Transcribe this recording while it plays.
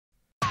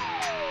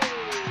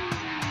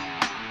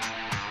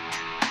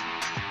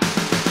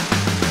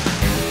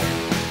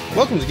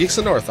Welcome to Geeks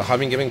of the North, a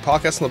hobby and gaming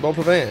podcast on the Belle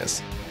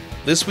Province.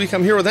 This week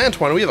I'm here with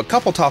Antoine, and we have a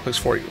couple topics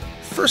for you.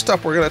 First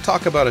up, we're going to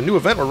talk about a new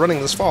event we're running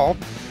this fall,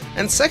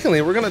 and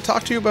secondly, we're going to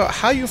talk to you about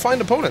how you find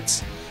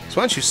opponents. So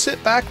why don't you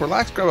sit back,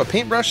 relax, grab a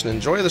paintbrush, and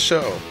enjoy the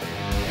show.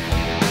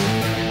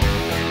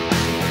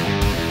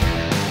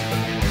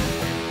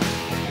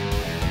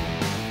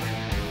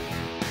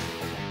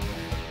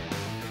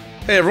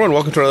 Hey everyone,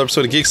 welcome to another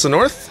episode of Geeks of the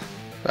North.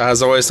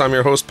 As always, I'm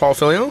your host, Paul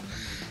Fillion,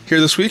 here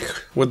this week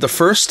with the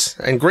first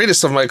and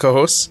greatest of my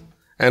co-hosts,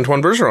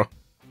 Antoine Bergeron.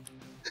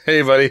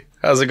 Hey buddy,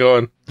 how's it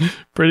going?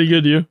 Pretty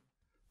good, you?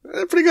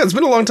 Pretty good. It's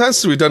been a long time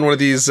since we've done one of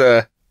these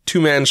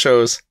two-man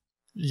shows.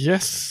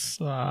 Yes,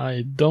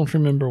 I don't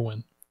remember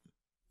when.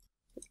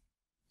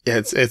 Yeah,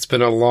 it's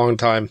been a long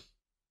time.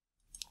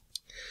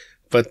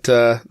 But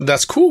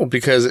that's cool,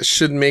 because it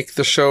should make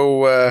the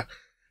show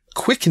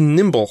quick and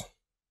nimble.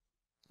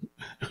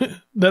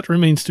 That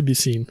remains to be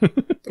seen.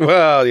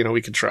 Well,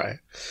 we could try.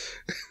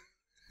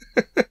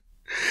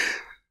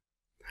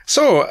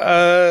 So,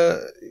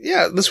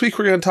 this week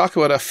we're going to talk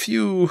about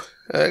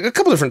a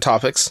couple different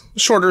topics.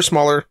 Shorter,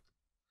 smaller.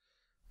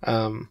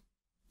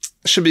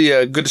 Should be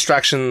good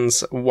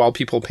distractions while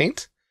people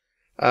paint.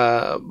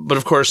 But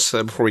of course,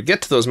 before we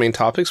get to those main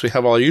topics, we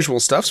have all our usual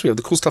stuff. So we have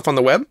the cool stuff on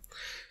the web.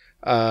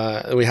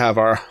 We have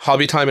our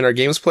hobby time and our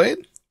games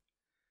played.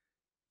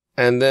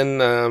 And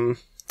then,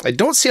 I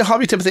don't see a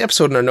hobby tip of the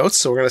episode in our notes,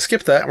 so we're going to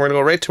skip that, and we're going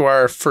to go right to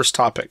our first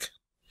topic.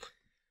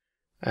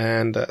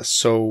 And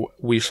so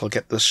we shall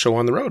get this show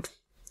on the road.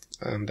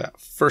 And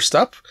first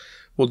up,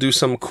 we'll do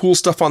some cool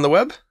stuff on the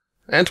web.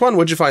 Antoine,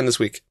 what'd you find this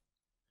week?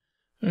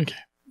 Okay.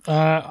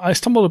 I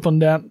stumbled upon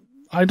that.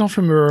 I don't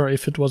remember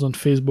if it was on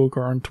Facebook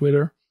or on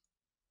Twitter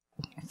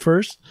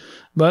first,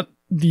 but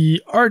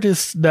the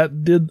artist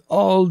that did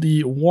all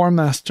the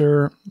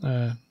Warmaster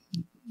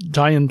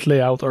giant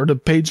layout, or the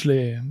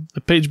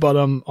page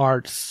bottom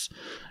arts,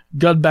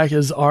 got back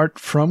his art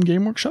from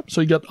Game Workshop.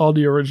 So he got all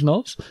the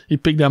originals. He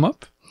picked them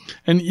up,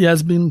 and he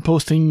has been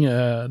posting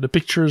the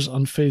pictures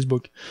on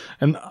Facebook.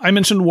 And I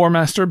mentioned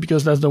Warmaster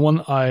because that's the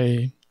one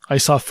I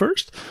saw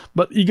first,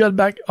 but he got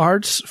back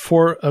arts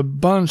for a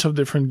bunch of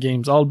different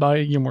games, all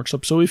by Game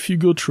Workshop. So if you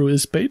go through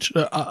his page,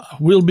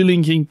 we'll be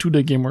linking to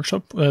the Game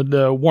Workshop,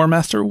 the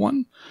Warmaster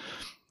one.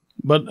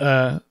 But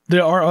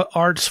there are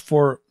arts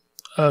for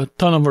a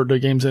ton of other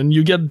games, and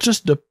you get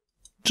just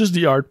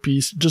the art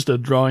piece, just the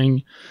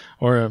drawing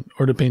or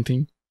the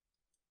painting.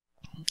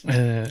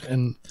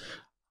 And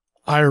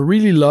I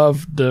really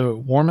love the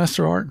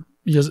Warmaster art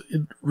because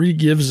it really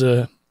gives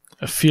a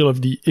feel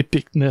of the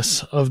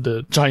epicness of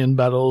the giant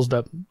battles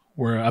that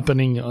were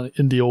happening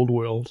in the old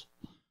world.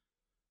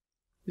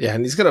 Yeah,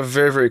 and he's got a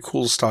very, very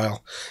cool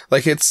style.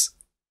 Like, it's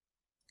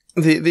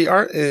the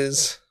art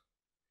is,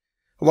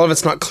 a lot of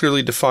it's not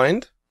clearly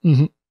defined.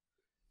 Mm-hmm.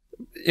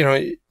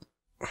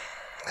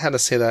 How to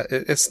say that?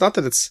 It's not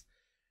that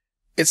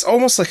it's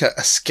almost like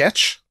a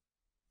sketch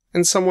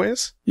in some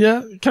ways.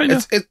 Yeah, kind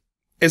of.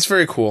 It's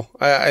very cool.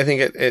 I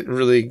think it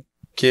really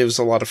gives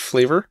a lot of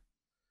flavor,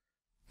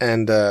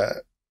 and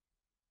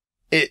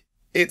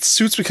it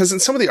suits, because in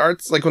some of the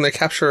arts, like when they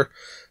capture,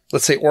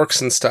 let's say,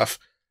 orcs and stuff,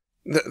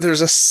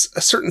 there's a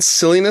certain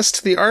silliness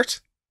to the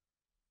art,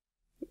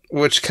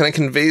 which kind of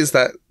conveys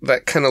that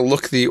kind of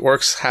look the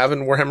orcs have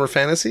in Warhammer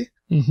Fantasy.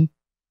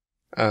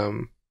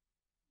 Mm-hmm.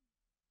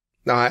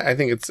 No, I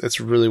think it's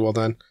really well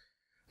done.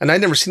 And I'd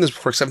never seen this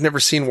before, because I've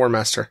never seen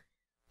Warmaster.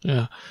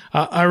 Yeah.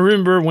 I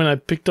remember when I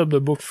picked up the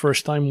book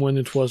first time when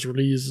it was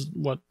released,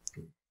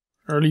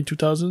 early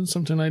 2000s,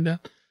 something like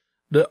that.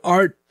 The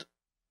art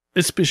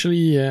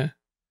especially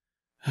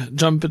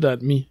jumped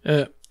at me.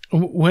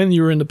 When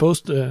you were in the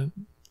post,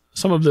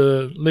 some of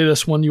the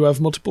latest one, you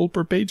have multiple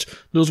per page.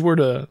 Those were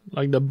the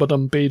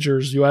bottom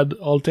pagers. You had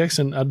all text,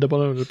 and at the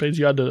bottom of the page,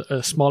 you had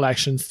a small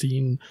action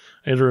scene,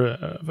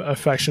 either a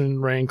faction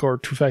rank or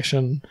two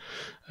faction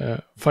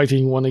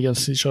fighting one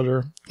against each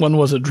other. One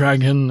was a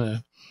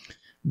dragon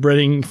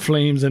breathing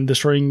flames and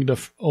destroying the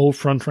whole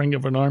front rank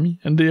of an army.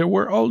 And they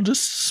were all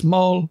just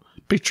small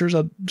pictures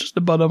at just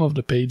the bottom of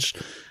the page.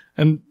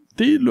 And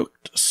they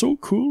looked so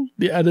cool.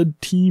 They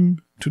added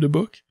theme to the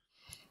book.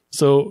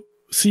 So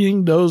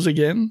seeing those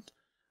again,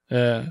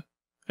 and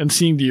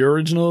seeing the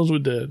originals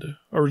with the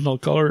original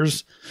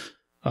colors,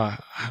 I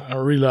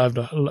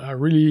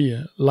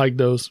really like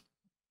those.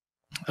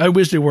 I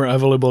wish they were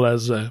available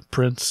as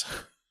prints.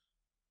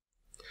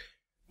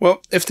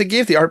 Well, if they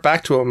gave the art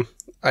back to him,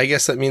 I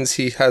guess that means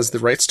he has the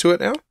rights to it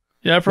now?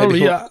 Yeah,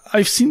 probably. Yeah,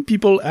 I've seen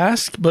people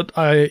ask, but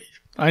I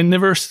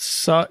never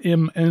saw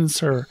him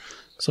answer.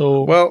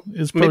 So, well,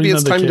 it's maybe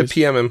it's time to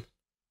PM him.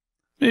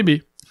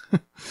 Maybe.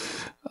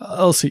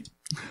 I'll see.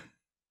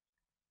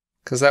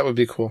 Because that would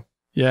be cool.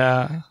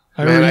 Yeah,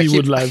 I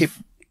would like.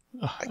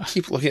 I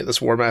keep looking at this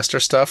Warmaster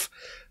stuff.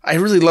 I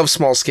really love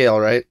small scale,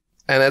 right?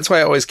 And that's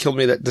why it always killed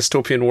me that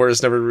Dystopian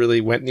Wars never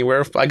really went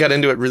anywhere. I got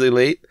into it really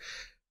late.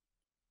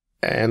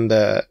 And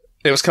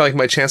it was kind of like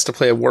my chance to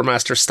play a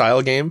Warmaster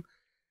style game.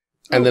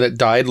 And then it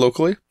died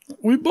locally.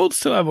 We both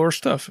still have our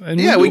stuff. And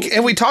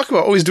we talk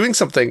about always doing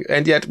something,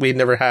 and yet we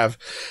never have.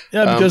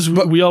 Yeah, because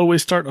we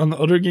always start on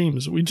other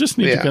games. We just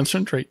need to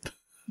concentrate.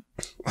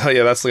 Oh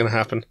yeah, that's going to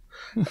happen.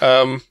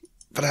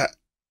 But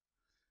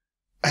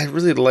I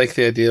really like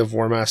the idea of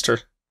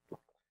Warmaster.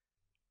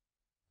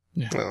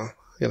 Yeah. Well,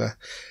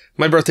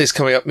 my birthday's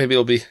coming up. Maybe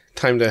it'll be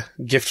time to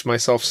gift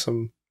myself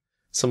some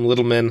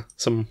little men,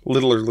 some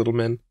littler little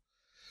men.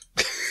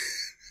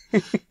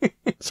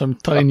 Some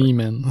tiny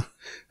men.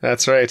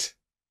 That's right.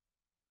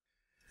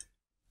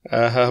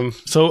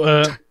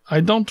 So I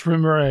don't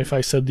remember if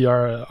I said the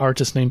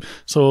artist name.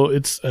 So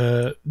it's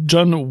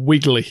John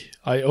Wigley.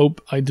 I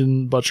hope I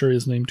didn't butcher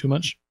his name too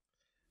much.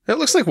 It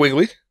looks like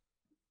Wiggly.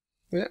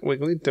 Yeah,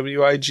 Wiggly.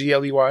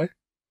 Wigley.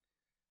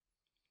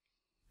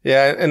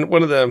 Yeah, and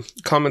one of the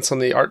comments on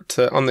the art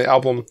on the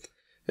album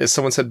is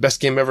someone said best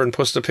game ever and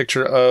posted a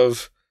picture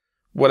of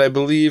what I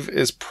believe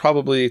is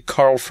probably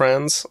Carl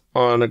Franz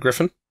on a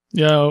griffin.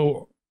 Yeah,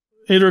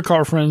 either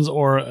Carl Franz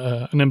or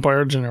an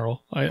Empire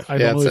General. I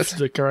don't know if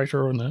it's a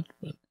character or not.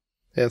 But.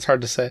 Yeah, it's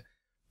hard to say.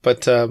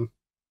 But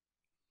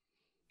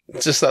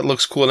just that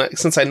looks cool. And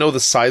since I know the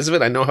size of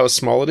it, I know how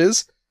small it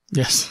is.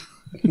 Yes.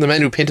 The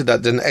man who painted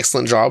that did an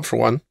excellent job, for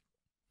one.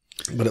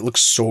 But it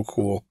looks so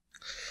cool.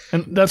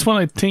 And that's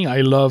one thing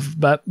I love,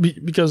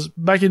 because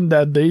back in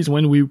that days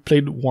when we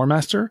played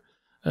Warmaster,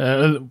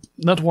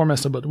 not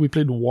Warmaster, but we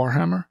played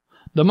Warhammer,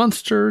 the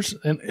monsters,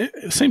 and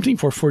same thing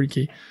for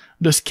 40k,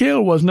 the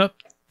scale was not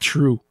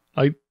true.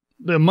 Like,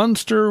 the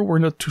monster were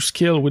not to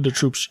scale with the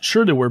troops.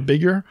 Sure, they were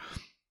bigger,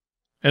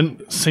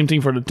 and same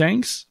thing for the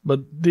tanks, but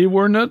they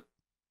were not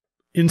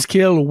in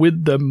scale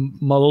with the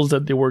models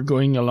that they were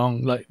going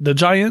along. Like, the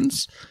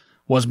giants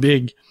was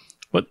big,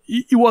 but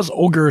he was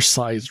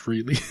ogre-sized,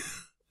 really.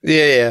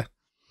 Yeah.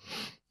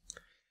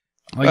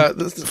 Like,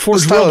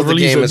 Forge World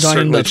released a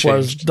giant that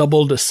was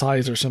double the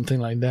size or something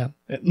like that.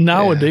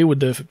 Nowadays, with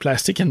the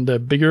plastic and the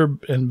bigger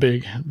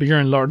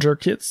and larger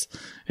kits,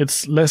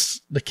 it's less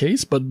the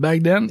case. But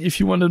back then, if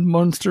you wanted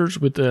monsters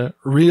with a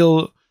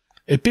real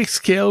epic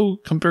scale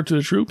compared to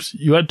the troops,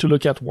 you had to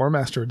look at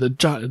Warmaster, the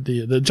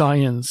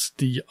giants,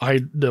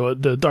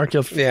 the Dark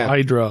Elf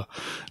Hydra,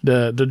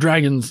 the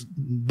dragons.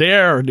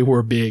 There, they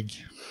were big.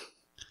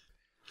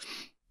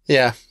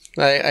 Yeah.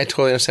 I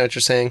totally understand what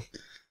you're saying.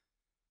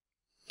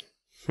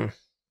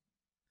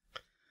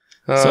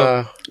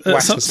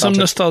 Some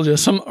nostalgia,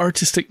 some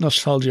artistic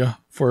nostalgia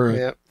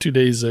for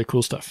today's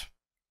cool stuff.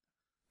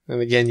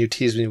 And again, you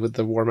tease me with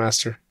the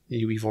Warmaster,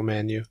 you evil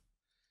man, you.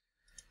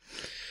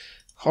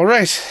 All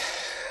right,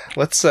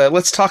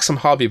 let's talk some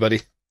hobby,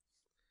 buddy.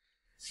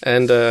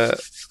 And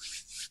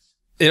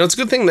it's a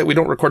good thing that we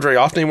don't record very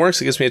often anymore,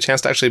 because it gives me a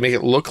chance to actually make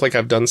it look like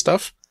I've done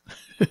stuff.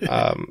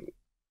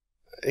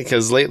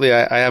 Because lately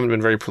I haven't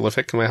been very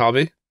prolific in my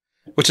hobby,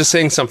 which is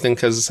saying something,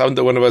 because I'm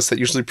the one of us that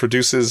usually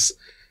produces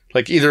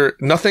like either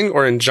nothing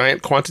or in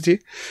giant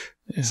quantity.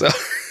 Yeah. So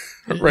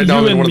right now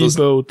I'm in one of those.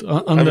 Both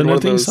on the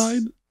nothing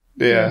side.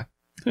 Yeah.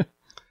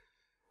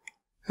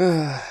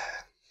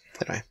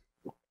 Anyway.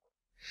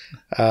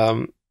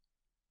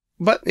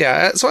 But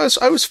yeah, so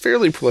I was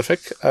fairly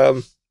prolific.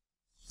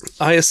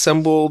 I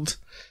assembled.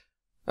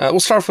 We'll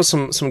start off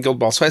with some Guild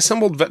Ball. So I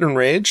assembled Veteran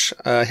Rage,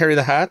 Harry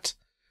the Hat,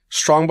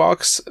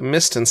 Strongbox,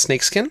 Mist, and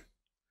Snakeskin.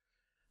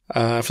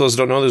 For those who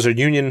don't know, those are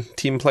Union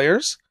team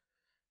players.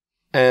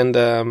 And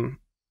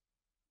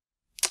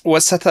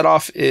what set that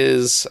off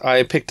is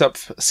I picked up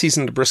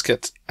Seasoned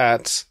Brisket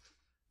at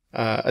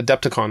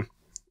Adepticon.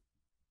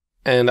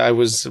 And I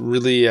was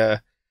really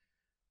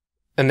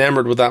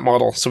enamored with that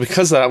model. So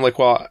because of that, I'm like,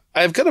 well,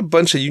 I've got a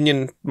bunch of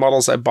Union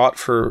models I bought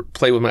for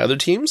play with my other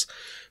teams.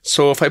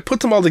 So if I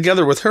put them all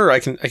together with her, I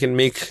can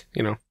make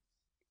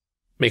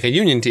a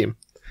Union team.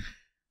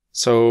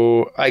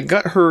 So I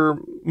got her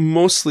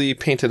mostly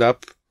painted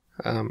up.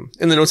 In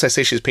the notes I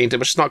say she's painted,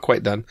 but she's not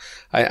quite done.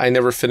 I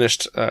never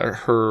finished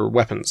her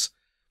weapons.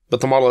 But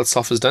the model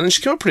itself is done, and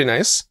she came out pretty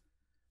nice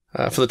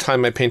for the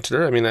time I painted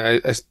her. I mean, I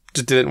just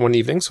did it in one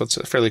evening, so it's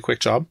a fairly quick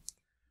job.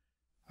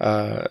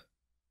 And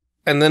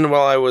then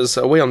while I was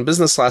away on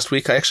business last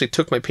week, I actually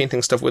took my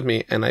painting stuff with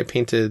me, and I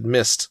painted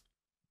Mist.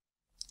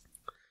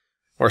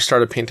 Or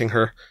started painting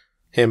her.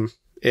 Him.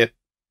 It.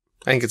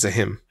 I think it's a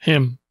him.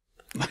 Him.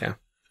 Yeah.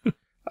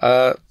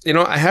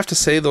 I have to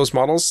say those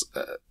models,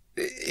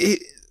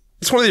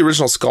 it's one of the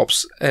original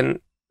sculpts, and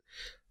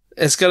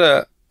it's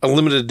got a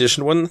limited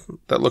edition one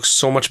that looks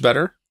so much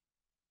better.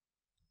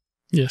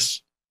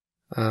 Yes.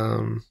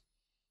 But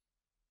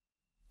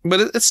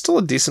it's still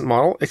a decent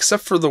model,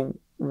 except for the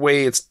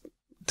way it's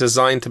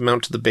designed to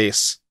mount to the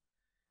base.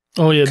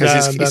 Oh yeah,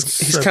 because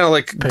he's kind of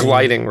like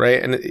gliding,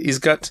 right? And he's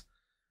got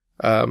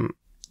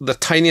the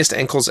tiniest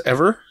ankles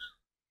ever.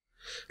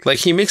 Like,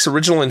 he makes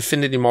original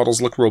Infinity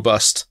models look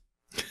robust.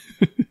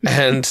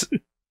 And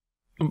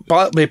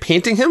by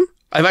painting him,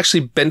 I've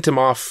actually bent him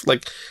off.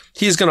 Like,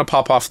 he's going to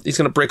pop off. He's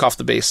going to break off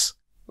the base.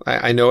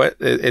 I know it.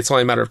 It's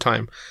only a matter of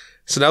time.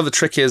 So now the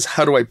trick is,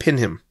 how do I pin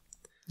him?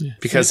 Yeah.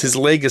 Because his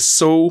leg is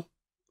so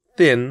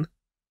thin.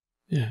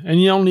 Yeah, and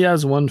he only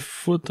has 1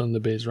 foot on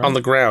the base, right? On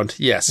the ground,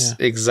 yes,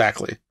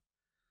 exactly.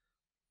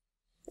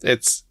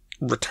 It's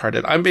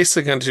retarded. I'm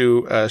basically going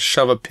to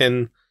shove a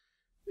pin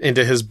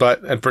into his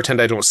butt and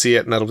pretend I don't see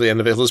it, and that'll be the end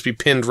of it. It'll just be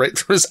pinned right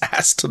through his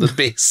ass to the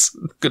base.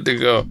 Good to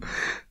go.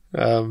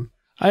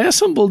 I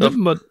assembled it,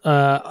 but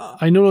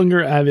I no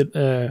longer have it.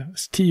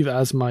 Steve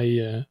as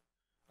my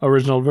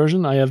original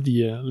version. I have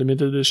the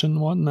limited edition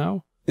one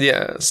now.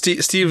 Yeah,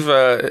 Steve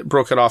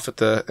broke it off at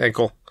the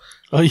ankle.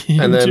 Oh,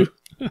 yeah, and then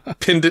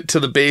pinned it to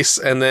the base,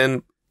 and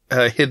then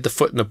hid the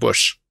foot in a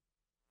bush.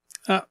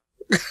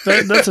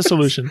 That's a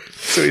solution.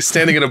 So he's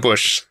standing in a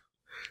bush,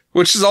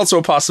 which is also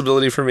a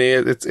possibility for me.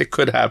 It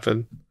could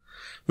happen.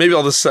 Maybe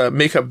I'll just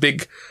make a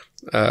big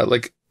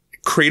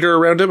crater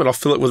around him, and I'll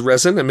fill it with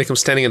resin and make him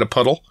standing in a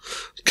puddle.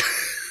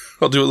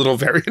 I'll do a little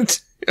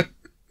variant.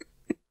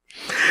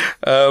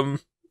 But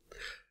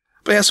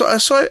yeah, so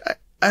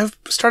I've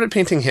started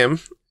painting him,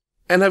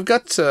 and I've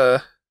got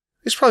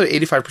he's probably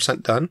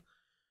 85% done.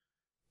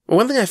 But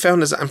one thing I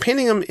found is I'm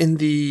painting him in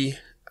the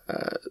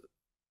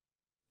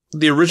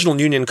original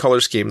Union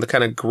color scheme, the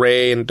kind of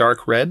gray and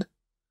dark red.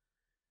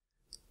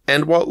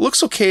 And while it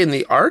looks okay in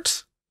the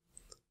art,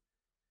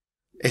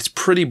 it's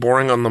pretty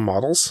boring on the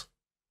models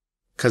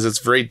because it's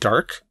very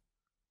dark.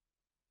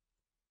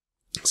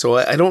 So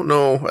I don't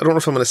know. I don't know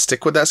if I'm going to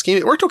stick with that scheme.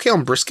 It worked okay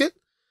on Brisket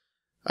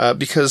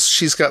because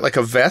she's got like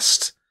a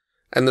vest,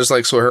 and there's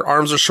so her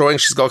arms are showing.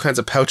 She's got all kinds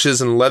of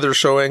pouches and leather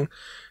showing.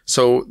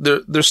 So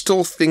there's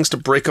still things to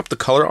break up the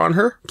color on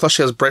her. Plus,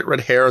 she has bright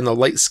red hair and the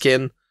light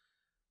skin.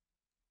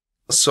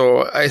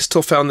 So I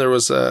still found there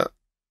was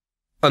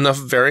enough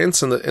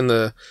variance in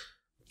the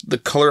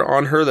color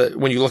on her that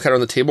when you look at her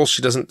on the table,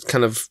 she doesn't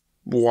kind of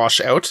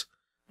wash out.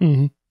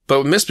 Mm-hmm.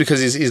 But Mist,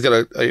 because he's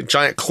got a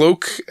giant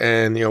cloak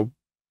and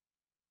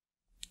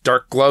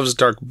dark gloves,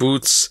 dark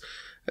boots,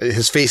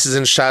 his face is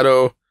in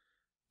shadow.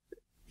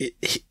 He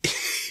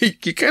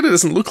kind of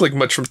doesn't look like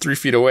much from 3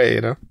 feet away,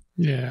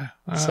 Yeah,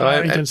 so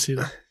I can see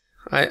that.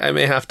 I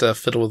may have to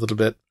fiddle with it a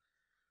bit.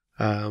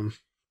 I'll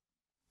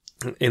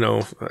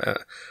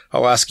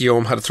ask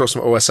Guillaume how to throw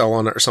some OSL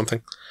on it or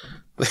something.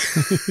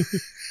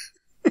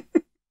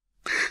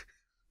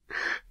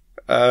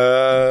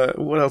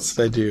 What else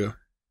did I do?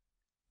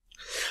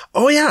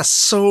 Oh yeah,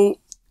 so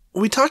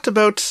we talked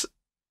about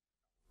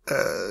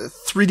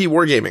 3D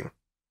wargaming.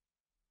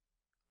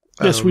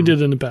 Yes, we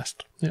did in the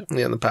past. Yeah,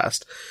 in the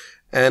past.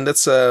 And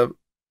it's and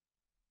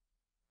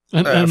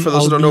for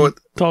those who don't know,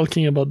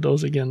 talking about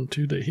those again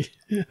today.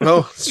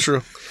 Oh, it's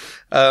true.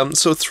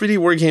 So 3D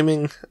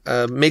wargaming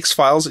makes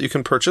files that you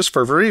can purchase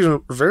for a very,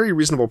 very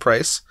reasonable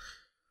price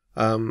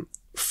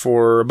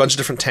for a bunch of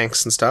different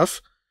tanks and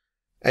stuff,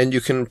 and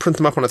you can print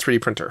them up on a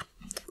 3D printer.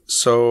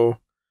 So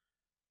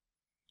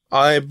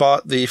I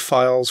bought the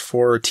files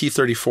for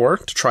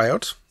T34 to try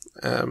out,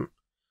 and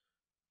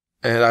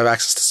I have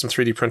access to some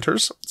 3D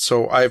printers.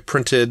 So I've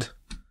printed,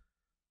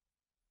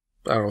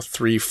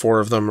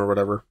 3-4 of them or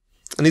whatever.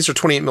 And these are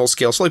 28mm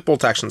scale, so like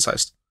bolt action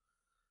sized.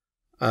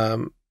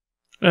 And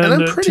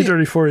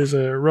T-34 is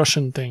a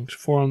Russian thing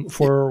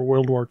for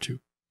World War II.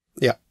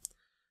 Yeah.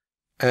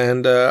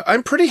 And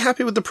I'm pretty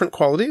happy with the print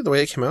quality, the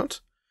way it came out.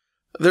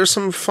 There's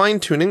some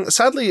fine-tuning.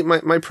 Sadly,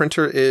 my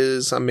printer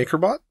is a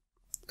MakerBot,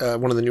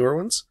 one of the newer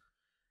ones.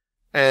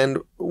 And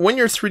when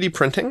you're 3D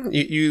printing,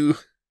 you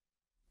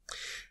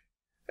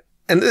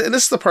and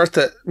this is the part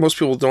that most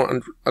people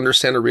don't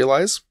understand or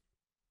realize.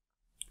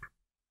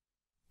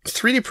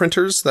 3D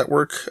printers that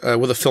work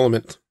with a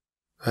filament,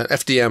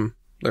 FDM,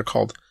 they're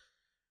called.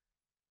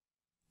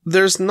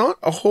 There's not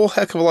a whole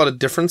heck of a lot of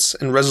difference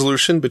in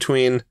resolution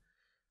between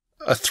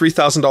a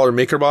 $3,000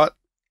 MakerBot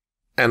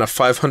and a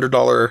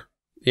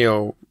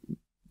 $500,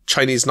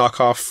 Chinese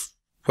knockoff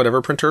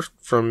whatever printer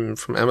from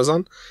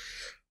Amazon.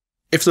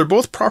 If they're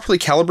both properly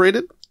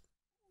calibrated,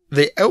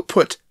 they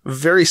output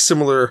very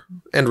similar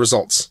end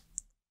results.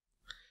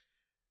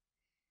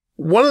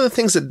 One of the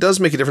things that does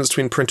make a difference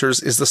between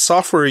printers is the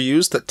software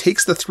used that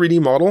takes the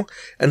 3D model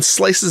and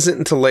slices it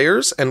into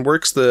layers and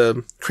creates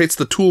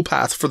the tool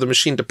path for the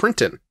machine to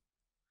print in.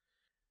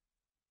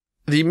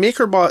 The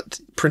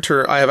MakerBot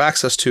printer I have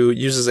access to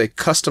uses a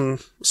custom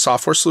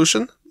software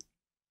solution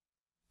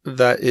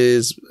that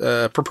is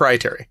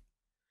proprietary.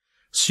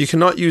 So you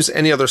cannot use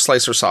any other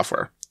slicer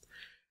software.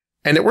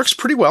 And it works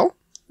pretty well,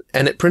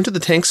 and it printed the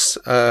tanks,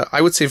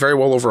 I would say, very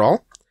well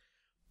overall.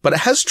 But it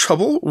has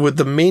trouble with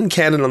the main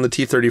cannon on the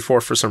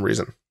T-34 for some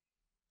reason.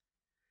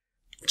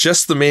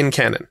 Just the main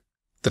cannon.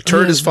 The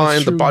turret is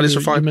fine, the bodies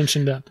are fine. You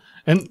mentioned that.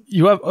 And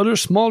you have other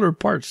smaller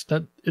parts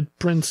that it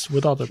prints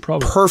without a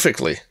problem.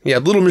 Perfectly. Yeah,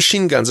 little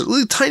machine guns,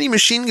 little tiny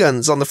machine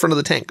guns on the front of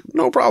the tank.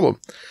 No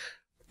problem.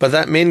 But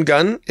that main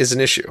gun is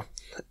an issue.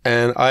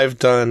 And I've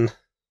done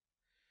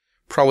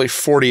probably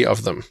 40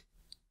 of them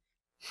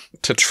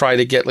to try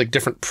to get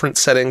different print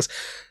settings.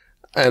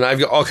 And I've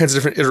got all kinds of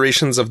different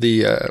iterations of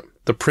the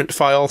print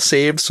file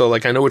saved. So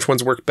I know which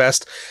ones work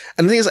best.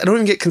 And the thing is, I don't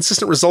even get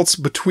consistent results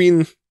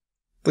between,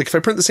 if I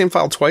print the same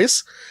file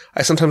twice,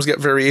 I sometimes get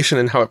variation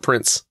in how it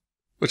prints,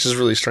 which is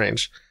really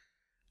strange.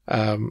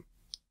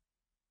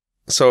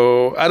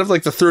 So out of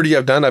the 30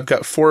 I've done, I've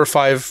got 4 or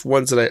 5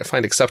 ones that I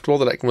find acceptable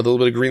that I can, with a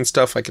little bit of green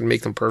stuff, I can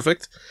make them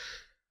perfect.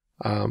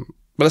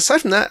 But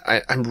aside from that,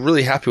 I'm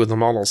really happy with the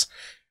models.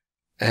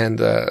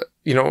 And,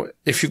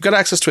 if you've got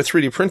access to a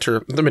 3D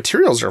printer, the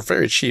materials are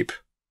very cheap.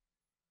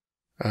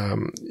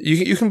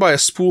 You can buy a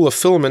spool of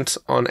filament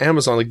on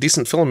Amazon, like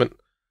decent filament,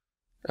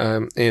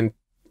 in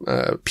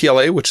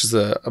PLA, which is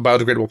a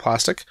biodegradable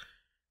plastic,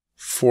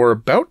 for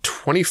about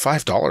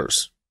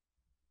 $25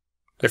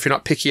 if you're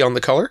not picky on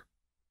the color.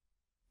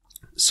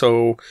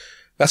 So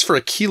that's for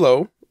a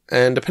kilo,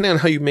 and depending on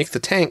how you make the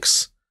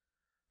tanks,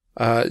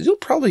 you'll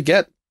probably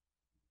get,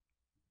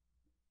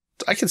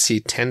 I can see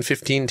 10,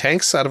 15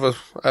 tanks out of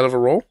a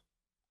roll.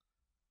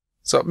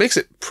 So it makes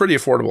it pretty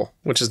affordable,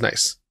 which is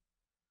nice.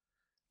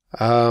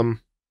 So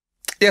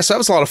that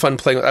was a lot of fun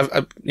playing.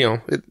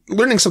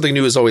 Learning something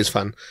new is always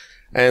fun.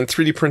 And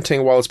 3D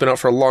printing, while it's been out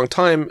for a long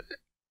time,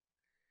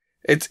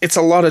 it's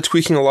a lot of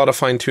tweaking, a lot of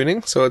fine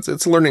tuning. So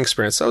it's a learning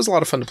experience. That was a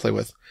lot of fun to play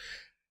with.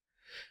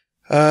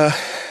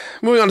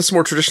 Moving on to some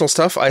more traditional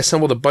stuff, I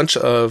assembled a bunch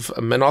of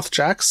Menoth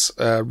jacks,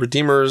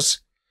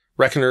 Redeemers,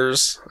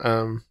 Reckoners,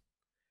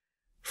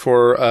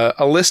 for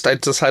a list I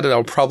decided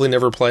I'll probably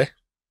never play.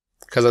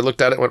 Because I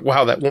looked at it and went,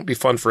 wow, that won't be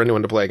fun for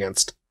anyone to play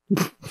against.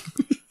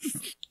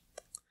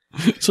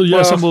 So you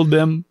assembled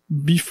them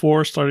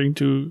before starting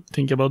to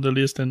think about the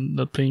list and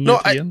not playing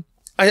it again?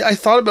 I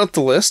thought about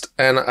the list,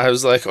 and I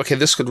was like, okay,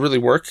 this could really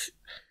work.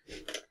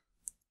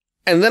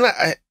 And then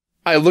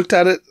I looked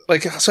at it,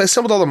 so I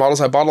assembled all the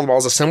models, I bought all the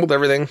models, assembled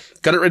everything,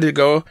 got it ready to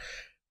go.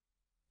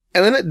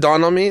 And then it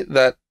dawned on me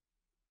that,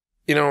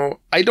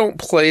 I don't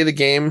play the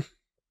game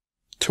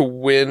to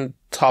win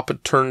top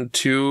of turn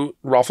 2,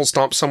 raffle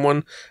stomp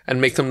someone, and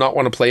make them not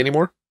want to play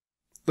anymore.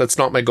 That's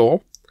not my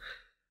goal.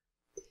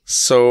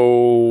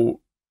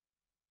 So,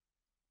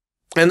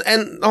 and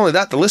not only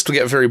that, the list would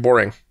get very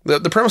boring. The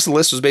premise of the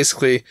list was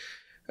basically,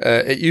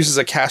 it uses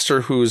a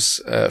caster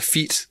whose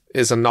feat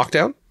is a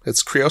knockdown.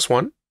 It's Krios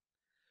 1.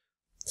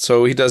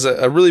 So he does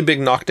a really big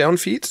knockdown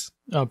feat.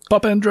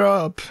 Pop and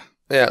drop.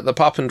 Yeah, the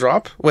pop and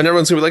drop. When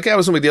everyone's going to be like, yeah, it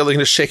was no big deal, they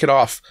can just shake it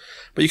off.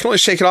 But you can only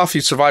shake it off if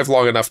you survive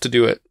long enough to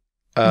do it.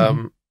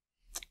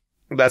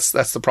 That's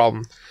the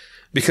problem.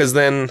 Because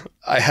then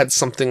I had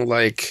something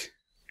like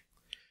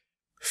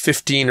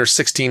 15 or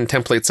 16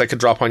 templates I could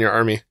drop on your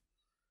army.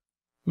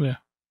 Yeah.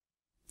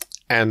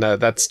 And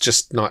that's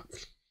just not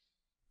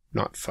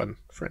fun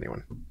for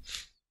anyone.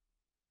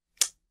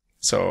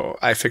 So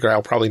I figure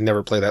I'll probably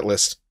never play that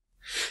list.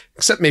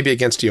 Except maybe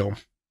against Yom.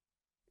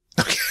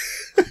 Okay.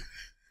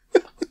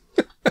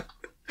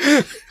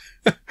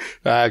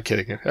 I'm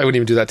kidding. I wouldn't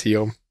even do that to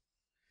Yom.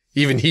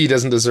 Even he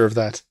doesn't deserve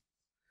that.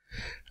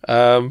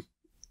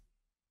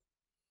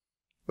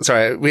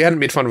 Sorry, we hadn't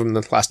made fun of him in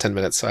the last 10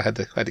 minutes, so I had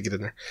to get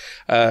in there.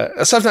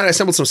 Aside from that, I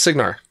assembled some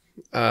Signar.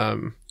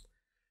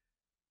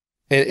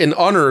 In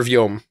honor of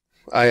Yom,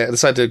 I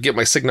decided to get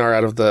my Signar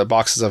out of the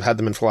boxes I've had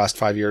them in for the last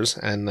 5 years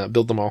and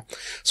build them all.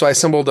 So I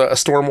assembled a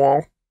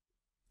Stormwall,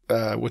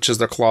 which is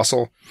their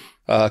Colossal,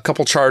 a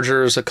couple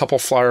Chargers, a couple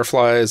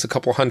Fireflies, a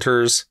couple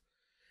Hunters,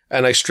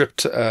 and I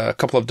stripped a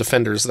couple of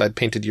Defenders that I'd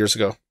painted years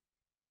ago.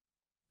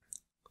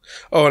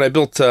 Oh, and I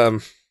built,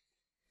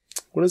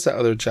 what is that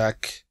other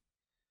jack?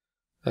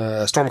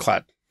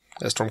 Stormclad.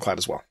 Stormclad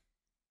as well.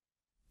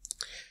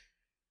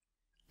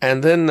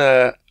 And then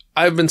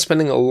I've been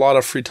spending a lot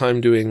of free time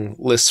doing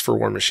lists for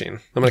War Machine.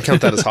 I'm going to count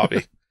that as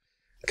hobby.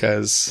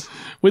 Because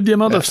with the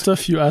amount of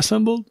stuff you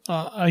assembled,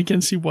 I can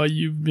see why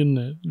you've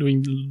been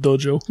doing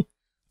dojo.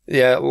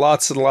 Yeah,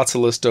 lots and lots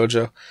of list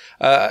dojo.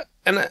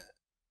 And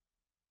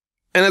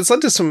it's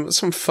led to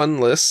some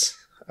fun lists.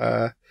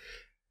 And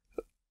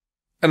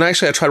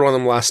actually, I tried one of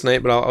them last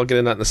night, but I'll get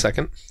into that in a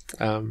second.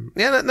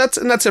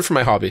 That's it for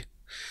my hobby.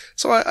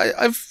 So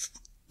I've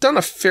done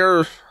a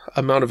fair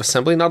amount of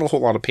assembly, not a whole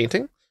lot of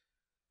painting.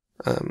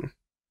 And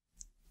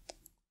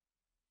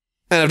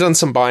I've done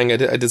some buying. I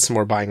did some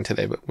more buying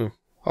today, but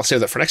I'll save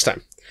that for next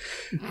time.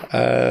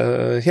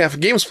 For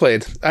games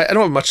played, I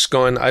don't have much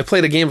going. I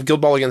played a game of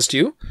Guild Ball Against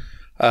You,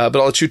 but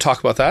I'll let you talk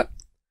about that.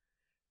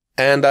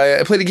 And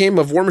I played a game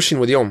of War Machine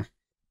with Yom.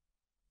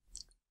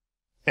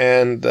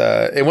 And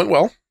it went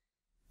well,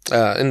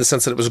 in the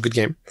sense that it was a good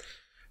game.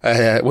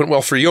 It went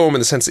well for Yom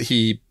in the sense that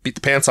he beat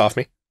the pants off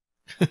me.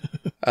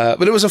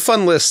 But it was a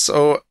fun list,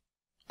 so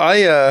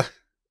I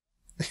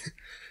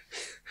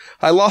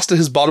lost to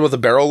his bottom of the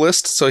barrel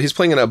list. So he's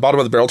playing in a bottom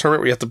of the barrel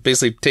tournament where you have to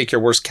basically take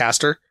your worst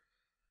caster.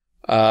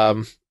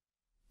 Now,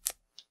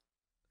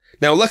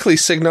 luckily,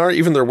 Signar,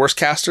 even their worst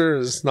caster,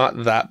 is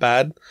not that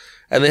bad.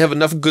 And they have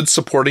enough good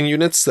supporting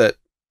units that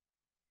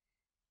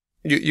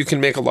you can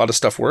make a lot of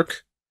stuff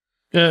work.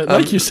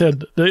 Like you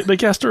said, the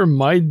caster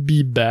might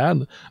be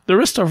bad. The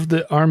rest of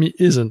the army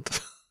isn't.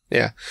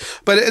 Yeah.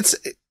 But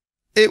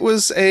it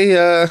was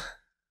a...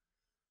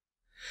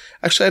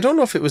 Actually, I don't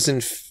know if it was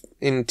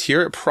in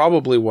tier. It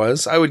probably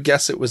was. I would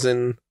guess it was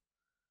in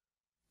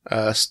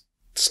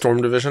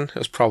Storm Division. It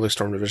was probably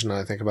Storm Division now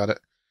I think about it.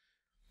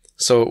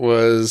 So it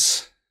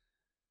was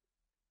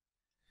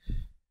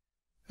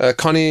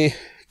Connie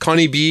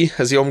B,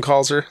 as Yom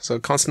calls her. So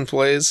Constant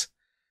Blaze.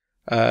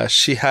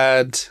 She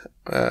had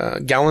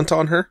Gallant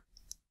on her.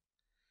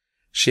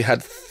 She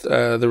had,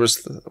 I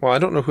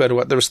don't know who had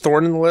what. There was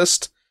Thorn in the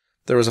list.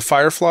 There was a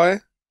Firefly.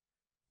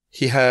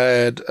 He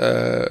had,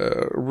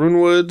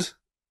 Runewood,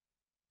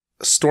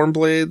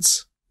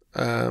 Stormblades,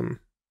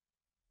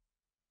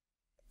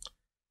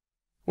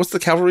 what's the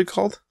cavalry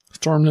called?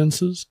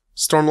 Stormlances.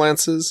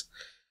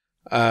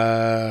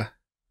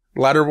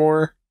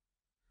 Lattermore.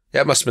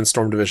 Yeah, it must have been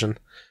Storm Division.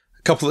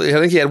 I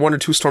think he had 1 or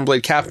 2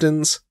 Stormblade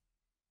captains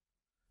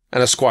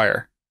and a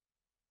squire.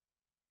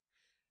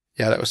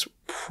 Yeah, that was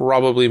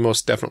probably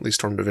most definitely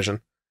Storm Division.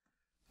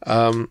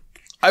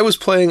 I was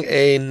playing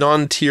a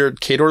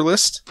non-tiered Khador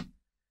list.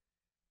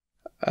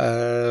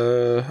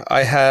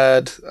 I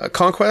had a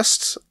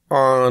Conquest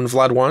on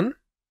Vlad 1.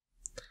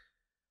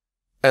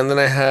 And then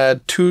I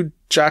had 2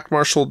 Jack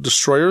Marshall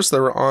destroyers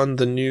that were on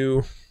the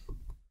new...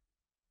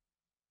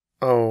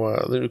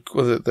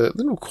 the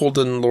new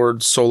Golden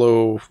Lord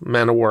solo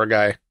Man of War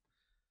guy,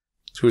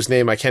 whose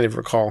name I can't even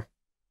recall.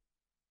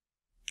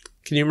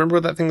 Can you remember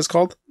what that thing is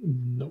called?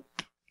 Nope.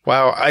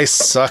 Wow, I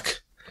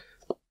suck.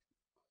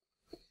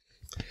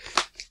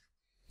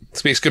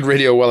 This makes good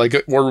radio while I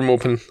get War Room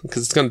open,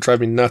 because it's going to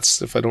drive me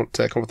nuts if I don't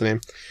come up with the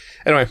name.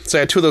 Anyway, so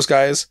I had 2 of those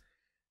guys.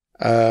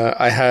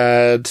 I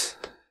had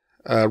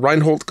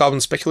Reinhold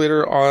Goblin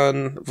Speculator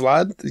on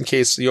Vlad, in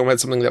case Yom had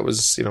something that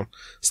was,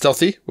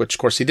 stealthy, which of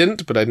course he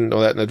didn't, but I didn't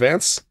know that in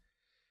advance.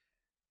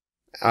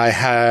 I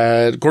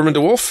had Gorman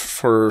de Wolf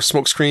for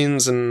smoke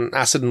screens and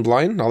acid and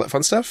blind, all that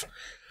fun stuff.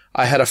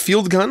 I had a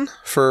field gun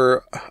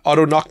for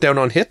auto knockdown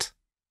on hit,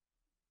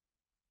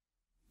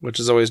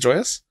 which is always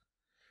joyous.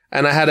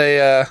 And I had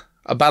a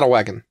battle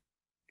wagon,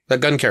 a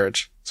gun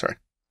carriage, sorry.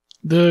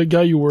 The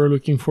guy you were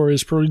looking for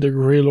is probably the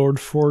Grey Lord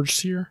Forge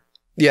Seer.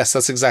 Yes,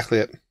 that's exactly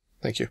it.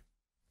 Thank you.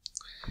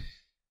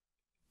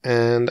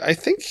 And I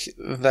think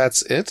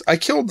that's it. I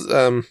killed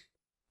a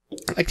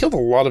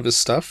lot of his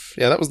stuff.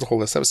 Yeah, that was the whole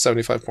list. That was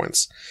 75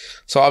 points.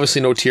 So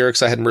obviously no tier,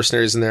 because I had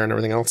mercenaries in there and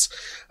everything else.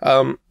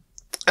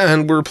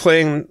 And we're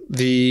playing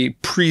the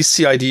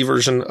pre-CID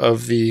version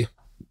of the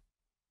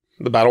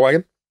battle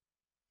wagon.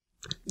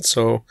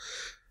 So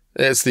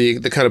it's the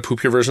kind of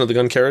poopier version of the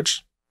gun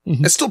carriage.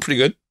 Mm-hmm. It's still pretty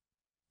good,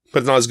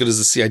 but not as good as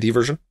the CID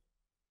version.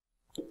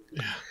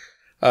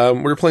 Yeah.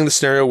 We were playing the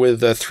scenario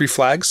with 3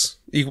 flags,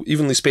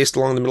 evenly spaced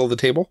along the middle of the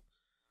table.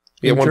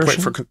 We had 1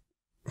 point for,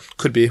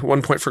 could be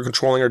 1 point for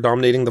controlling or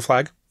dominating the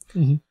flag.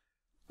 Mm-hmm.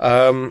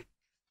 A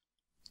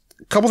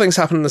couple things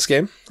happened in this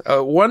game.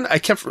 One, we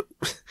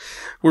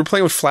were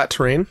playing with flat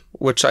terrain,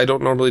 which I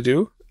don't normally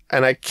do,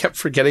 and I kept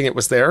forgetting it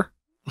was there.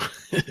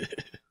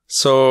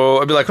 So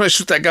I'd be like, when I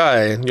shoot that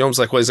guy, and Yom's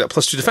like, well, he's got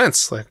 +2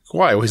 defense. Like,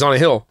 why? Well, he's on a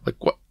hill. Like,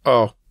 what?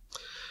 Oh.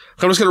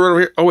 I'm just gonna run over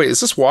here. Oh, wait,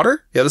 is this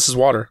water? Yeah, this is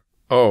water.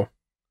 Oh.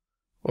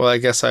 Well, I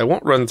guess I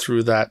won't run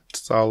through that.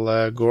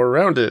 I'll go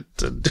around it.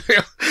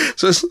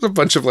 So there's a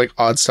bunch of like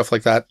odd stuff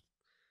like that.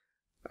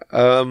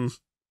 Yeah,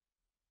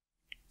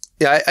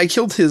 I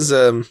killed his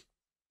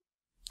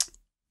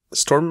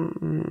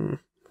storm.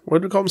 What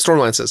did we call them? Storm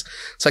lances.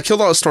 So I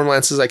killed all his storm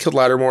lances. I killed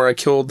Lattermore. I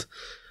killed,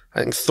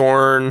 I think,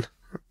 Thorn,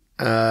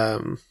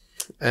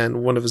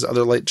 and one of his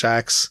other light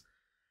jacks.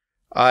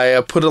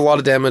 I put a lot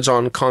of damage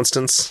on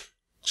Constance.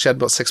 She had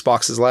about 6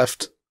 boxes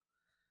left.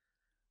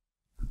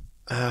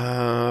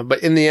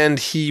 But in the end,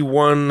 he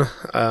won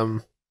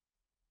on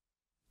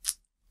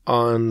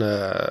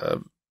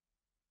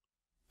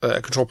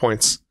control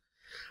points.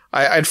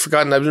 I'd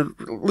forgotten. I've been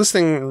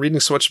listening and reading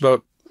so much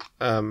about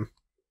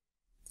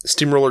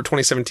Steamroller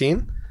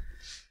 2017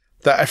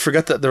 that I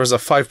forgot that there was a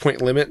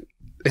 5-point limit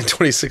in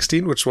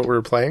 2016, which is what we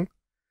were playing.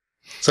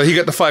 So he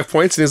got the 5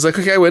 points, and he's like,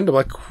 "Okay, I win." I'm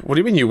like, "What do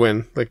you mean you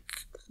win? Like,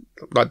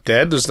 I'm not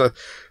dead? There's no."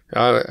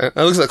 I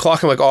look at the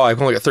clock. I'm like, "Oh,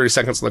 I've only got 30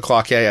 seconds on the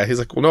clock." Yeah. He's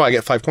like, "Well, no, I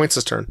get 5 points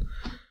this turn."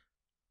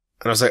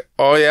 And I was like,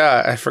 "Oh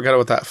yeah, I forgot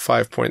about that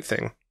 5-point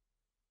thing."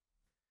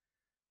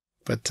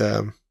 But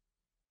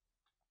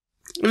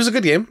it was a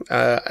good game,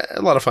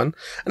 a lot of fun,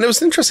 and it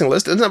was an interesting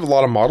list. It didn't have a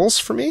lot of models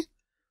for me,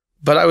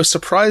 but I was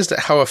surprised at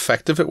how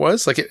effective it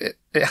was. Like it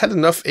had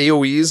enough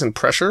AOE's and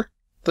pressure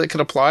that it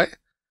could apply.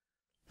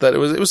 That it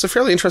was a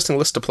fairly interesting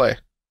list to play.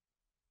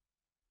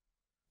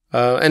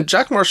 And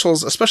Jack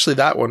Marshalls, especially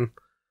that one,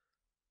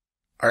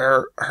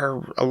 are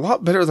a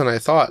lot better than I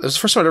thought. It was the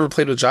first time I'd ever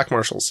played with Jack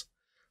Marshalls.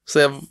 So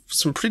they have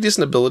some pretty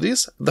decent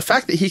abilities. The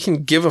fact that he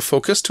can give a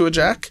focus to a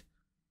Jack,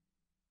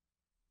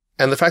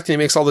 and the fact that he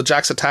makes all the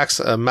Jack's attacks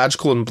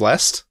magical and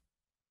blessed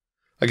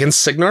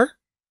against Signar,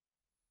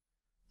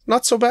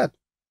 not so bad.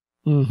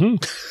 Mm-hmm.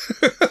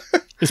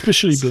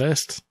 Especially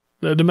blessed.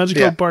 The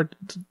magical part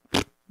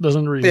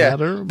doesn't really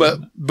matter.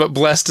 But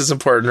blessed is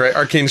important, right?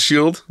 Arcane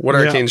Shield. What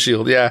Arcane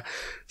Shield? Yeah.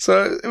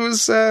 So it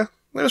was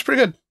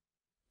pretty good.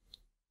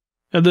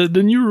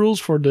 The new rules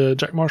for the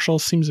Jack Marshall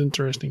seems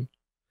interesting.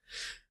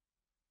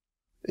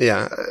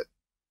 Yeah.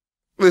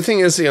 The thing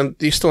is,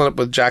 you still end up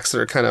with Jacks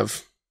that are kind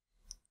of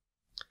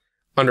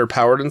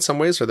underpowered in some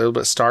ways, or they're a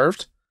little bit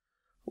starved.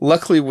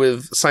 Luckily,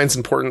 with Science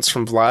Importance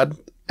from Vlad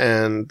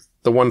and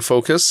the one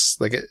focus,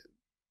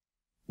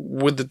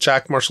 with the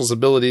Jack Marshall's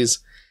abilities,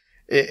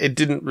 it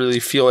didn't really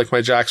feel like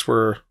my Jacks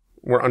were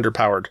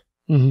underpowered,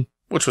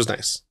 which was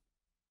nice.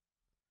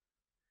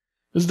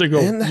 This is the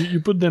goal. And You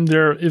put them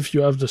there if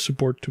you have the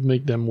support to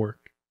make them work.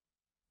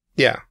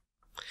 yeah.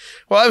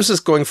 Well, I was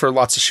just going for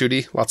lots of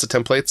shooty, lots of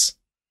templates.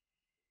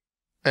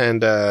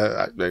 And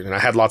I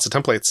had lots of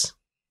templates.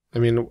 I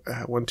mean,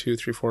 1, 2,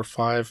 3, 4,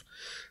 5,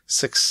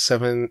 6,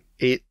 7,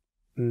 8,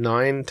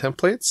 9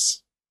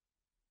 templates.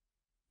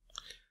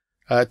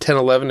 10,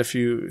 11 I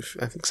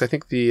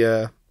think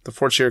the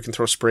Forge here can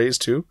throw sprays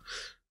too.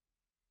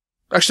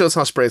 Actually, it's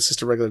not spray, it's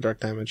just a regular dark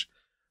damage.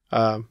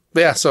 But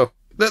yeah, so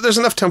there's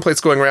enough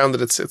templates going around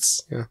that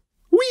it's yeah.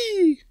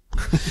 Whee!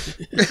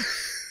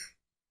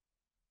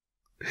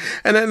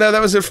 And then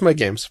that was it for my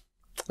games.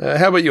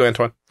 How about you,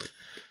 Antoine?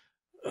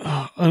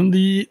 On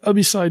the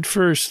hobby side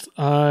first,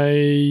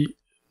 I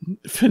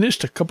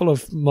finished a couple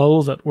of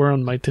models that were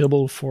on my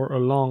table for a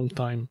long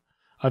time.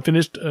 I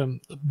finished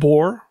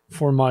Boar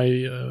for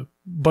my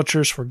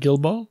Butchers for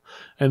Guild Ball,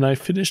 and I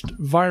finished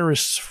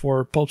Virus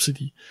for Pulp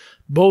City.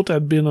 Both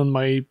had been on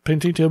my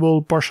painting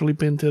table, partially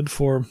painted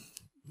for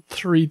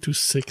 3 to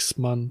 6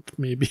 months,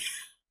 maybe.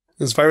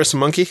 Is Virus a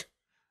monkey?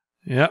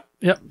 Yeah.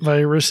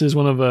 Virus is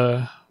one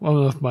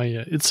of my.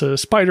 It's a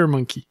spider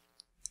monkey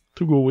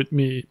to go with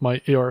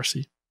my ARC.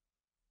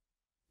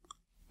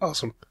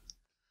 Awesome.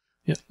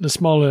 Yeah,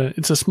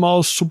 it's a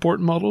small support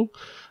model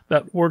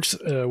that works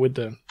with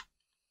the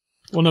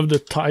one of the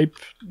type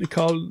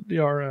they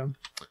are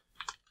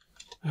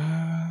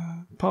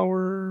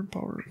power.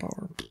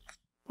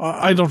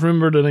 I don't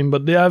remember the name,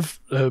 but they have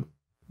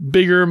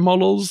bigger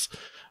models.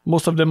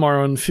 Most of them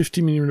are on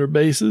 50mm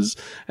bases,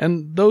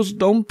 and those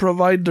don't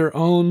provide their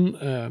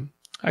own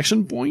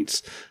action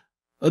points.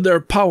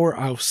 They're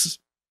powerhouse,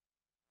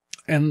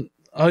 and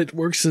how it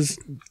works is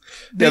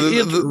the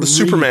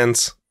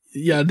Supermans.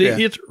 Yeah, they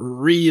hit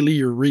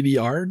really, really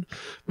hard,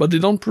 but they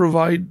don't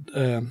provide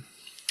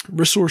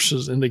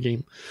resources in the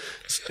game.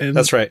 And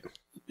that's right.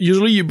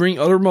 Usually you bring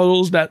other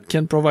models that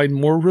can provide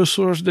more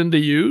resource than they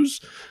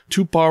use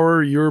to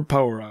power your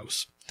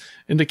powerhouse.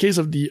 In the case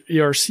of the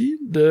ARC,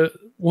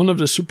 one of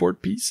the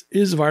support piece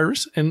is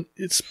Virus, and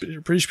it's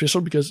pretty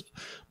special because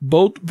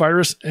both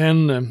Virus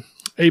and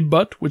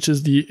A-Butt, which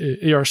is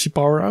the ARC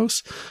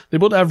powerhouse, they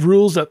both have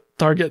rules that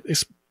target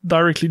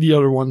directly the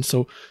other one.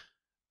 So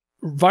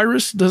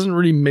Virus doesn't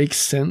really make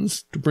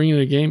sense to bring in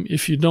a game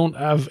if you don't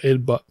have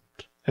A-Butt.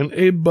 And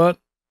A-Butt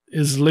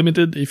is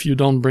limited if you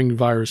don't bring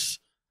Virus,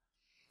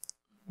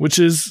 which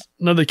is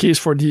not the case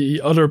for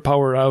the other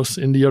powerhouse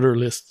in the other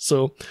list.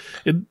 So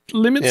it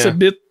limits a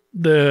bit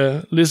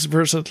the list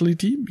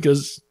versatility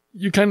because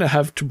you kind of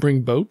have to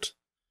bring both.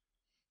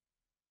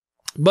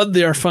 But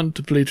they are fun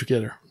to play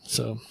together.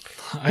 So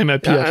I'm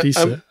happy at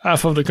least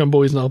half of the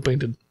combo is now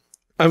painted.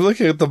 I'm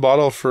looking at the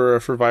model for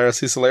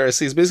Virus. He's hilarious.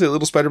 He's basically a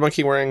little spider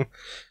monkey wearing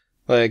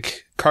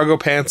like cargo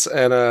pants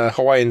and a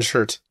Hawaiian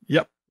shirt.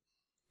 Yep.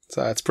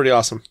 So it's pretty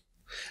awesome.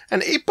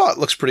 And 8-Bot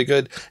looks pretty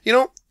good. You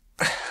know,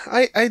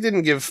 I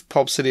didn't give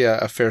Pulp City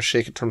a fair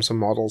shake in terms of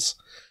models.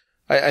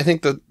 I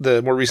think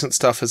the more recent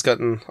stuff has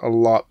gotten a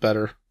lot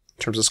better in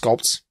terms of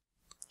sculpts.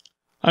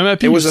 I'm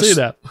happy to say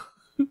that.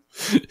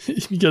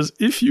 Because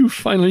if you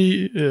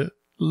finally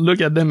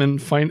look at them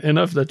and find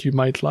enough that you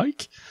might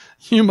like,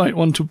 you might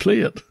want to play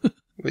it.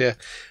 Yeah.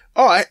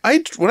 Oh,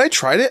 when I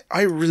tried it,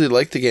 I really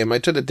liked the game. I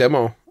did a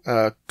demo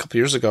a couple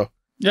years ago.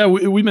 Yeah,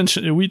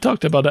 we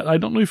talked about that. I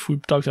don't know if we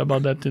talked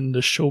about that in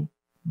the show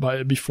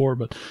before,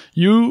 but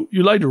you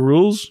like the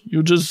rules.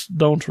 You just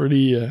don't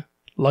really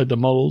like the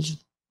models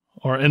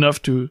or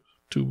enough to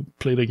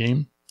play the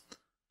game.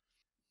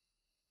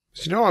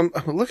 You know, I'm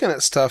looking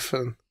at stuff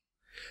and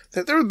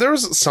there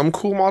was some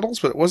cool models,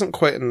 but it wasn't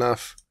quite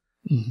enough.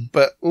 Mm-hmm.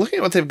 But looking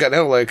at what they've got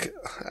now, like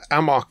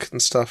Amok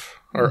and stuff,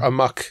 or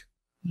Amok.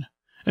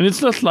 And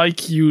it's not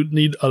like you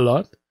need a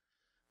lot.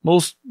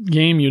 Most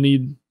game you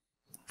need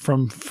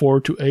from 4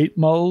 to 8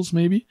 models,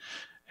 maybe.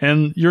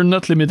 And you're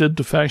not limited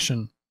to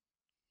faction.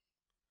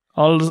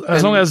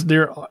 As long as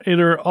they're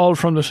either all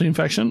from the same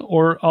faction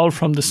or all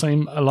from the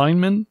same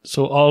alignment.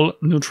 So all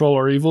neutral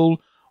or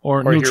evil,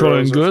 or neutral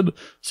and good.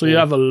 So you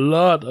have a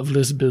lot of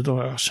list building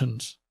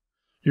options.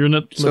 You're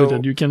not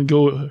limited. You can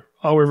go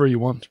however you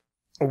want.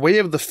 Way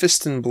of the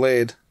Fist and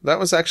Blade. That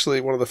was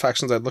actually one of the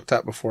factions I'd looked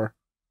at before.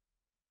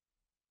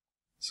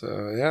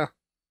 So, yeah.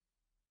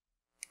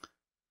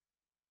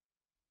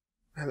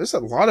 Man, there's a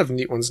lot of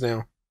neat ones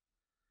now.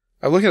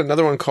 I'm looking at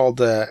another one called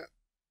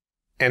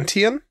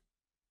Antian.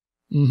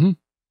 Mm-hmm.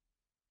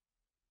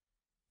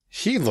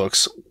 He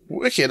looks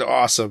wicked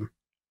awesome.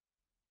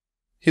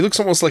 He looks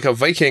almost like a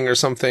Viking or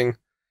something.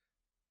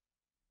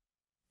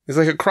 He's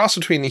like a cross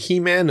between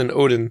He-Man and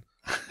Odin.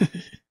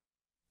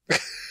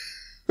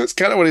 That's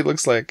kind of what he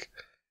looks like.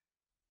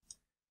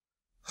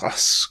 Oh,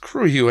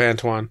 screw you,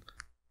 Antoine.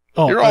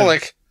 Oh, you're all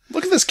like,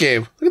 look at this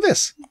game. Look at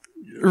this.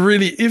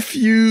 Really, if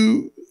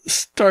you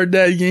start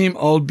that game,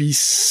 I'll be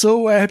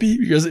so happy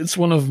because it's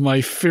one of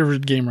my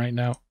favorite game right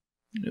now.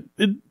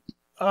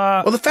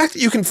 Well, the fact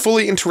that you can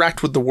fully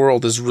interact with the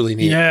world is really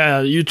neat.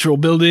 Yeah, you throw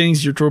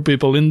buildings, you throw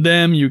people in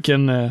them, you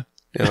can...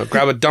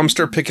 grab a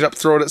dumpster, pick it up,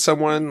 throw it at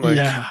someone.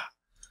 Yeah.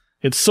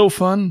 It's so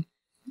fun.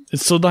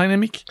 It's so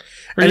dynamic.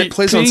 And it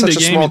plays on such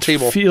a small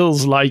table. It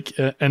feels like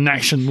an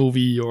action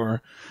movie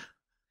or...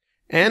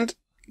 And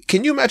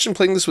can you imagine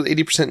playing this with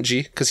 80%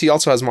 G? Because he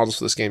also has models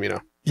for this game, you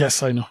know.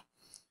 Yes, I know.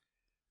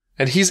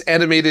 And he's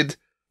animated...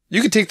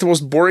 You could take the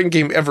most boring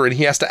game ever and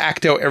he has to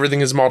act out everything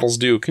his models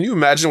do. Can you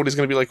imagine what he's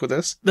going to be like with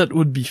this? That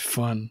would be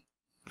fun.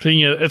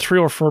 Playing a 3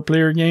 or 4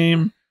 player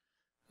game.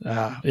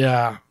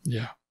 Yeah.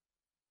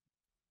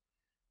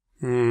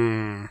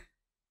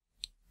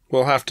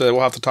 We'll have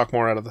to talk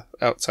more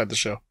outside the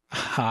show.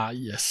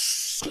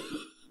 Yes.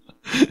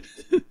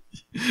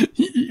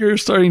 You're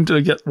starting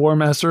to get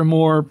Warmaster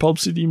more, Pulp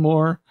City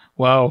more.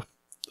 Wow.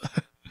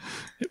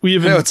 We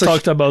even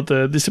talked about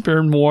the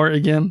Disappearing War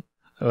again.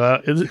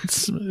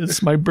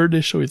 It's my birthday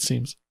show, it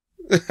seems.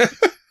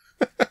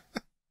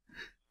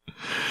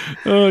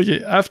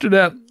 Okay, after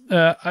that,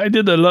 I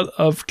did a lot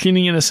of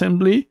cleaning and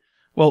assembly.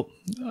 Well,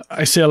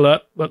 I say a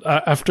lot, but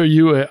after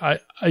you,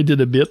 I did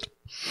a bit.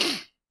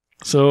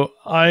 So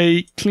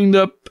I cleaned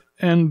up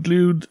and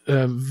glued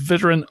a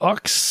veteran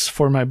ox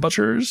for my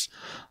butchers.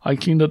 I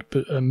cleaned up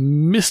a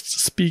mist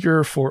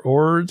speaker for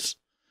Hordes,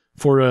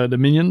 for the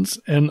minions,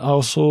 and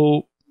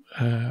also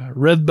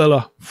Red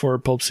Bella for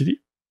Pulp City.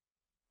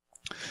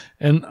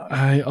 And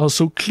I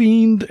also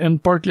cleaned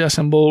and partly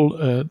assembled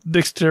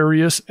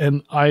Dexterius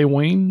and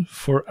Iwayne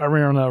for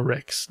Ariana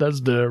Rex.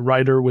 That's the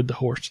rider with the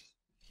horse.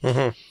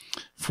 Mm-hmm.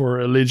 For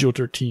Legio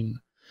 13.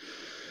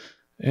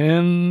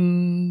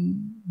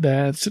 And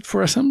that's it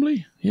for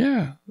assembly.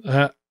 Yeah.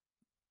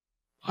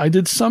 I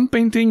did some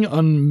painting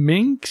on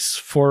minks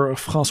for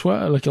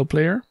Francois, a local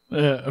player.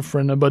 A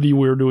friend, a buddy,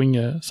 we were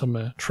doing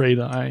some trade.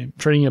 I'm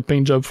trading a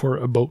paint job for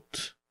a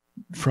boat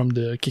from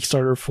the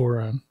Kickstarter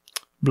for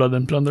Blood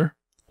and Plunder.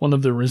 One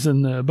of the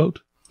resin boat.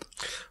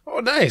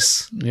 Oh,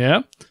 nice.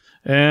 Yeah.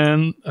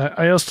 And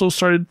I also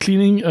started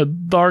cleaning a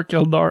Dark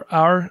Eldar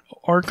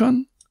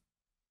Archon.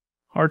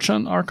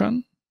 Archon,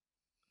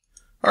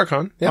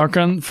 yeah.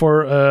 Archon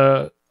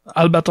for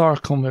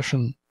Albatar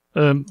conversion.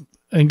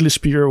 English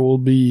speaker will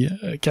be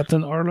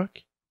Captain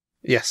Arlock.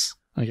 Yes.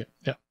 Okay,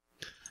 yeah.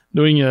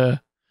 Doing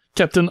a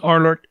Captain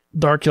Arlock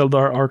Dark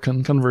Eldar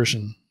Archon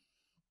conversion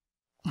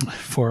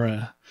for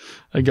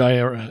a guy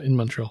in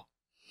Montreal.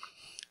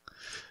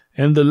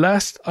 And the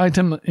last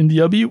item in the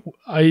hobby,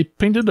 I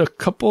painted a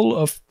couple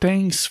of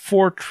tanks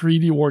for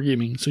 3D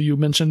Wargaming. So you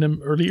mentioned them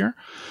earlier.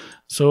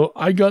 So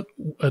I got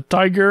a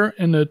Tiger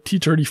and a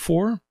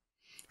T-34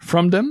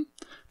 from them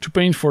to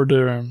paint for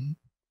their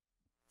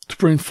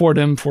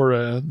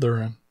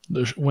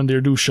when they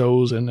do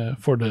shows and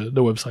for the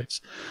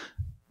websites.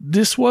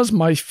 This was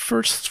my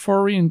first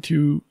foray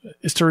into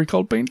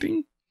historical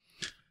painting.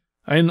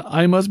 And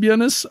I must be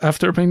honest,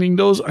 after painting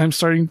those, I'm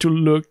starting to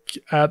look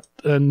at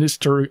an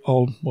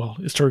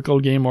historical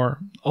game or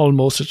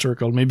almost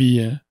historical,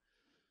 maybe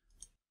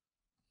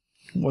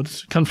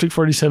Conflict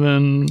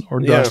 47 or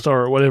Dust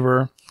or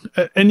whatever.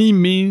 Any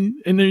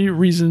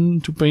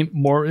reason to paint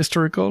more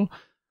historical?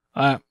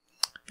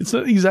 It's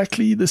not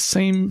exactly the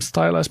same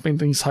style as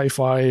painting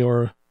sci-fi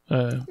or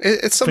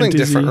it's something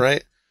fantasy. Different,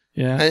 right?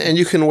 Yeah, and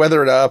you can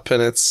weather it up,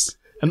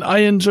 and I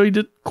enjoyed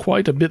it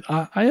quite a bit.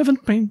 I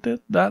haven't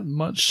painted that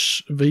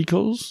much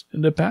vehicles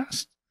in the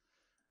past,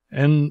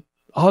 and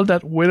all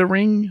that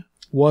weathering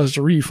was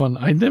really fun.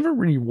 I never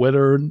really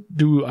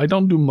I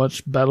don't do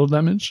much battle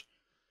damage.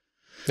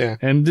 Yeah.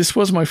 And this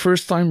was my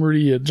first time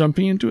really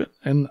jumping into it,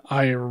 and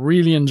I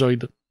really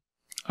enjoyed it.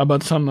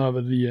 About some of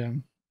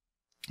the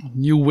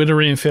new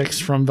weathering effects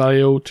from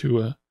Vallejo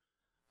to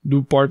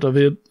do part of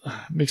it,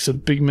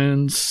 mixed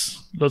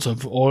pigments, lots of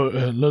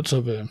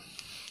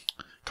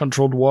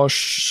controlled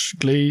wash,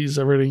 glaze,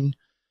 everything,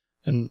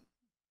 and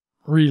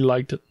really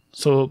liked it.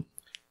 So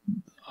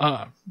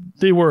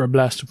they were a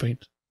blast to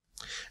paint.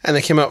 And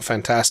they came out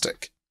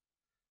fantastic.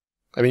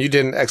 I mean, you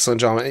did an excellent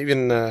job.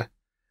 Even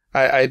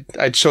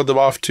I showed them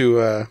off to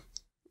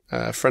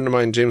a friend of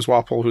mine, James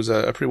Wapple, who's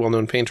a pretty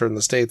well-known painter in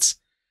the States,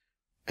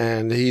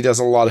 and he does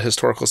a lot of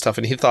historical stuff,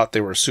 and he thought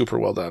they were super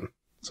well done.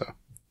 So,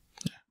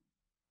 yeah.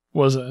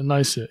 Was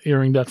nice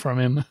hearing that from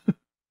him.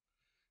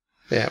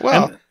 Yeah,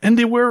 well, and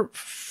they were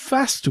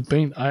fast to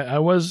paint.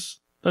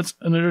 That's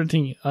another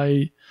thing.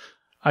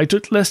 I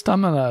took less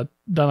time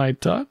than I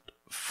thought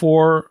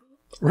for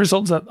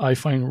results that I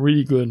find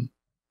really good.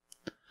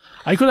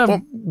 I could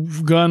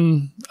have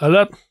gone a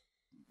lot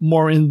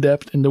more in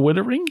depth in the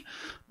weathering,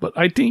 but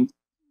I think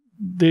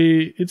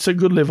it's a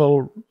good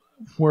level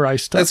where I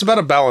start. It's about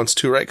a balance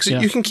too, right?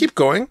 Because you can keep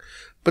going,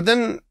 but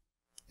then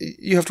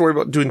you have to worry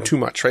about doing too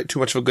much, right? Too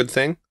much of a good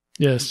thing.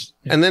 Yes.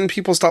 Yeah. And then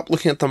people stop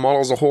looking at the model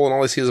as a whole and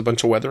all they see is a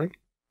bunch of weathering.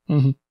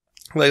 Mm-hmm.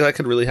 Like that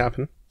could really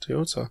happen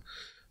too. So,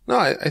 no,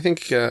 I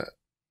think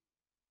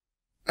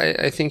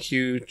I think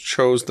you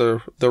chose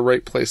the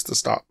right place to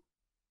stop.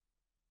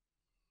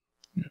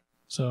 Yeah.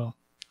 So,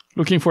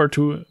 looking forward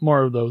to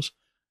more of those.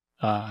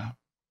 And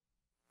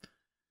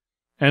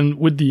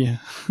with the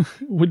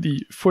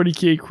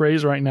 40K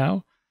craze right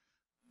now,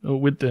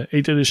 with the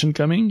 8th edition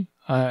coming,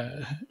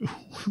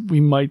 we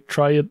might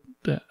try it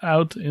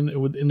out in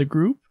the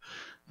group.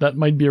 That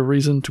might be a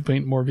reason to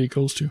paint more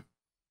vehicles too.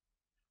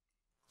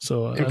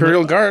 So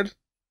Imperial Guard.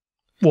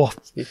 Well,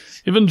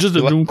 even just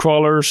the Doom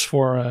Crawlers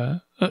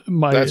for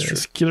my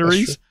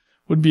skilleries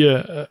would be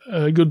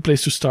a good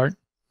place to start.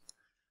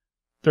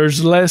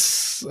 There's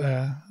less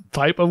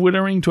type of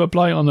withering to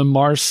apply on a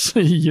Mars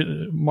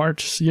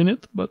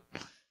unit, but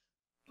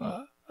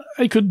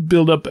I could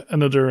build up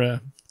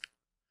another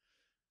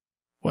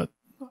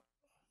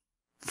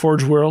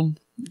Forge World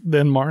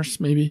than Mars,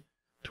 maybe,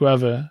 to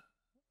have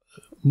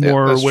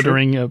more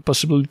withering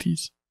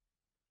possibilities.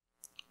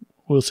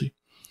 We'll see.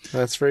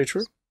 That's very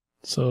true.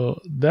 So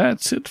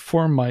that's it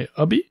for my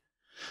hobby.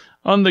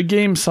 On the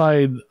game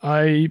side,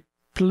 I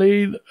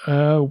played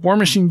a War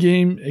Machine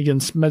game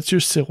against Mathieu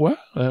Sirois,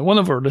 one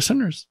of our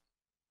listeners.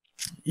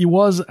 He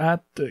was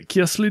at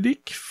Chaos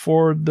Lydic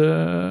for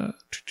the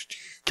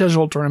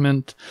casual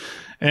tournament,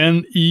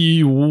 and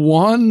he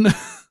won,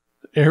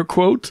 air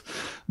quote,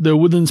 the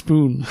wooden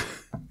spoon.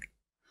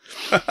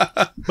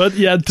 But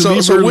he had to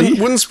leave early.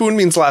 Wooden spoon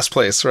means last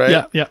place,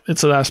 right? Yeah,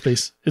 it's a last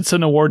place. It's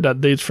an award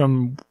that dates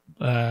from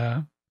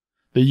the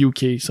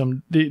UK.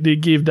 They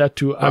gave that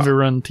to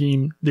Aviron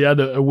team. They had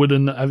a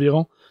wooden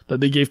Aviron that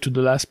they gave to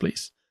the last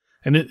place,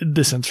 and it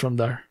descends from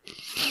there.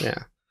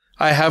 Yeah,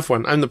 I have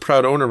one. I'm the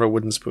proud owner of a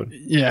wooden spoon.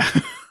 Yeah.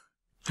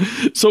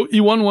 So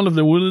he won one of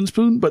the wooden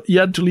spoon, but he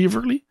had to leave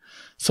early.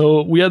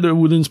 So we had a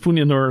wooden spoon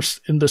in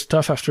the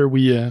stuff after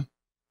we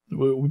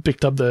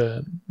picked up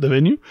the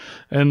venue,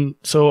 and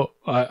so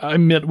I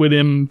met with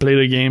him, played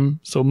a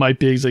game. So my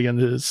pigs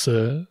against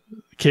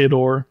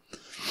Colore.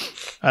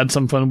 Had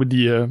some fun with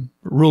the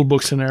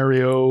rulebook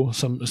scenario,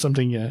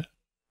 something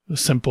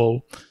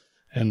simple,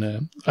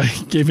 and I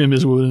gave him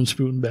his wooden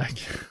spoon back.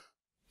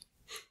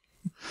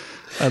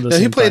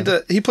 He played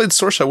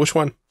Sorsha. Which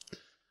one?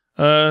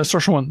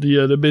 Sorsha one,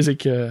 the basic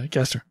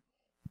caster.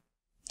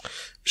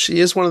 She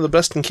is one of the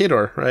best in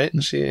Colore, right?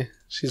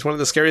 She's one of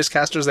the scariest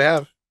casters they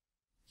have.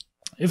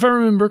 If I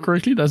remember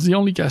correctly, that's the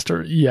only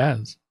caster he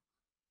has.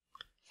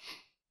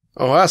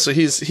 Oh wow! So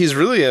he's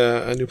really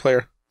a new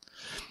player.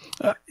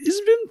 He's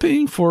been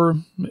playing for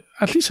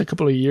at least a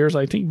couple of years,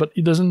 I think, but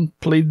he doesn't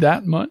play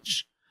that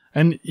much,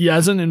 and he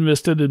hasn't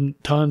invested in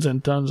tons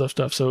and tons of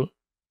stuff. So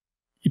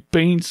he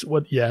paints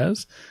what he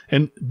has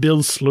and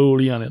builds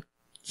slowly on it.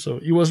 So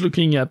he was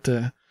looking at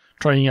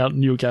trying out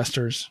new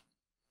casters.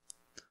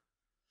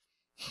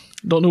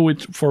 Don't know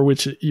for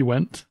which he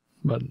went,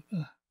 but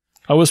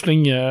I was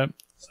playing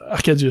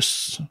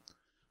Arcadius,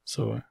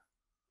 so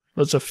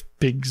lots of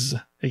pigs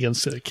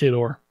against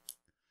Colore.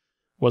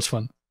 Was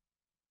fun.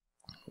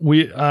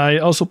 I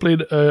also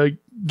played a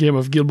game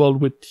of Guild Ball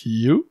with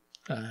you.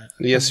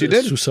 Yes, you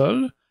did.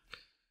 Sous-sol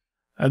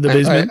at the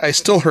basement. I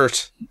still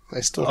hurt.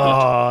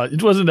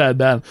 It wasn't that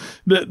bad.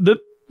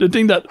 The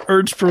thing that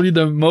hurts probably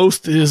the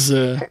most is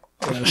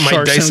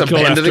my dice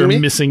abandoning me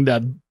missing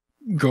that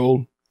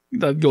goal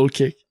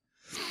kick.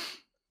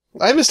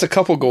 I missed a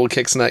couple goal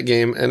kicks in that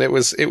game, and it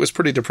was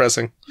pretty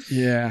depressing.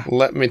 Yeah,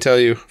 let me tell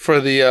you. For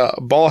the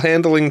ball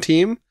handling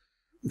team,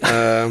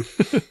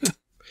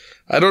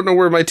 I don't know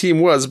where my team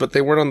was, but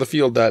they weren't on the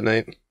field that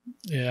night.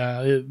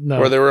 Yeah, no.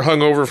 Or they were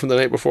hungover from the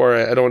night before.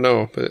 I don't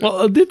know. But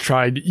well, they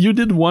tried. You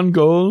did one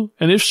goal,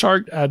 and if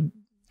Shark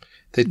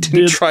they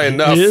didn't try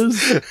enough,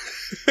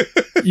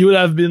 you would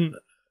have been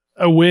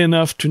away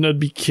enough to not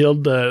be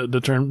killed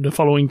the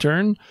following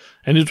turn,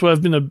 and it would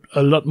have been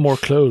a lot more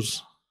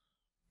close.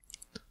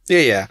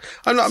 Yeah.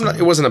 I'm not.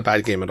 It wasn't a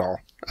bad game at all.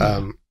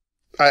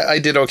 I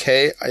did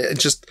okay.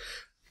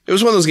 It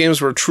was one of those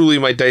games where truly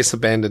my dice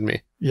abandoned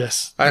me.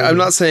 Yes. I'm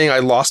not saying I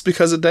lost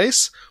because of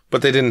dice,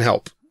 but they didn't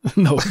help.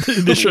 No,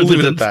 they sure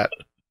Leave didn't. it at that.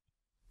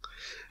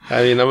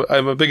 I mean,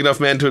 I'm a big enough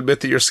man to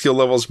admit that your skill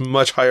level is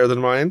much higher than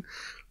mine,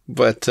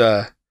 but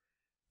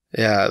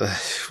yeah,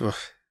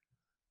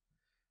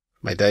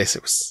 my dice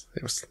it was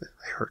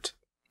I hurt.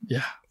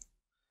 Yeah,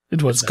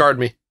 it was. It scarred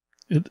me.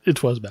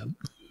 It was bad.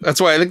 That's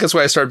why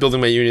I started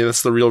building my union.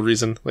 That's the real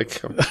reason.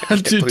 Like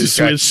to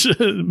switch,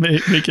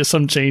 make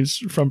some change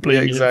from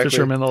playing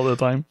Fisherman all the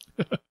time.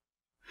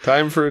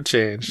 Time for a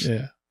change.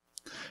 Yeah.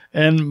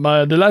 And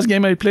the last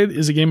game I played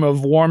is a game of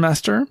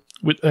Warmaster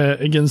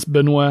against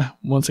Benoit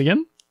once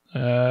again.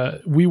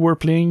 We were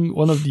playing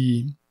one of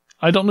the...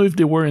 I don't know if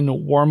they were in the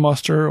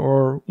Warmaster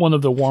or one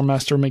of the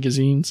Warmaster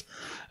magazines.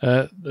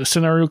 A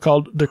scenario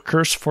called The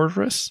Cursed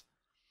Fortress.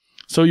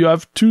 So you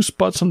have two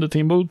spots on the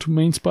table, two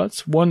main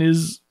spots. One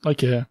is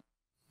like a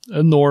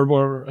orb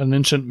or an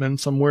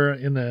enchantment somewhere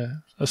in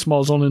a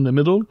small zone in the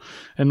middle.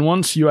 And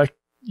once you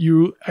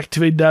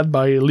activate that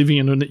by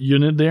leaving a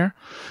unit there,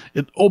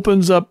 it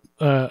opens up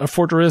a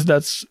fortress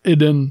that's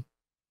hidden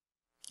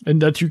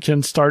and that you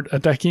can start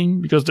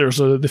attacking because there's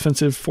a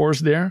defensive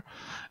force there.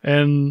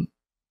 And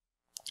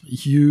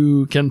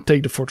you can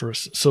take the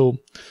fortress. So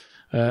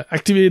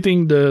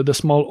activating the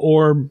small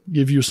orb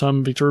give you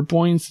some victory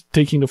points.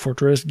 Taking the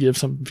fortress gives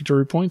some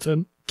victory points,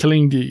 and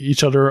killing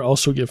each other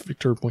also give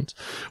victory points.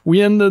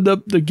 We ended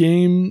up the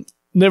game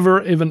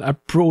never even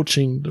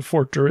approaching the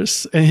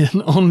fortress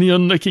and only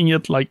unlocking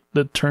it like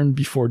the turn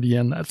before the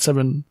end at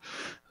 7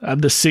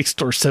 at the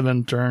 6th or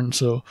 7th turn.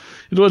 So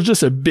it was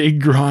just a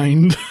big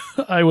grind.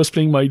 I was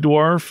playing my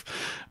dwarf.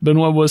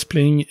 Benoit was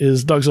playing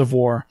his Dogs of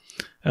War.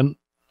 And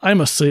I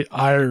must say,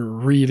 I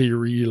really,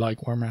 really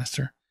like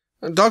Warmaster.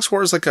 Dogs of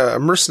War is like a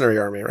mercenary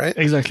army, right?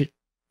 Exactly.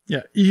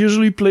 Yeah, he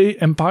usually play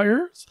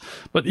empires,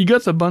 but he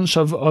got a bunch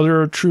of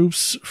other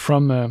troops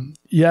from,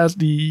 he has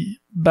the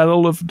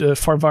Battle of the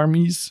Five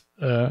Armies,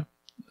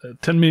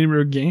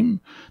 10mm game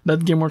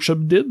that Game Workshop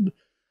did.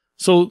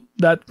 So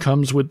that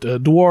comes with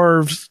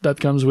dwarves, that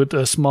comes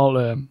with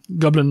small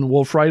goblin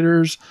wolf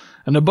riders,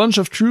 and a bunch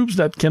of troops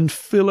that can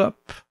fill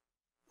up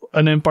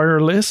an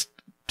empire list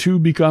to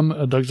become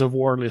a Dogs of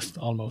War list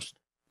almost.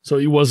 So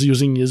he was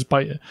using his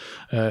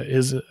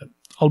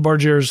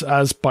halberdiers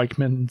as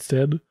pikemen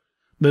instead.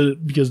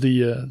 Because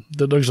the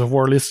Dogs of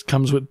War list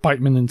comes with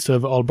pikemen instead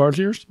of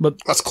halberdiers, but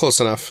that's close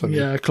enough.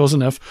 Yeah, close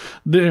enough.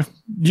 They're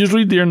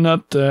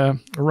not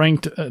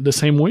ranked the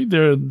same way.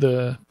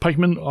 The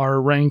pikemen are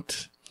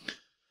ranked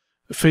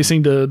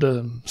facing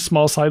the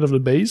small side of the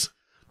base,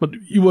 but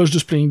he was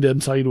just playing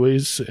them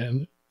sideways,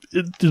 and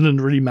it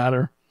didn't really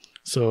matter.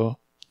 So,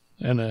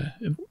 and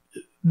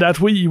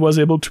that way he was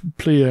able to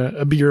play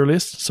a bigger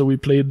list. So we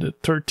played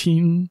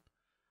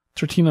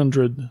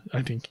 1300,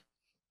 I think.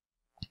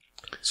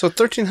 So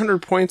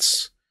 1,300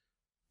 points.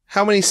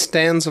 How many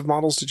stands of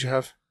models did you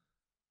have?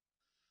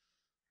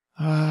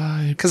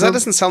 Because that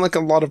doesn't sound like a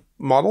lot of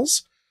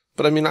models.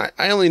 But I mean, I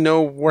only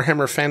know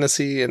Warhammer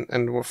Fantasy and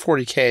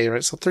 40k,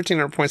 right? So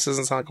 1,300 points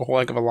doesn't sound like a whole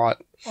heck of a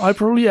lot. I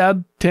probably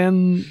had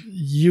 10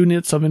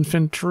 units of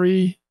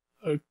infantry,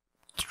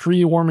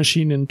 3 war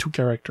machine, and 2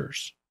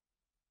 characters.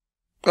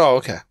 Oh,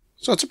 okay.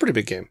 So it's a pretty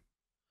big game.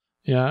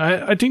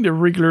 Yeah, I think the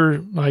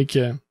regular,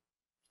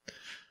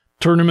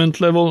 tournament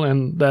level,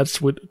 and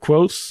that's with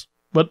quotes.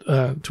 But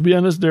to be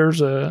honest,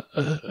 there's a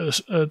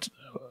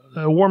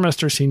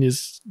Warmaster scene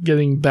is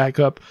getting back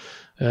up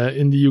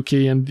in the UK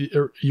and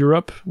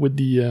Europe with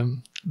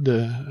the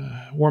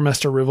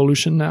Warmaster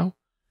Revolution now.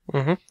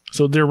 Mm-hmm.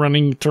 So they're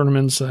running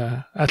tournaments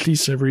at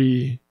least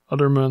every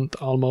other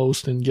month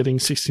almost, and getting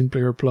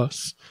 16-player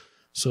plus.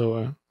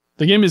 So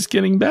the game is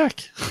getting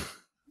back.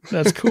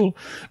 That's cool.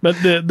 But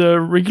the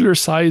regular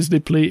size they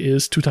play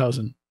is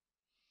 2,000.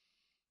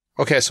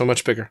 Okay, so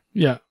much bigger.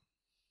 Yeah.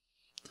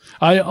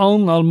 I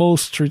own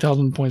almost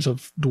 3,000 points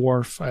of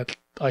dwarf,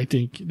 I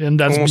think. And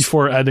that's almost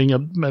before adding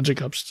up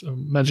magic items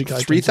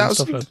 3,000? And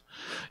stuff like that.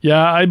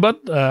 Yeah, I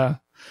bought...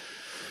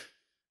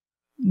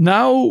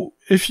 now,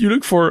 if you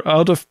look for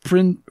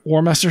out-of-print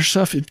Warmaster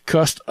stuff, it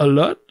costs a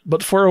lot.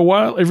 But for a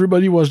while,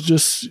 everybody was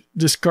just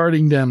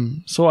discarding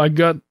them. So I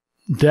got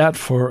that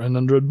for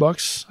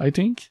 $100, I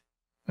think.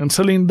 And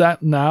selling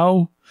that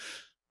now...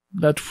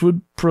 that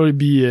would probably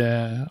be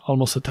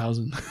almost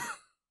 1,000.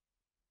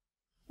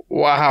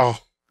 Wow.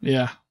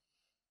 Yeah.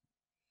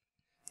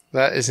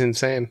 That is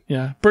insane.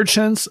 Yeah.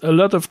 Perchance, a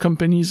lot of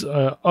companies,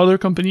 other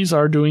companies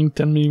are doing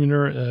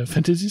 10mm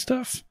fantasy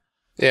stuff.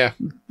 Yeah.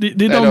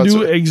 They don't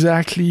do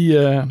exactly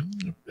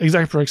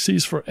exact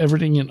proxies for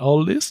everything in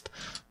all list,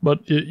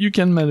 but you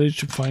can manage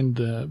to find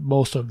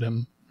most of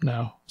them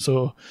now.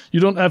 So you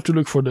don't have to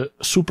look for the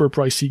super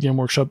pricey Game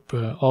Workshop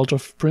out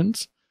of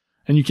prints.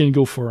 And you can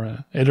go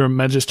for either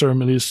Magister,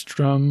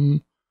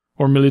 Milistrum,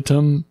 or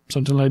Militum,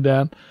 something like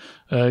that.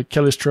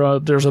 Callistra,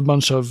 there's a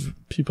bunch of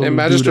people who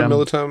Magister, do them.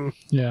 Militum.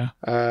 Yeah.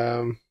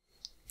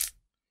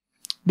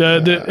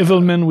 The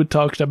Evilmen we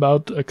talked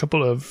about a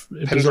couple of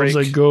episodes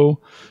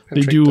ago.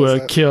 They do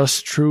Chaos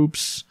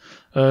Troops.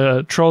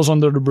 Trolls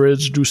Under the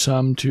Bridge do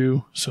some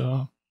too.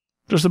 So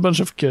there's a bunch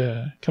of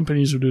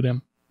companies who do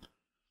them.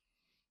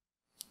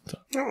 So.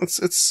 No,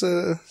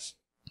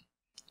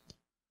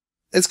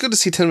 it's good to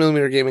see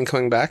 10mm gaming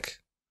coming back.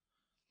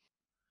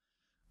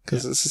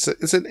 Because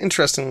it's an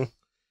interesting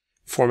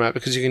format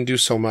because you can do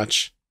so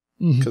much.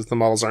 Because the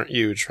models aren't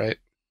huge, right?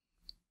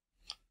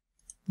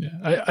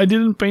 Yeah, I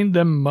didn't paint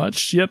them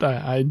much yet.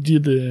 I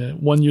did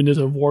 1 unit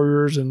of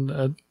warriors and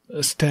a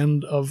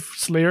stand of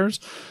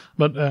slayers.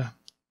 But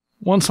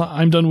once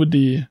I'm done with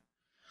the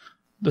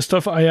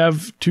stuff I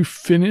have to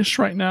finish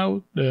right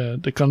now,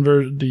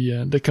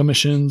 the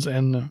commissions,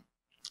 and a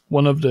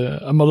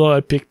model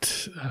I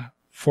picked...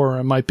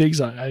 for my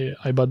pigs,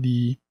 I bought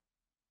the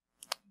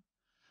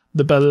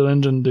battle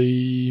engine,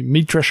 the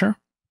meat thresher.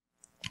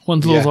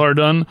 Once those are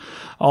done,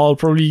 I'll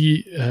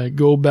probably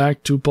go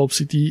back to Pulp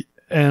City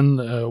and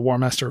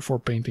Warmaster for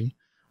painting.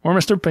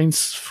 Warmaster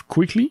paints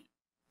quickly,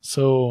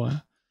 so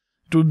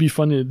it would be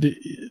fun.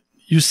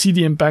 You see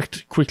the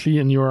impact quickly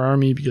in your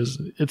army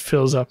because it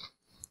fills up.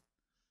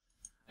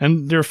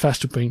 And they're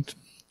fast to paint.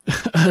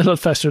 A lot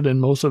faster than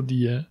most of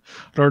the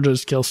larger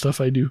scale stuff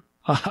I do.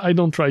 I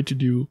don't try to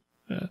do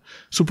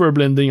super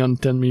blending on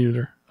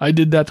 10mm. I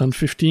did that on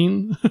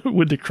 15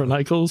 with the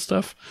Chronicle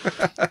stuff.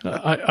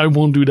 I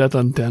won't do that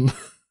on 10.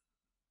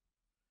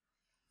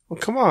 Well,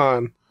 come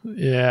on.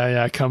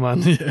 Yeah, come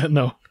on. Yeah,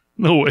 no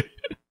way.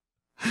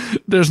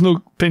 There's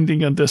no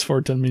painting contest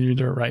for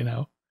 10mm right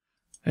now.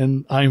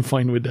 And I'm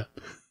fine with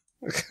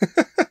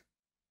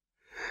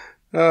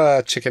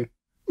that. Chicken.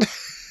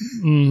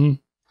 Mm-hmm.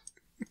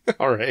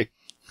 All right.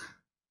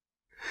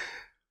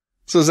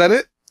 So is that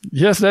it?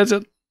 Yes, that's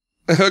it.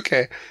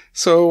 Okay.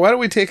 So why don't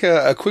we take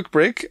a quick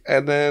break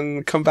and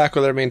then come back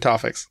with our main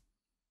topics?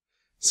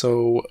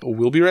 So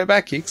we'll be right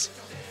back, geeks.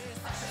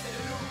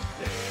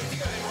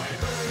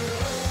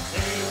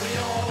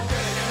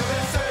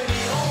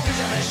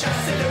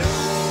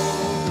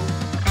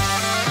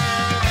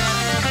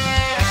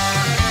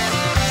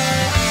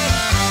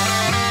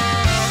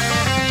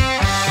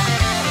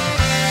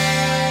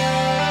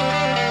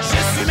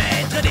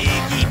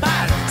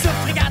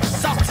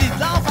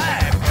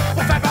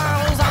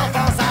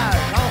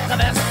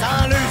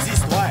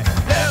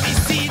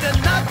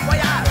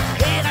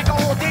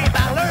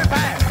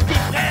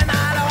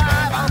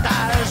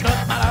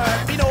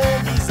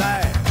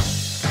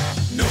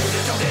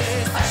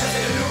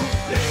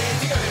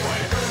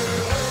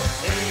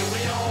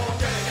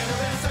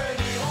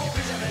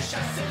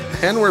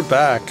 And we're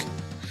back.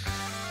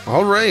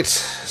 All right.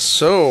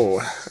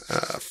 So,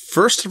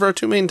 first of our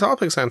two main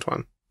topics,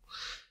 Antoine.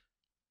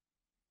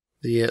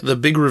 The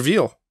big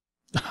reveal.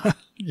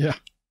 Yeah.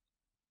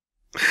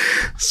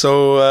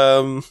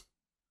 So,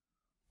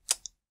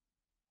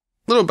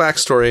 little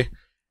backstory.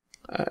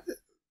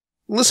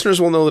 Listeners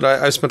will know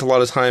that I've spent a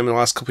lot of time in the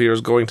last couple of years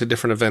going to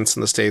different events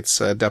in the States,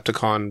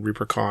 Adepticon,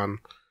 ReaperCon,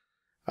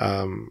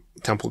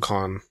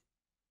 TempleCon.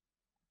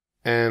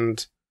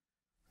 And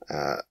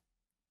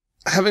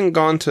having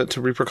gone to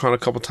ReaperCon a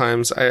couple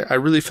times, I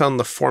really found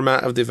the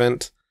format of the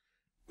event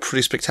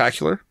pretty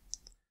spectacular.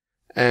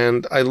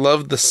 And I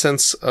loved the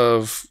sense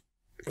of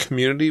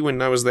community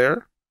when I was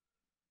there.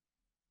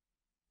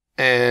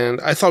 And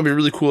I thought it'd be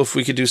really cool if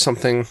we could do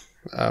something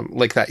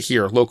like that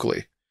here,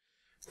 locally.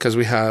 Because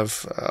we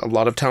have a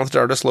lot of talented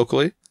artists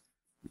locally.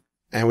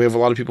 And we have a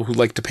lot of people who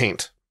like to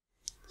paint.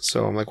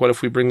 So I'm like, what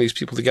if we bring these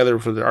people together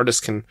where the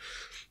artists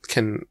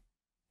can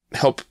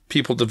help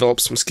people develop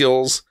some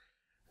skills,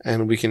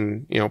 and we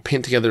can,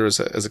 paint together as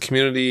a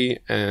community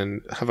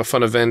and have a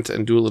fun event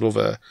and do a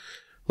little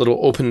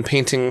open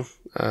painting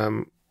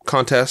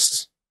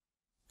contest.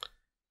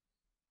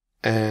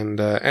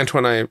 And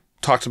Antoine and I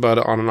talked about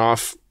it on and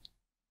off,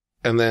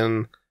 and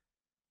then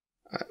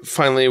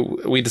finally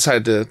we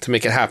decided to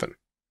make it happen.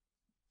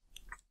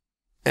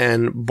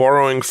 And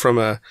borrowing from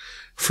a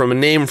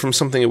name from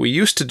something that we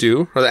used to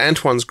do, or that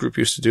Antoine's group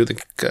used to do,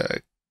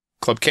 the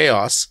Club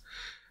Chaos,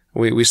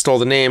 we stole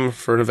the name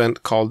for an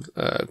event called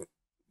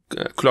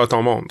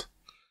Colore Monde.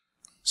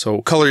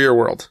 So, color your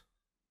world.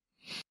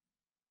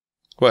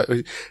 What?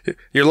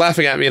 You're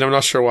laughing at me and I'm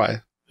not sure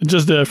why.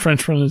 Just the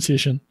French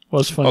pronunciation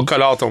was funny. Oh,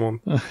 Colore Monde.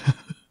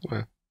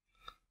 Yeah.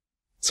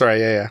 Sorry,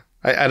 yeah.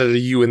 I added a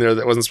U in there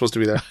that wasn't supposed to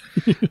be there.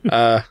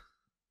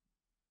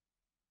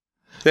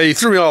 Yeah, you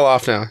threw me all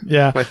off now.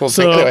 Yeah. My whole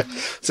thing. Anyway,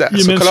 so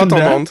Colore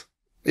Monde.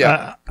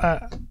 Yeah.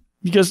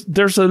 Because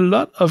there's a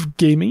lot of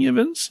gaming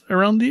events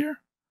around here.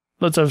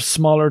 Lots of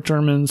smaller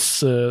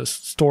tournaments,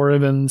 store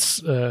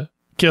events,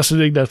 Chaos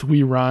League that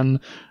we run,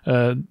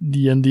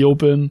 the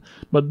Open,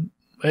 but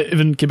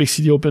even Quebec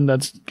City Open,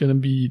 that's going to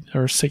be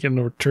our second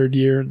or third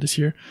year this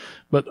year.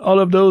 But all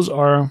of those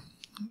are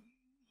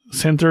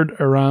centered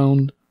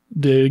around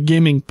the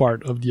gaming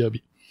part of the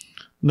hobby,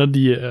 not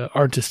the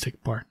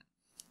artistic part.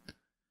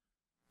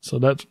 So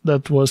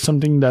that was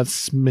something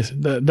that's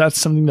that's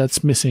something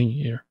that's missing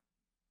here.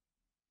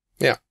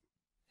 Yeah.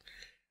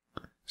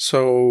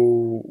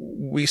 So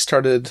we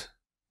started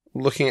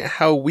looking at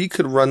how we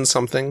could run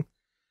something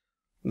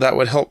that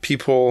would help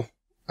people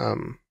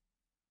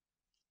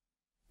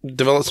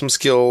develop some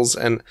skills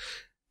and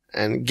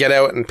get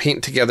out and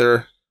paint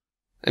together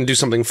and do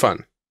something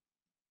fun.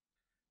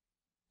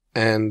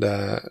 And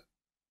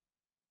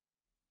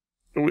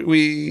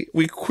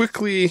we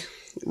quickly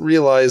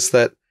realized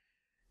that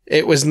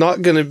it was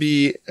not going to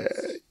be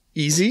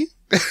easy,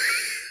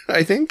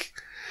 I think.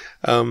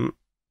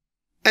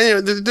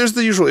 And there's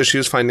the usual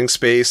issues: finding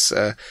space.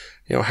 How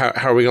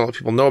are we going to let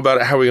people know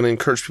about it? How are we going to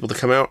encourage people to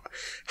come out?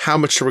 How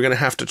much are we going to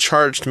have to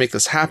charge to make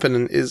this happen?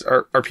 And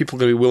are people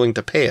going to be willing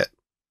to pay it?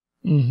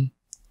 Mm-hmm.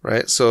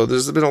 Right. So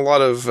there's been a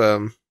lot of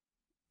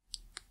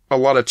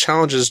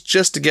challenges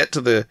just to get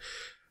to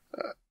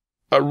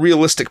a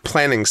realistic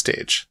planning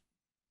stage.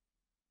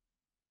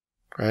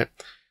 Right.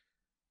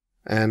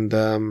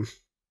 And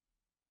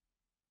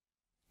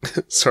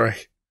sorry.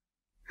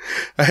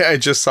 I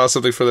just saw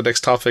something for the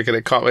next topic and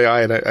it caught my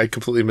eye and I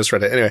completely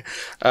misread it. Anyway,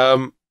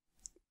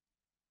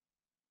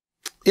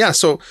 yeah,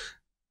 so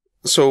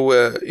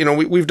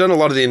we've done a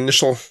lot of the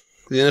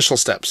initial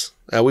steps.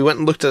 We went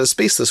and looked at a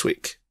space this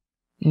week.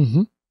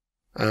 Mm-hmm.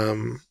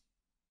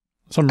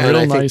 Some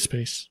real nice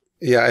space.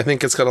 Yeah, I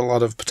think it's got a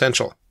lot of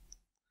potential.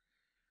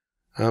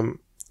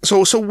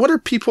 So what are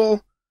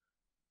people?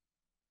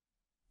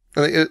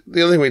 The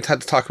other thing we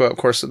had to talk about, of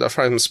course,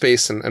 finding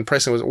space and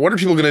pricing was, what are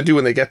people going to do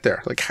when they get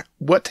there? Like,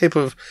 what type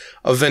of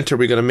event are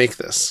we going to make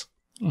this?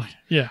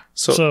 Yeah.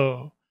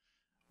 So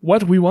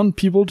what we want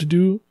people to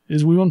do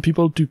is we want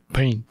people to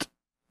paint.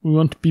 We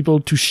want people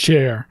to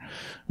share.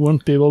 We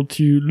want people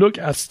to look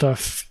at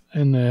stuff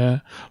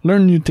and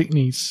learn new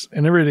techniques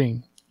and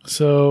everything.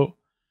 So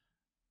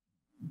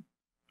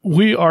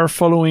we are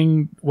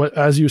following what,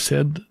 as you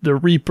said, the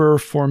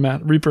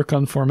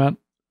ReaperCon format,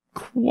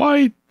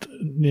 quite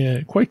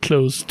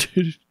close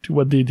to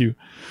what they do.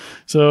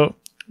 So,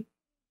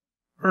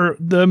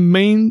 the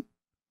main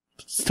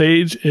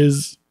stage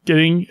is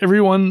getting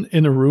everybody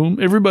in a room,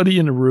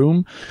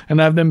 and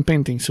have them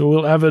painting. So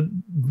we'll have a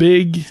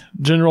big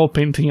general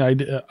painting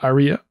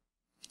area,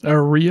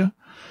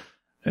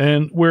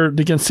 and where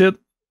they can sit,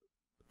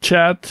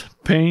 chat,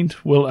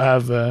 paint. We'll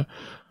have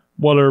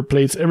water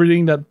plates,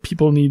 everything that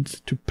people need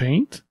to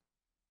paint.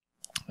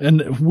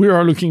 And we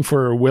are looking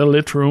for a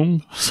well-lit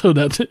room so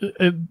that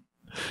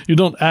you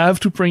don't have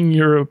to bring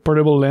your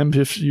portable lamp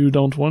if you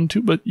don't want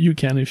to, but you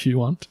can if you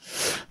want.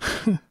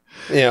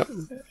 Yeah.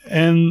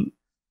 And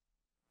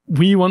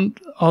we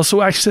want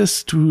also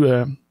access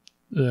to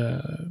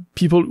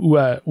people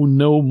who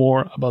know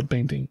more about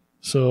painting.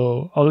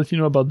 So I'll let you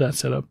know about that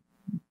setup.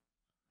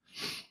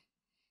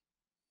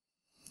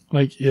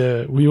 Like,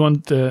 we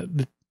want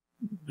to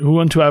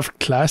have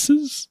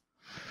classes,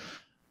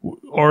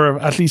 or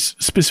at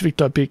least specific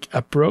topic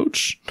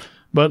approach,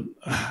 but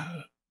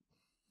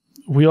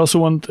we also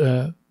want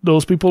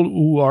those people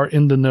who are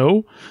in the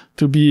know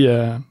to be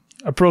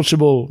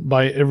approachable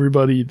by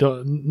everybody,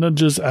 not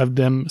just have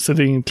them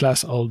sitting in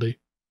class all day.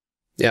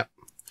 Yeah.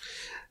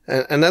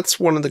 And that's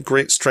one of the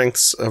great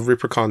strengths of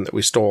ReaperCon that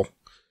we stole.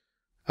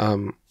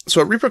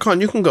 So at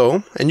ReaperCon, you can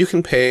go and you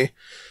can pay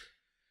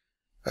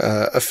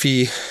a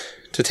fee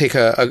to take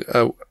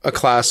a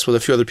class with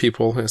a few other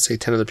people, say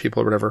 10 other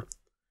people or whatever,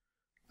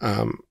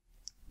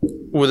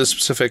 with a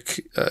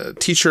specific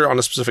teacher on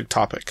a specific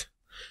topic.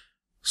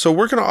 So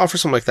we're going to offer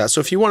something like that. So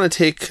if you want to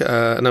take,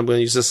 and I'm going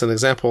to use this as an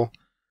example,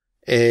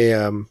 a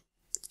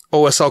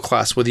OSL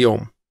class with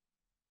Yom,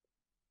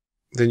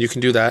 then you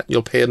can do that.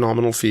 You'll pay a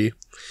nominal fee,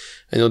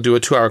 and you'll do a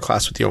 2-hour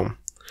class with Yom.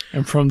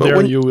 And from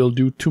there, you will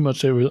do too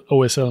much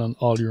OSL on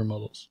all your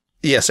models.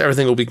 Yes,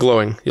 everything will be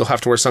glowing. You'll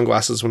have to wear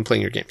sunglasses when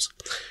playing your games.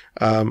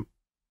 But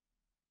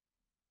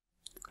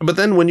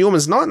then when Yom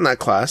is not in that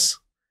class,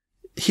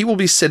 he will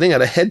be sitting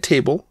at a head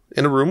table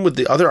in a room with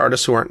the other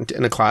artists who aren't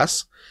in a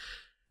class.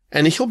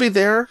 And he'll be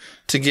there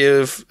to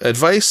give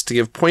advice, to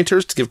give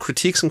pointers, to give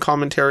critiques and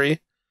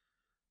commentary,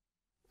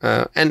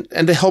 and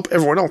to help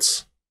everyone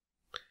else.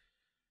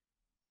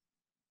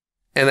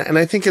 And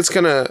I think it's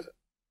going to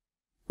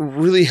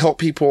really help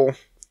people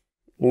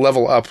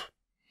level up.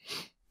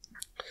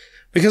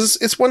 Because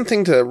it's one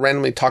thing to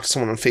randomly talk to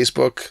someone on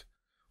Facebook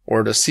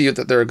or to see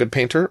that they're a good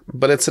painter,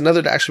 but it's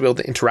another to actually be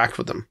able to interact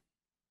with them.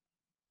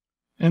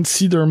 And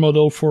see their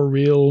model for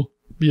real,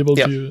 be able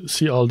to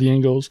see all the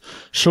angles,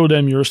 show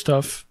them your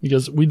stuff,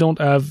 because we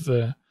don't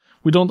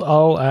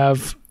all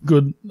have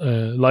good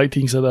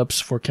lighting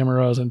setups for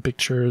cameras and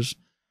pictures.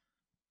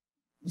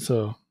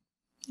 So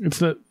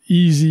it's not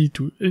easy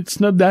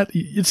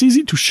it's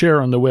easy to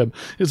share on the web.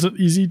 It's not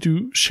easy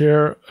to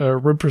share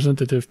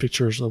representative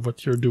pictures of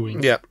what you're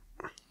doing. Yeah.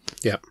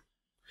 Yeah.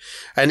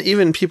 And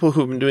even people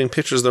who've been doing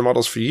pictures of their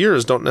models for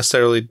years don't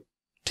necessarily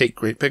take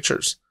great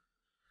pictures.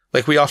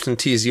 Like, we often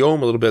tease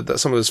Yom a little bit that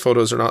some of his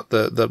photos are not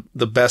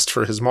the best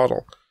for his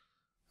model.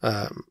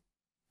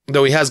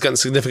 Though he has gotten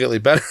significantly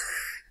better.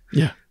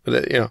 Yeah.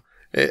 But,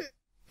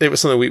 it was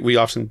something we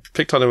often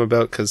picked on him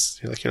about because,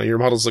 your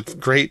models look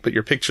great, but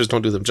your pictures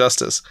don't do them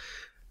justice.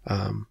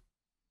 And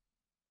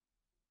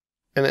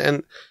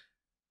by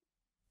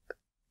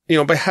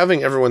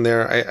having everyone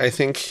there, I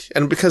think,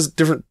 and because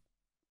different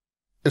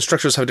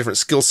instructors have different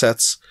skill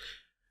sets,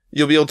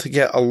 you'll be able to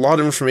get a lot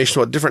of information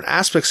about different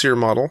aspects of your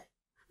model,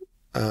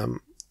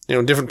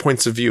 different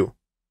points of view.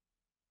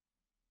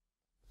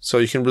 So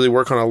you can really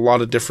work on a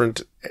lot of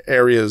different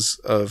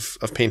areas of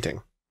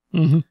painting.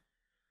 Mm-hmm.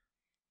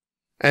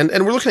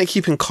 And we're looking at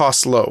keeping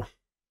costs low,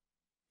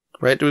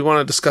 right? Do we want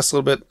to discuss a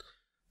little bit,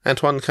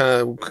 Antoine,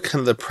 kind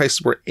of the price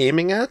we're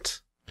aiming at?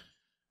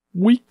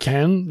 We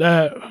can.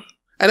 And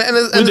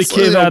with the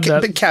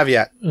caveat big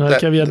caveat.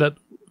 Caveat that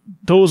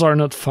those are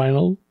not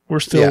final. We're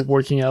still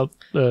working out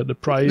the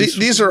price.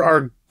 These are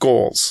our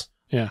goals.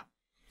 Yeah.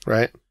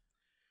 Right?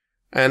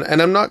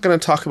 And I'm not going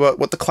to talk about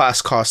what the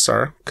class costs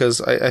are, because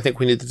I think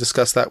we need to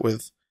discuss that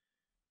with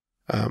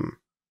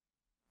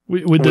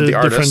with the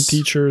different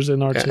teachers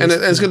and artists. And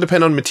it's going to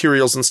depend on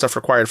materials and stuff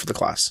required for the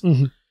class.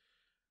 Mm-hmm.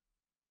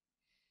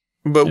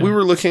 But we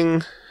were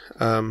looking...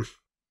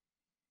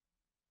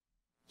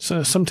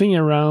 so something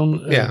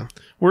around...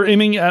 We're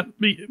aiming at...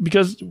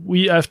 Because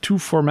we have 2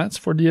 formats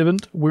for the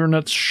event, we're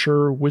not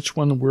sure which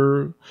one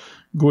we're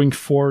going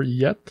for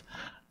yet.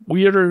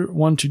 We either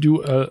want to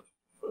do a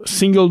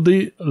single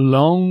day,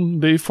 long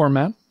day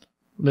format,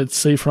 let's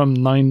say from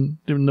 9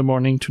 in the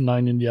morning to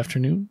 9 in the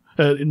afternoon,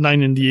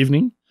 9 in the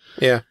evening.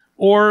 Yeah.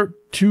 Or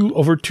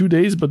over 2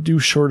 days, but do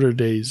shorter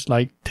days,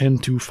 like 10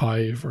 to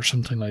 5 or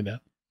something like that.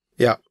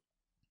 Yeah.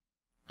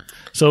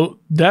 So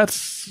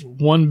that's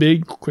one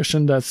big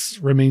question that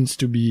remains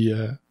to be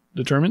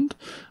determined.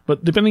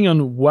 But depending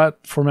on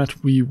what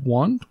format we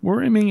want,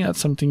 we're aiming at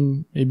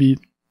something maybe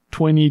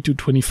 $20 to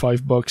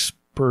 $25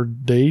 per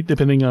day,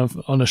 depending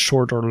on a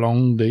short or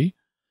long day.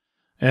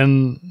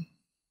 And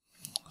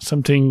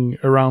something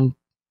around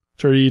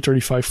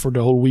 $30-$35 for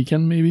the whole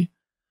weekend, maybe.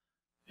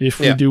 If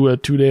we do a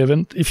 2-day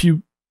event, if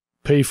you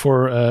pay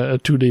for a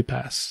 2-day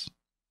pass.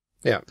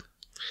 Yeah.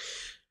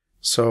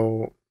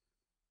 So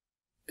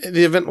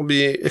the event will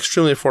be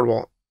extremely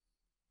affordable.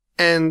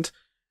 And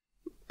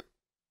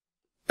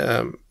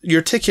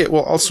your ticket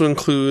will also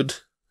include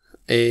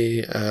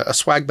a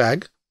swag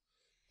bag.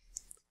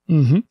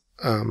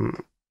 Mm-hmm.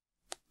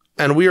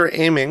 And we are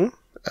aiming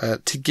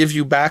to give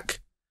you back,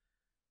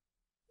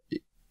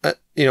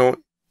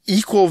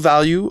 equal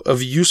value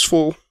of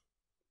useful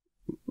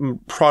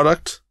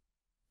product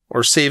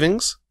or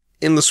savings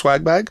in the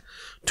swag bag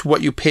to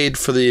what you paid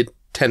for the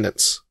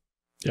attendance.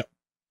 Yeah.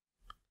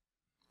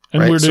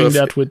 And we're doing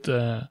that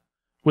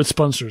with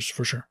sponsors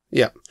for sure.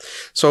 Yeah.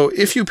 So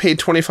if you paid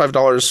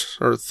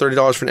 $25 or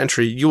 $30 for an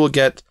entry,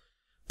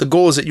 the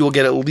goal is that you will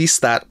get at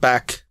least that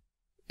back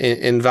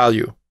in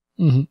value.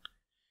 Mm-hmm.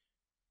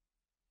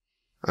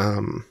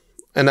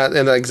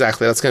 And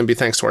exactly, that's going to be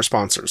thanks to our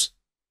sponsors.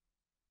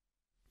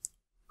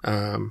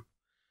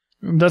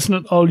 That's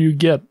not all you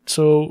get.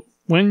 So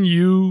when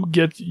you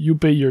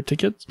pay your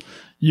ticket,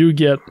 you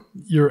get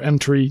your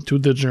entry to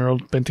the general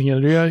painting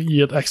area.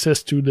 You get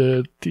access to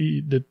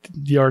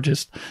the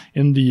artist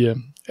in the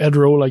head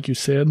row, like you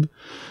said.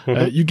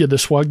 Mm-hmm. You get the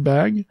swag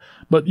bag,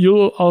 but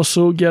you'll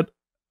also get,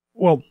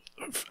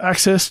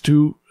 access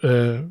to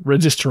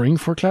registering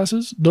for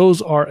classes.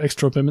 Those are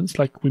extra payments,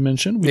 like we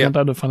mentioned. We don't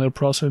have the final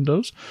process in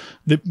those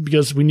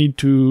because we need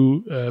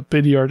to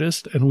pay the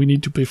artist and we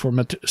need to pay for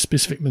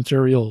specific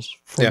materials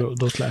for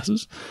those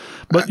classes.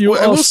 But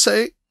I will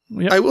say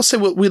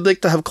we'd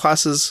like to have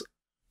classes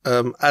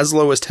as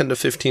low as $10 to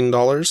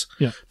 $15.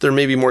 Yeah. There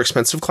may be more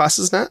expensive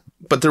classes than that,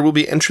 but there will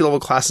be entry level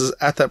classes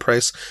at that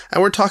price.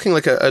 And we're talking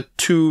like a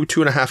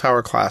 2.5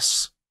 hour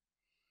class.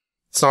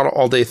 It's not an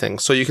all-day thing,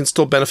 so you can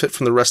still benefit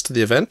from the rest of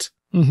the event.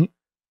 Mm-hmm.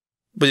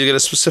 But you get a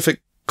specific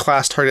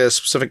class targeted at a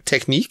specific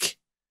technique.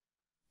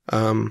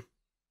 Where,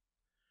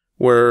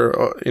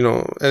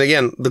 and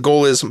again, the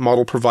goal is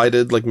model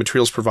provided, like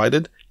materials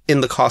provided,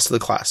 in the cost of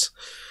the class.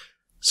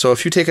 So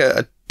if you take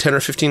a $10 or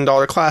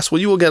 $15 class,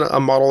 you will get a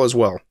model as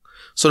well.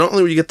 So not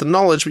only will you get the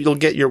knowledge, but you'll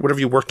get your whatever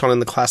you worked on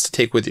in the class to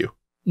take with you.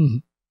 Mm-hmm.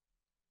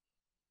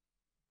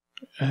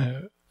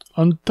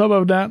 On top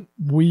of that,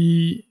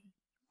 we...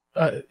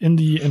 in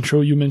the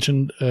intro, you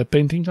mentioned a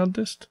painting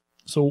contest.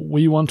 So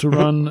we want to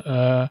run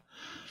a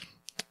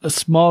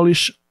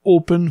smallish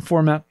open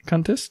format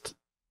contest.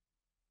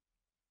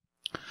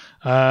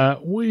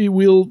 We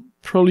will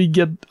probably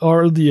get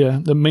all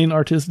the main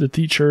artists, the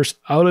teachers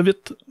out of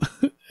it,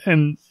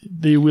 and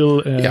they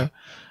will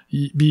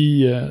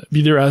be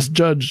there as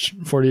judge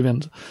for the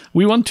event.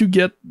 We want to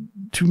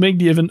make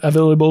the event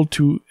available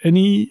to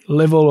any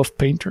level of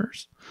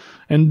painters.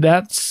 And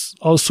that's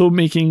also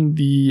making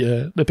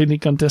the painting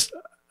contest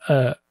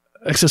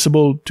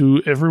accessible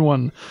to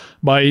everyone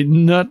by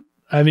not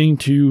having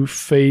to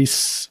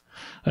face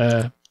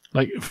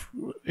like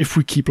if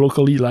we keep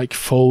locally like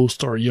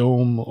Faust or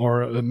Yom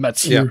or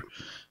Mathieu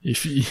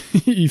if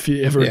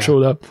he ever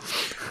showed up.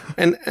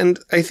 And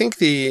I think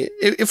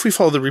if we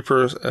follow the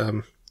Reaper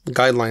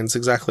guidelines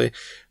exactly,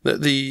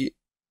 the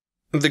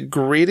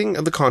grading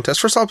of the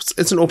contest, first off,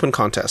 it's an open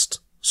contest.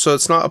 So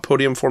it's not a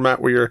podium format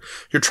where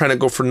you're trying to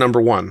go for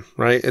number one,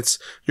 right?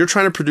 You're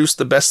trying to produce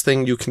the best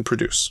thing you can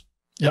produce.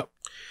 Yep.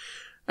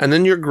 And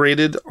then you're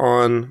graded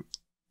on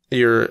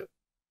your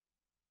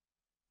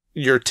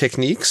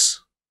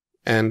techniques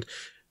and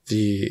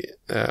the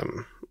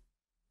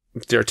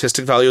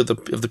artistic value of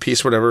the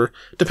piece, whatever,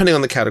 depending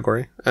on the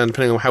category and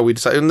depending on how we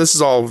decide. And this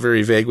is all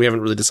very vague. We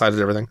haven't really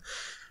decided everything.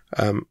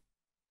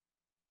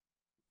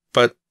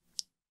 But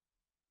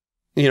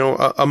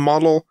a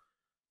model.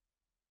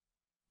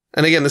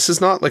 And again, this is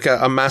not like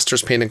a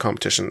master's painting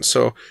competition.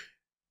 So,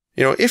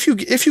 if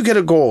you get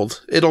a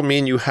gold, it'll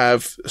mean you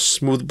have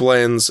smooth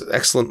blends,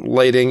 excellent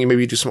lighting.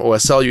 Maybe you do some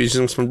OSL, you're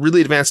using some really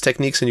advanced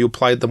techniques and you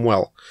applied them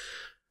well.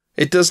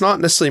 It does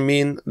not necessarily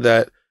mean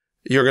that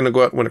you're going to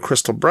go out and win a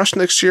crystal brush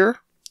next year,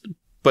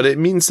 but it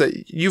means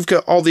that you've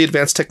got all the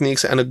advanced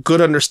techniques and a good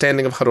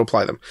understanding of how to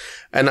apply them.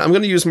 And I'm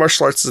going to use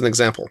martial arts as an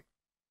example,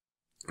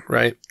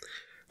 right?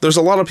 There's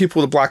a lot of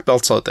people with black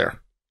belts out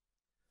there.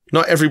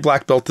 Not every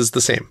black belt is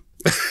the same.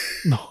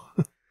 No.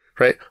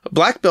 Right? A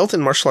black belt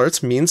in martial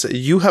arts means that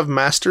you have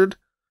mastered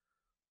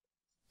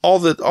all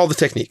the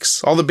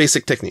techniques, all the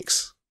basic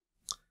techniques.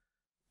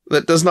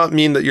 That does not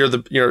mean that you're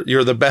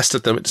the best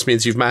at them. It just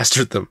means you've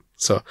mastered them.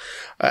 So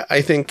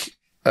I think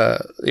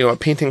a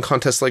painting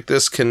contest like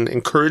this can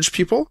encourage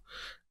people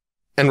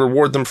and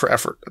reward them for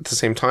effort at the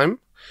same time,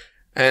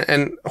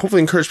 and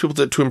hopefully encourage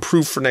people to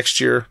improve for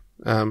next year,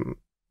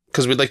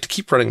 because we'd like to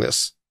keep running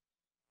this.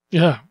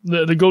 Yeah,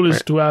 the goal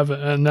is to have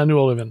an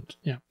annual event.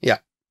 Yeah. Yeah.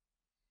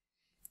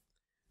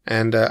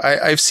 And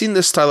I've seen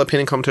this style of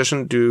painting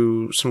competition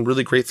do some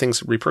really great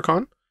things at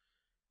ReaperCon.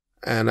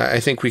 And I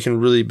think we can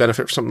really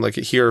benefit from something like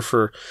it here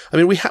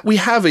we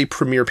have a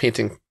premier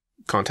painting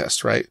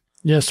contest, right?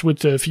 Yes, with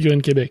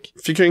Figurine Quebec.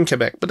 Figurine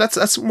Quebec. But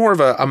that's more of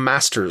a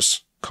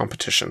master's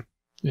competition.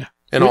 Yeah.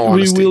 In all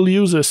honesty. We will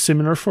use a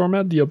similar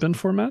format, the open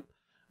format,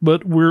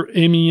 but we're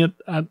aiming it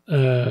at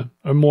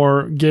a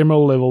more gamer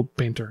level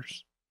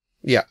painters.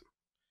 Yeah.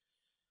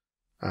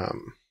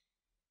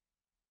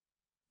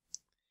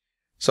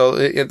 So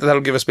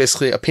that'll give us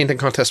basically a painting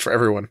contest for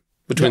everyone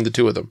between the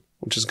two of them,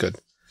 which is good.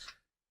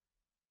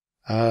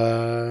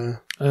 On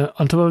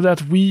top of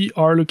that, we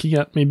are looking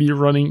at maybe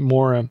running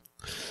more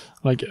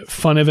like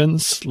fun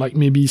events, like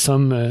maybe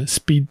some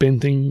speed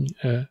painting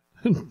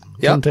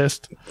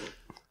contest.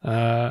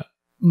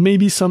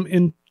 Maybe some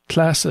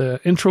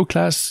intro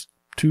class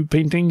to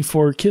painting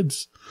for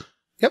kids.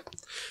 Yep.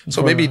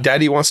 So maybe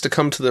Daddy wants to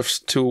come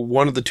to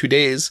one of the 2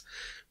 days,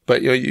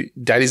 but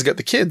Daddy's got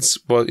the kids.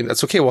 Well,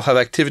 that's okay. We'll have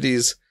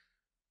activities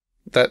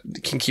that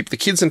can keep the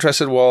kids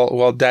interested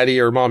while Daddy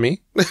or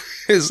Mommy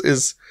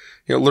is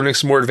learning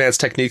some more advanced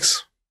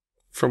techniques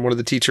from one of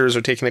the teachers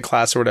or taking a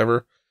class or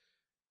whatever.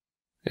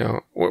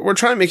 We're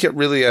trying to make it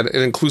really an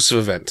inclusive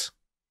event.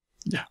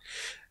 Yeah.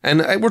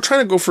 And we're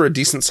trying to go for a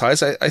decent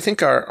size. I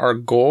think our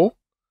goal,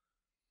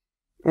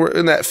 we're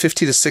in that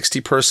 50 to 60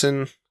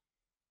 person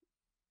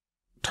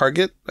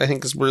target, I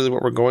think is really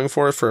what we're going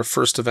for a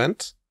first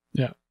event.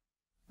 Yeah.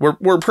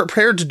 We're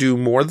prepared to do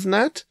more than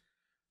that,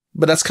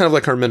 but that's kind of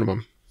like our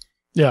minimum.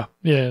 Yeah.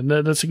 Yeah.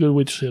 That's a good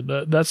way to say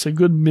it. That's a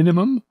good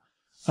minimum.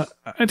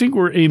 I think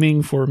we're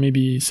aiming for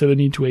maybe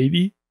 70 to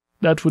 80.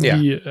 That would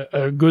be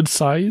a good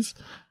size,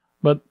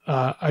 but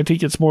I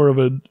think it's more of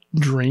a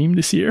dream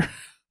this year.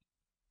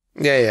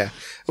 Yeah.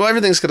 Well,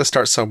 everything's going to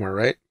start somewhere,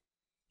 right?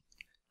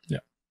 Yeah.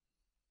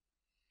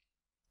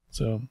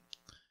 So,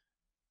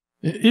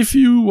 if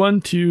you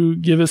want to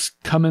give us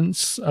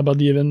comments about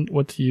the event,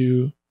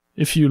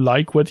 if you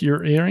like what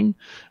you're hearing,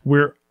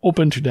 we're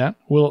open to that.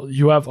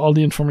 You have all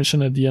the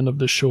information at the end of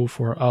the show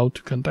for how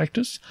to contact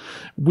us.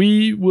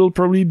 We will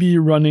probably be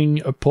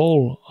running a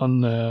poll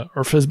on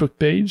our Facebook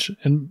page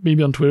and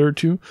maybe on Twitter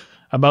too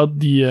about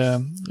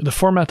the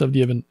format of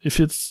the event. If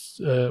it's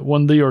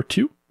 1 day or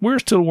 2, we're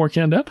still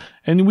working on that.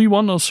 And we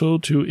want also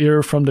to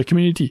hear from the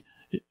community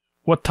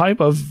what type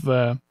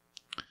of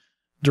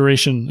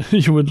duration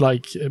you would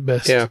like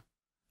best. Yeah.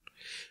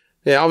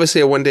 Yeah, obviously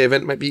a 1 day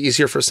event might be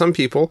easier for some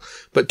people,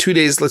 but 2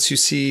 days lets you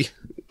see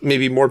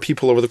maybe more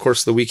people over the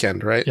course of the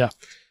weekend, right? Yeah.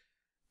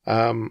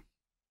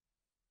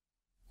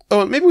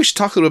 Maybe we should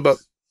talk a little about,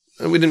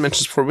 we didn't mention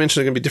this before, we mentioned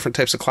there are going to be different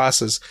types of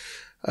classes,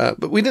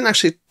 but we didn't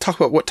actually talk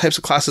about what types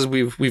of classes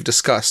we've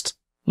discussed.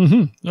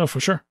 Mm-hmm. Oh, for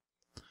sure.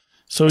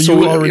 So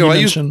you already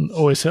mentioned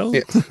OSL?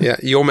 Yeah,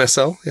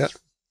 UMSL, yeah.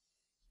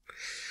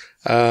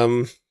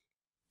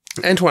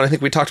 Antoine, I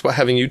think we talked about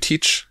having you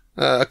teach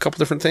a couple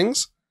different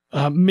things.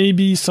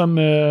 Maybe some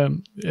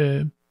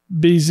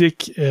basic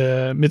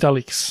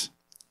metallics,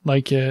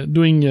 like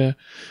doing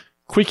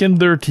quick and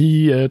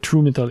dirty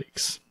true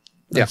metallics.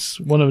 That's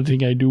one of the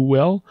things I do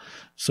well.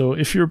 So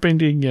if you're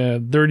painting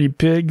dirty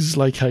pigs,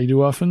 like I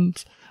do often,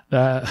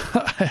 I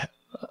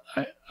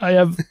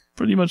have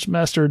pretty much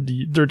mastered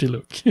the dirty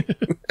look.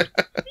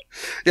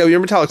 Yeah,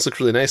 your metallics look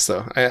really nice,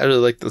 though. I really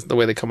like the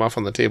way they come off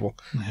on the table.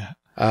 Yeah.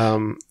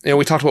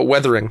 We talked about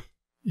weathering.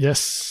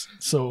 Yes.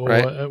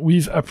 So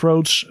we've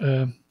approached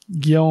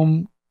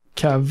Guillaume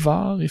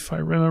Cavard, if I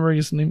remember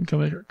his name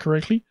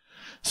correctly.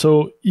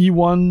 So he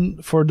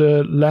won for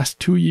the last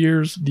 2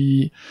 years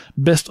the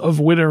best of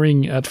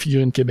weathering at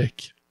Figurine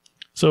Québec.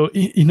 So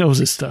he knows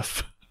his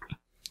stuff.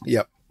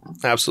 Yep,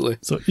 absolutely.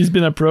 So he's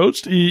been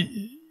approached.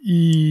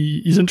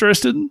 He's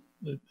interested.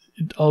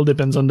 It all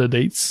depends on the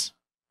dates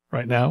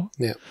right now.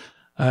 Yeah.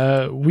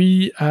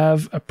 We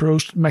have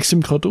approached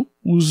Maxime Croteau,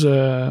 who's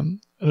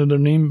another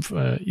name.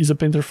 He's a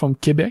painter from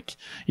Quebec.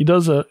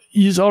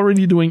 He's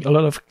already doing a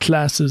lot of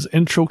classes,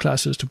 intro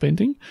classes to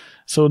painting.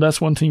 So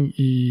that's one thing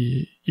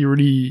he's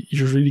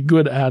really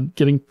good at,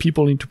 getting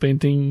people into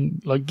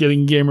painting, like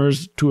getting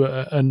gamers to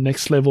a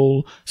next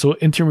level. So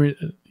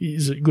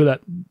he's good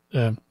at,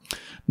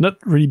 not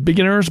really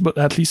beginners, but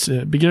at least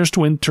beginners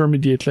to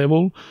intermediate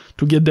level,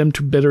 to get them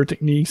to better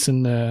techniques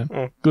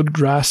and good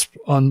grasp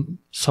on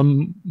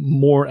some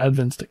more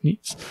advanced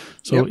techniques.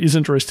 So he's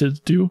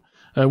interested too.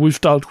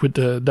 We've talked with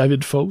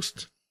David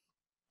Faust,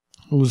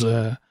 who's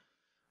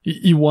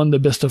he won the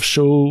best of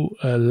show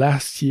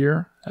last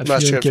year at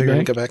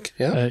Figurine Quebec.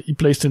 Yeah, he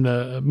placed in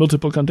a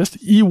multiple contest.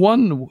 He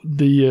won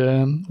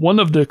the one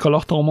of the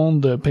Colore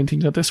Monde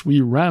painting contests we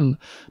ran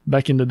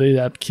back in the day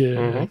at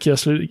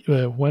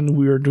Kiosque when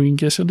we were doing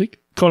Kiosque.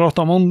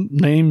 Colore Monde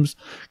names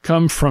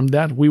come from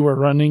that. We were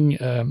running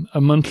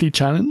a monthly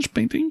challenge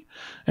painting,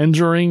 and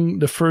during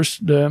the first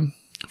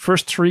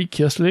 3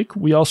 Kiosque,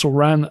 we also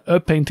ran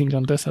a painting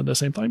contest at the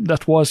same time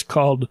that was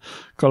called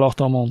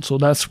Colore Monde. So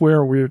that's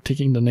where we're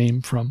taking the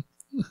name from.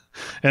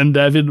 And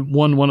David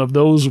won one of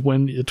those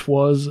when it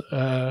was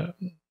a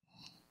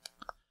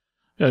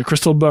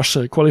Crystal Brush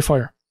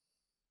qualifier.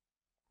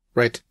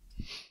 Right.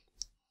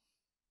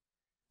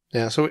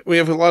 Yeah, so we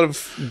have a lot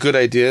of good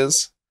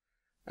ideas,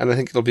 and I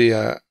think it'll be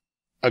a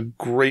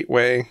great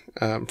way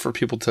for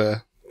people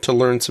to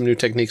learn some new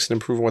techniques and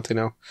improve on what they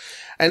know.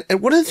 And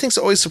one of the things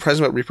that always surprises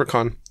me about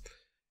ReaperCon,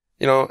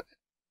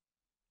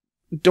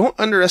 don't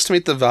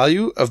underestimate the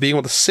value of being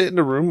able to sit in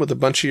a room with a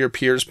bunch of your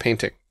peers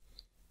painting. Because, when you sit in a room with a bunch of your peers painting, you can see, you can see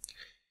the difference. You can see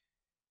the difference in techniques. You can see the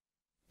difference in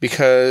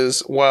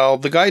Because while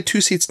the guy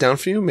 2 seats down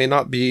from you may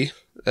not be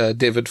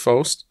David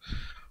Faust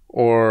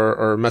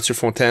or Mathieu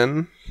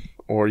Fontaine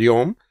or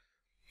Yom,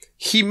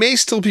 he may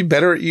still be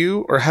better at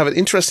you or have an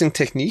interesting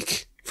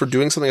technique for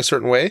doing something a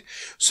certain way.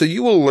 So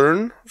you will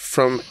learn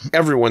from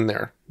everyone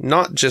there,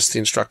 not just the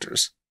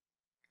instructors.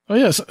 Oh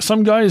yes,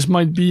 some guys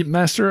might be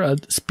master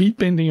at speed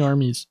painting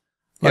armies.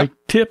 Like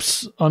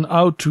tips on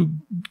how to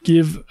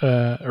give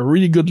a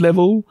really good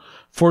level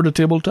for the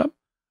tabletop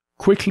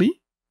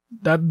quickly.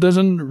 That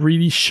doesn't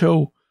really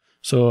show.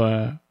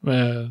 So,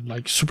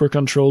 like super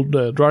controlled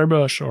dry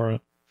brush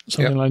or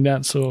something like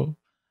that. So,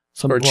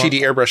 or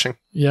cheaty airbrushing.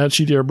 Yeah,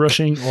 cheaty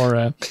airbrushing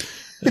or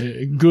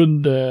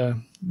good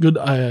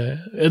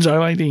edge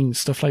highlighting,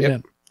 stuff like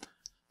that.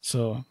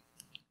 So,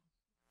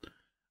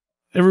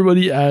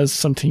 everybody has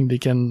something they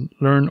can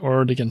learn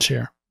or they can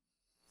share.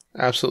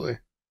 Absolutely.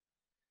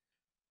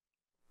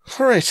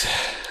 All right.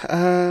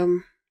 I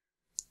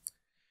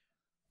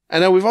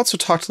know we've also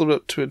talked a little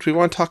bit to it. Do we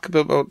want to talk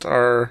about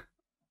our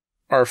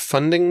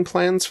funding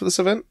plans for this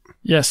event?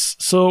 Yes.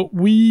 So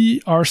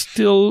we are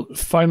still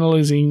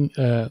finalizing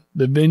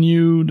the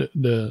venue,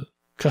 the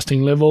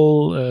costing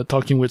level,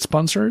 talking with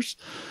sponsors.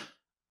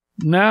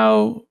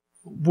 Now,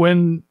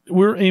 when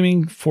we're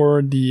aiming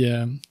for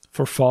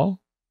for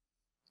fall,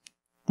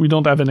 we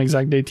don't have an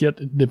exact date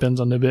yet. It depends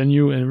on the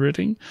venue and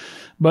everything.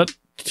 But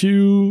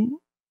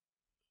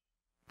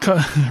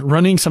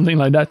running something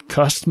like that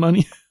costs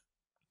money.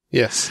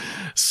 Yes.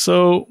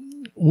 So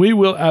we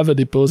will have a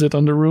deposit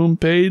on the room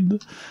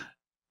paid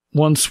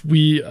once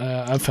we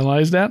have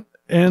finalized that.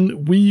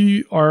 And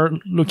we are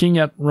looking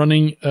at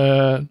running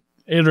either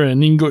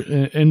an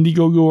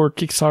Indiegogo or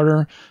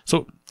Kickstarter.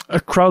 So a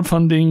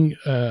crowdfunding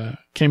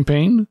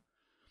campaign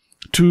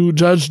to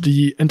judge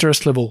the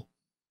interest level.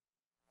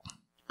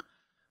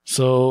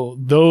 So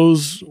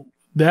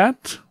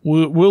that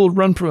will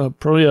run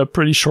probably a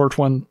pretty short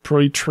one,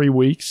 probably 3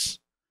 weeks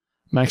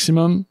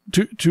maximum.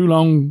 Too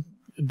long,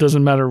 it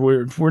doesn't matter.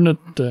 We're not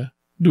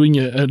doing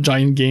a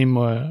giant game.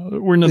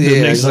 We're not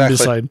the next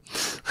Zombicide.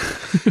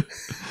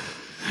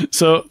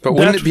 So, but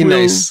wouldn't it be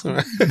nice?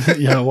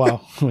 Yeah,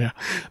 wow, yeah.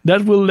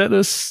 That will let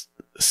us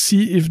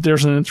see if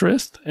there's an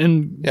interest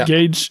and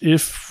gauge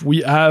if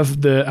we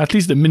have at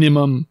least the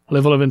minimum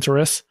level of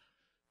interest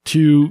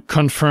to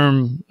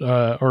confirm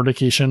our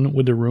location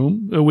with the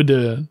room, with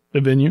the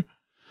venue,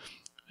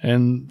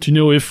 and to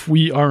know if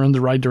we are in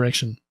the right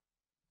direction.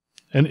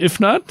 And if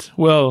not,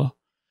 well,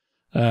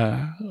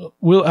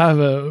 we'll have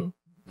a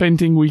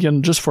painting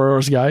weekend just for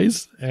us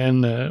guys,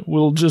 and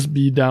we'll just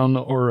be down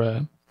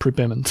our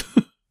prepayment.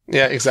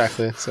 Yeah,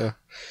 exactly. So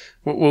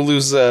we'll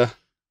lose, the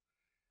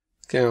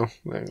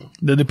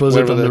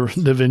deposit on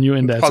the venue,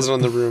 and that's deposit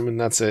on the room, and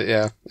that's it.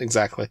 Yeah,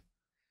 exactly.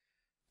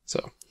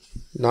 So.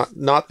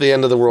 Not the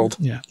end of the world.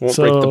 Yeah. Won't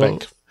break the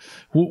bank.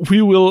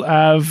 We will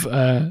have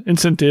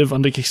incentive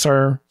on the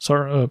Kickstarter,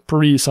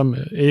 probably some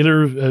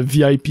either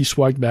VIP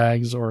swag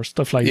bags or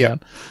stuff like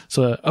that.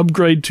 So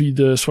upgrade to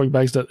the swag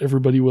bags that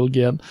everybody will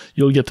get.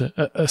 You'll get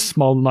a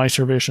small,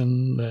 nicer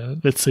version.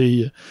 Let's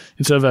say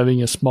instead of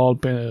having a small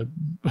pot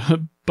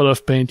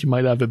of paint, you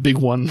might have a big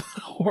one,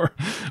 or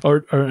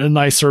a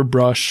nicer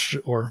brush,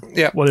 or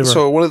whatever.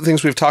 So one of the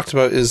things we've talked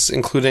about is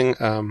including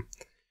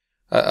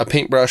a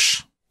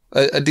paintbrush.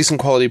 A decent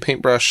quality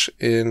paintbrush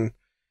in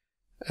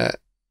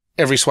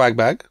every swag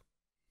bag,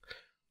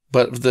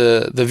 but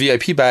the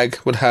VIP bag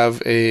would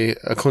have a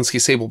Konski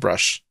Sable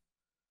brush.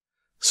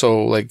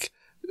 So like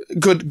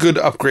good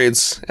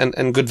upgrades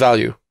and good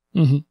value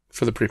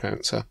for the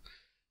prepayment. So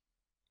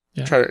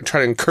try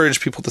to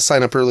encourage people to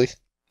sign up early.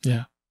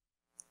 Yeah.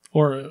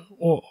 Or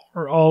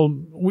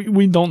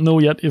we don't know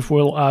yet if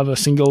we'll have a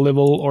single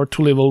level or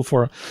 2 level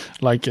for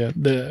like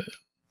the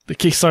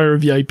Kickstarter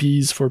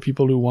VIPs for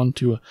people who want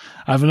to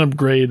have an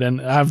upgrade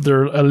and have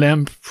a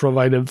lamp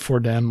provided for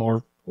them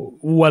or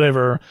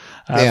whatever,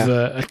 have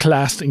a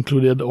class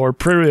included, or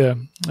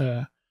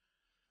a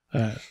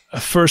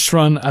first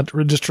run at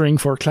registering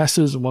for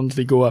classes once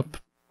they go up,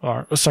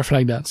 or stuff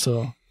like that.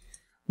 So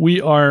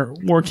we are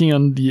working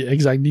on the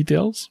exact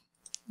details,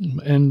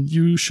 and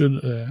you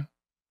should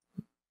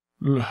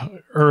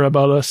hear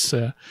about us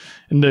in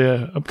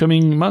the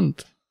upcoming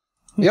month.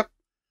 Yep.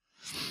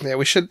 Yeah,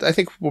 we should. I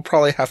think we'll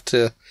probably have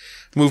to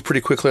move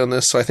pretty quickly on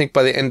this. So I think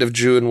by the end of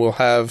June, we'll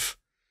have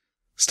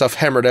stuff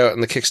hammered out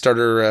in the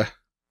Kickstarter.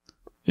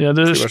 The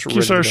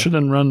Kickstarter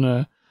shouldn't run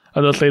a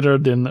lot later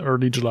than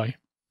early July.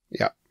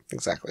 Yeah,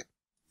 exactly.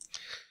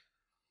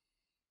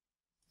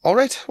 All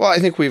right. Well, I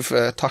think we've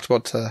talked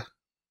about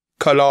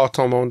Colore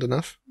ton Monde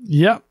enough.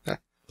 Yeah.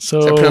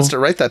 So I pronounced it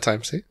right that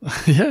time, see?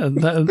 Yeah,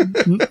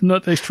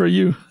 not extra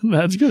U.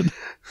 That's good.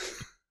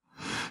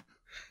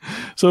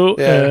 So,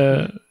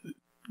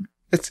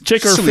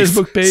 check our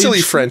Facebook page.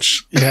 Silly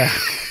French. Yeah.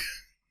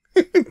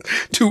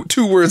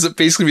 two words that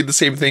basically mean the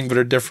same thing but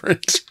are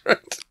different.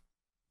 Right?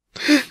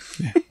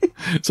 Yeah.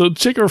 So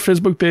check our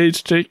Facebook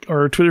page, check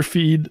our Twitter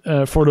feed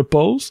for the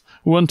polls.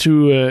 We want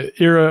to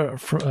hear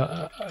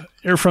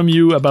from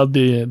you about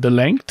the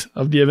length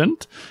of the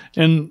event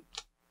and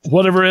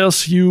whatever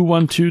else you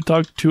want to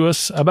talk to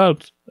us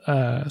about.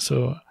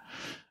 So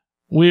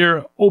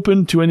we're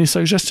open to any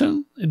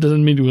suggestion. It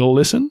doesn't mean we'll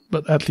listen,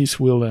 but at least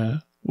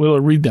we'll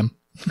read them.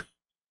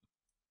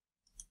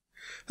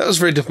 That was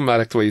very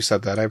diplomatic the way you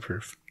said that. I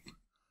approve.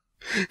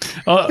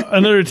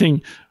 Another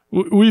thing,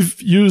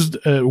 we've used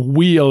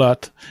we a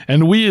lot,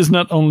 and we is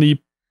not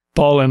only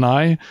Paul and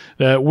I.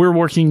 We're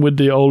working with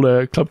the old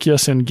Club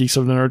Kiosk and Geeks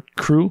of the Nerd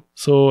crew.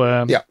 So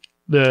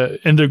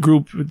in the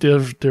group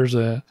there's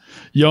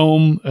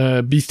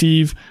Yom, B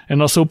Steve,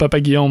 and also Papa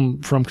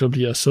Guillaume from Club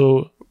Kiosk.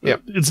 So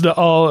it's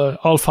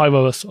all five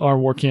of us are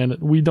working on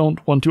it. We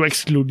don't want to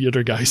exclude the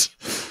other guys.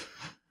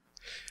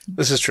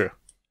 This is true.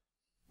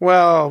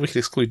 Well, we could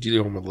exclude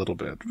Guillaume a little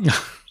bit.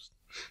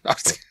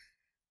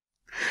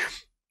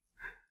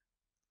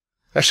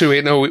 Actually,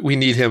 wait, no, we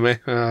need him. Eh?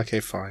 Okay,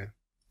 fine.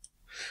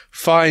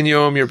 Fine,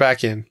 Yom, you're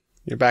back in.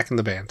 You're back in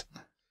the band.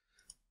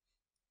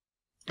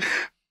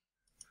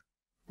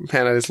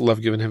 Man, I just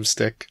love giving him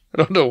stick. I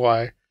don't know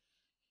why.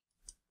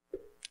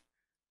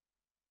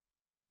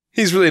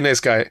 He's really a nice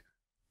guy.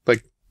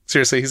 Like,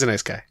 seriously, he's a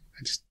nice guy.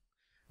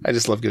 I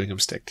just love giving him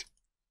stick.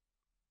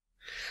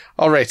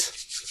 All right.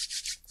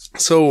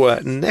 So,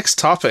 next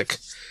topic.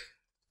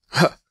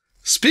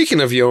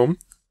 Speaking of Yom,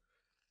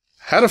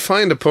 how to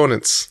find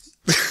opponents.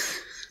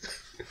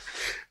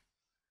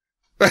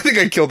 I think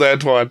I killed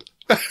Antoine.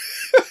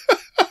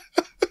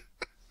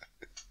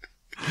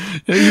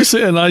 You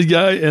say a nice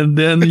guy, and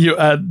then you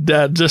add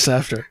that just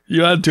after.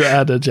 You had to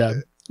add a jab.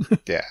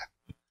 Yeah.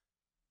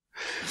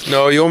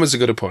 No, Yom is a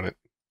good opponent.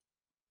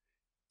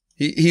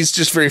 He's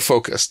just very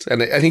focused,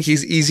 and I think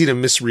he's easy to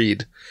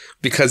misread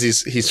because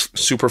he's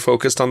super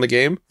focused on the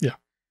game. Yeah.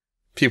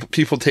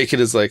 People take it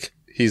as like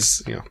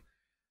he's,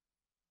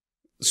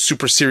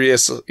 super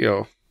serious,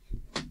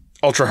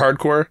 ultra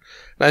hardcore.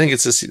 And I think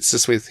it's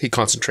this way he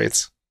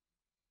concentrates.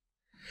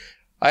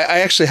 I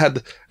actually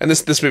had, and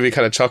this made me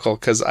kind of chuckle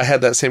because I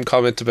had that same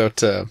comment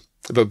about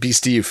B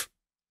Steve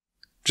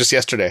just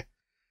yesterday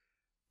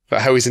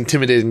about how he's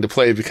intimidating to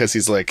play because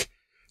he's like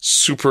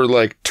super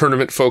like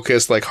tournament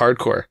focused, like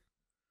hardcore.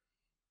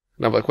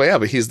 And I'm like, well, yeah,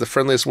 but he's the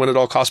friendliest win it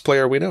all cost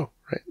player we know,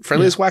 right?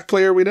 Friendliest whack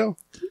player we know.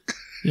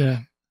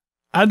 Yeah.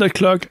 Add a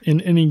clock in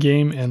any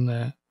game,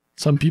 and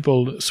some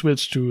people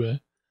switch to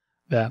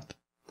that.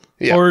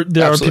 Yeah, or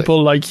there are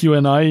people like you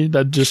and I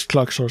that just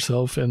clocks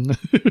ourselves and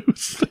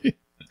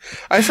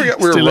I forgot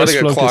we were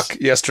running a clock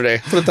yesterday.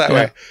 Put it that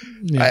way.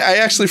 Yeah. I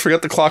actually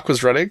forgot the clock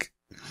was running.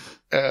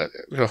 Of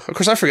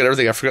course, I forget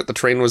everything. I forgot the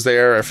train was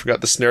there. I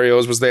forgot the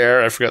scenarios was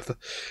there.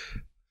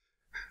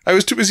 I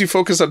was too busy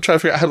focused on trying to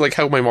figure out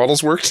how my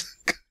models worked.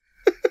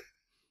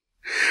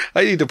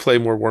 I need to play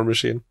more War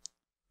Machine.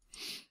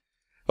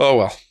 Oh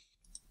well.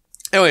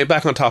 Anyway,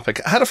 back on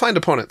topic. How to find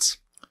opponents.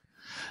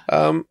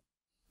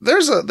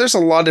 There's a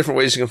lot of different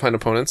ways you can find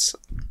opponents.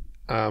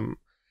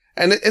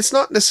 And it's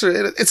not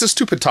necessarily, it's a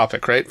stupid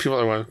topic, right? People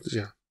are like,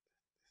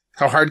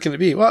 how hard can it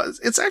be? Well,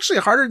 it's actually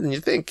harder than you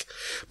think,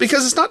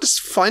 because it's not just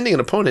finding an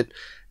opponent.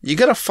 You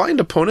gotta find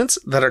opponents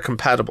that are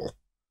compatible.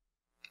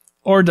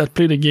 Or that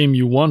play the game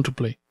you want to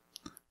play.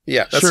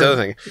 Yeah, that's the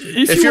other thing.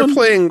 If you're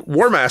playing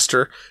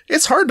Warmaster,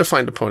 it's hard to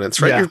find opponents,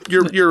 right?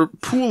 Yeah. Your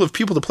pool of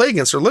people to play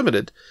against are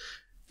limited.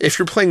 If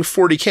you're playing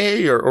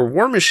 40K or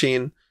War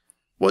Machine,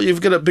 well,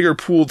 you've got a bigger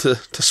pool to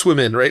swim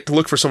in, right? To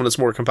look for someone that's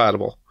more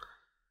compatible.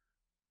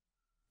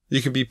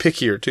 You can be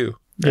pickier too.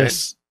 Right?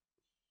 Yes.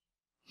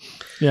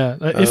 Yeah.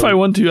 If I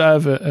want to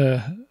have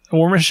a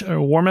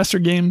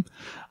Warmaster game,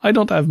 I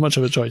don't have much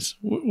of a choice.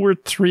 We're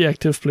 3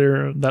 active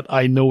players that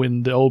I know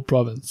in the old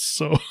province,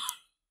 so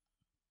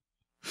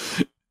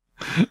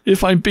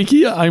if I'm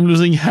picky, I'm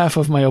losing half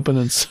of my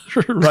opponents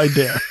right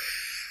there.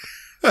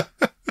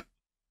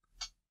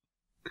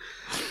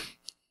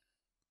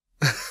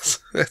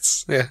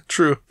 That's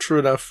true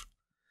enough.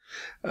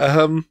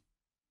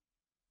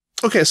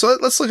 Okay, so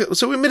let's look at.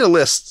 So we made a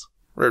list,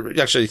 or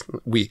actually,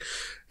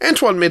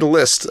 Antoine made a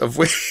list of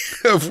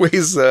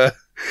ways that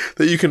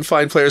you can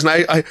find players,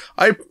 and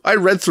I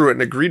read through it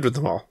and agreed with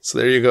them all. So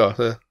there you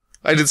go.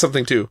 I did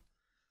something too.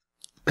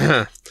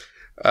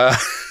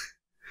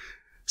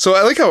 So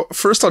I like how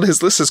first on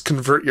his list is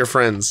convert your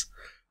friends.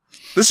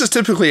 This is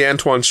typically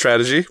Antoine's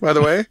strategy, by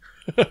the way.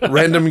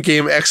 Random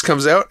game X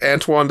comes out,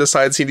 Antoine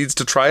decides he needs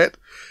to try it.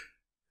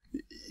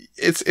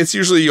 It's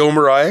usually Yom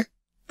or I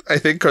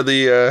think, are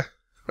the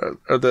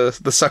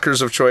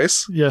suckers of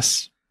choice.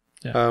 Yes.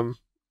 Yeah.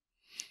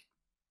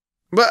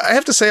 But I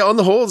have to say, on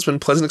the whole, it's been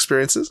pleasant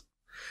experiences.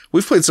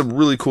 We've played some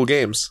really cool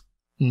games.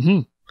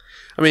 Mm-hmm.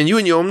 I mean, you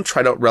and Yom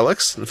tried out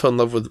Relics and fell in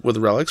love with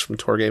Relics from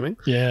Tor Gaming.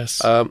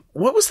 Yes.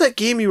 What was that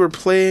game you were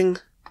playing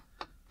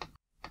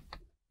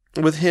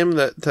with him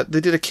that they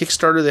did a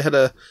Kickstarter? They had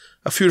a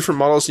few different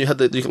models, and you had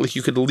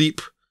you could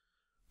leap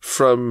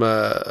from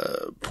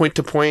point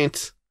to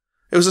point.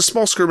 It was a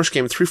small skirmish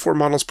game, 3-4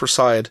 models per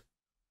side.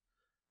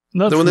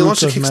 Not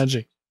Roots of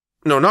Magic.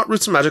 No, not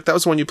Roots of Magic. That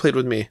was the one you played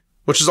with me,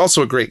 which is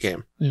also a great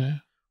game. Yeah.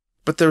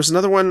 But there was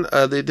another one.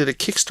 They did a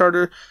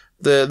Kickstarter.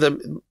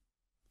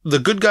 The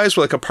good guys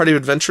were like a party of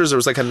adventurers. There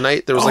was like a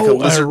knight. There was like a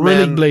lizard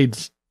man.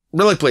 Blades.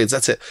 Relic Blades,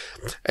 that's it.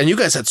 And you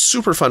guys had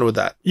super fun with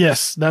that.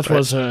 Yes, that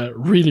was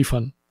really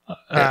fun.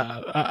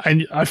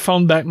 I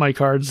found back my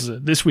cards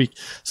this week,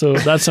 so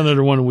that's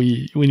another one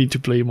we need to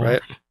play more.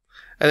 Right.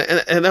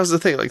 And that was the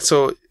thing. Like,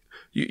 so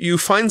you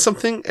find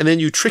something and then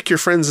you trick your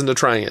friends into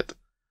trying it.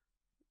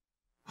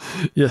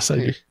 Yes, I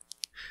do.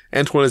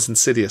 Antoine is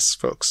insidious,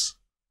 folks.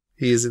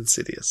 He is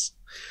insidious.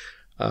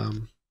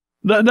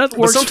 That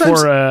works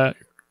for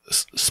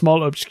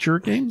small obscure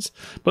games,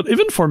 but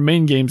even for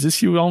main games,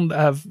 if you don't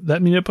have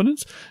that many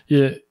opponents,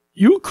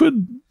 you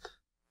could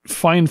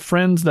find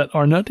friends that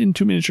are not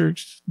into miniature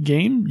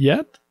game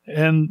yet,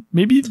 and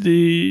maybe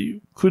they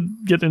could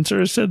get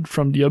interested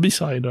from the hobby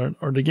side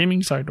or the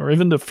gaming side or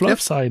even the fluff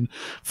side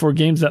for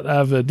games that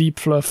have a deep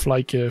fluff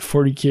like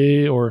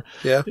 40K or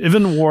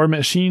even War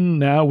Machine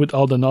now with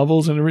all the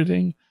novels and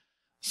everything.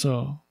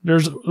 So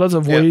there's lots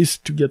of ways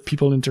to get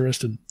people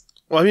interested.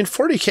 Well, I mean,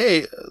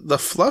 40K, the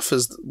fluff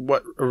is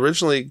what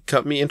originally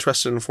got me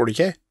interested in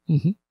 40K.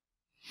 Mm-hmm.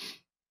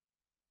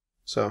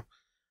 So,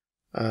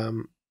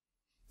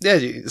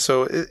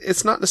 so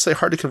it's not necessarily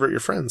hard to convert your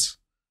friends.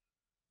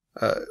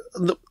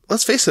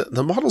 Let's face it,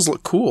 the models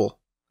look cool.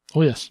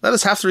 Oh, yes. That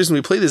is half the reason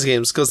we play these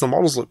games, because the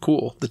models look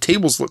cool. The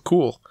tables look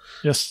cool.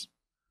 Yes.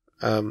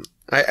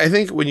 I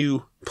think when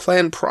you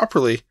plan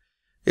properly,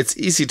 it's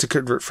easy to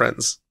convert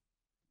friends.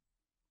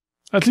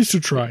 At least to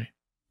try.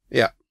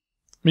 Yeah.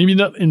 Maybe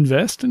not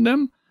invest in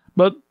them,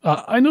 but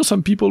I know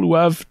some people who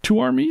have 2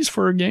 armies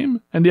for a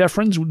game, and they have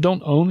friends who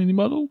don't own any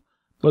model,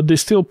 but they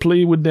still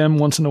play with them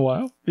once in a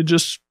while.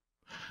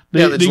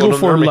 They go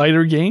for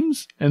lighter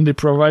games, and they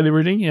provide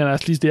everything, and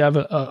at least they have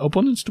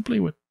opponents to play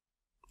with.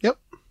 Yep,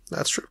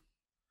 that's true.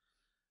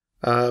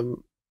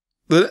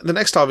 The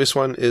next obvious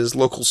one is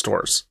local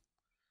stores.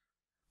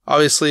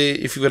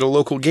 Obviously, if you've got a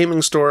local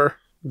gaming store,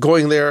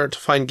 going there to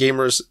find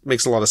gamers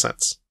makes a lot of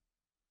sense.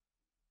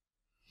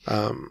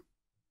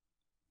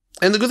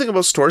 And the good thing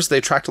about stores, they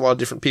attract a lot of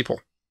different people.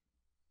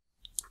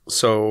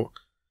 So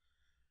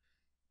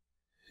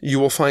you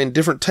will find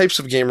different types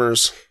of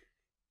gamers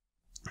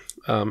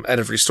at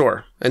every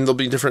store, and there'll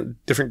be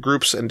different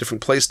groups and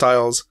different play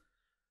styles,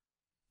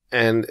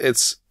 and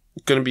it's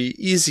going to be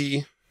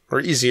easy or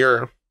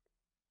easier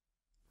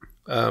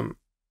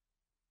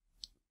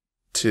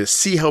to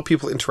see how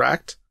people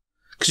interact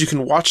because you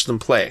can watch them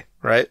play,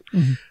 right?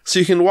 Mm-hmm. So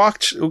you can go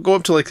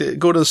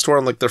to the store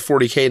on like their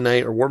 40K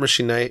night or War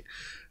Machine night,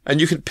 and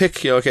you can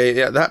pick,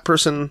 that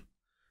person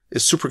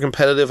is super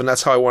competitive and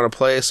that's how I want to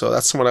play, so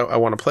that's someone I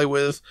want to play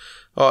with.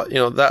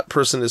 That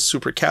person is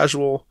super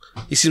casual.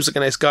 He seems like a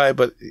nice guy,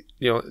 but,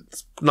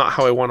 it's not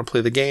how I want to play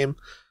the game.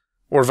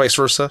 Or vice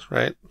versa,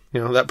 right?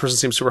 That person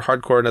seems super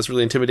hardcore and that's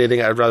really intimidating.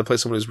 I'd rather play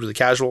someone who's really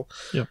casual.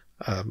 Yeah.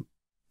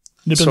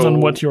 Depends on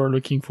what you're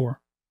looking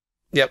for.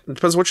 Yep, it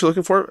depends on what you're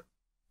looking for.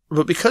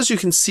 But because you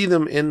can see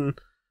them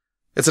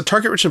it's a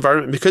target-rich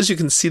environment, because you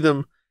can see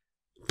them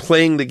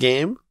playing the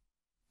game,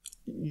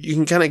 you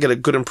can kind of get a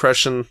good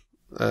impression,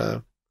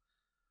 or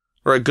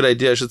a good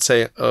idea, I should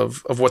say,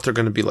 of what they're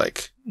going to be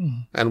like,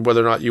 and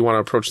whether or not you want to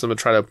approach them and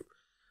try to,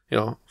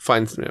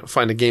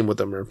 find a game with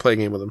them or play a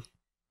game with them.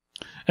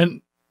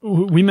 And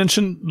we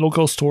mentioned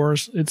local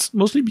stores. It's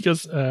mostly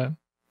because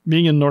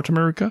being in North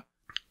America,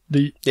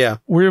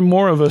 we're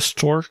more of a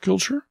store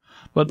culture.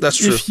 But that's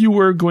true. If you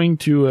were going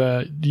to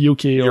the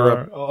UK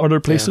Europe, or other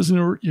places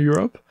in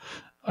Europe,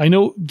 I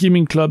know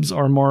gaming clubs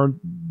are more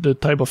the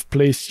type of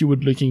place you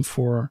would looking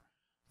for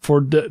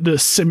a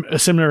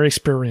similar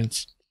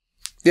experience.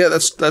 Yeah,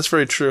 that's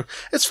very true.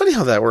 It's funny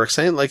how that works.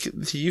 Like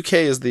the UK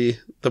is the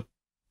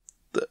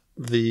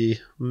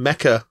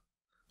mecca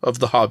of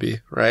the hobby,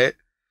 right?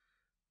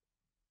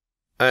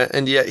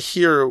 And yet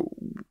here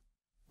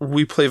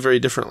we play very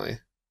differently.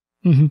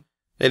 Mm-hmm.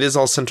 It is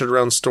all centered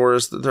around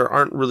stores. There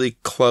aren't really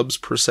clubs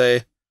per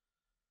se.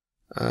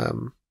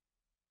 And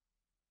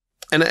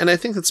I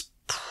think it's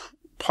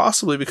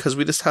possibly because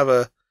we just have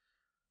a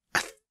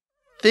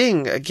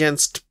thing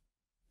against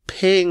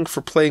paying for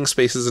playing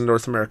spaces in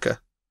North America.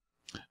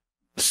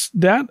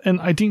 That,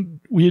 and I think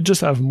we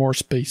just have more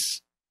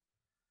space.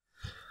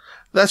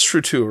 That's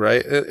true too,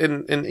 right?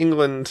 In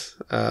England,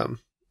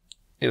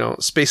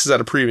 space is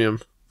at a premium,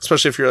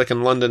 especially if you're like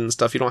in London and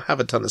stuff. You don't have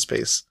a ton of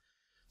space.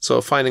 So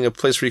finding a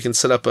place where you can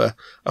set up a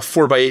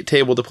 4x8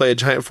 table to play a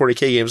giant 40K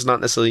game is not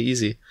necessarily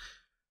easy.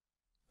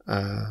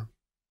 And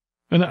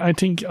I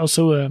think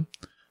also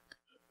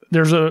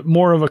there's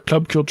more of a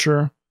club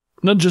culture,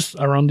 not just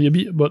around the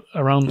hobby, but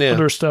around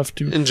other stuff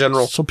too. In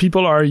general. So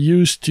people are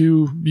used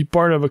to be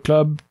part of a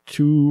club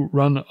to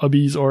run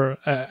hobbies or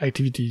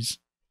activities.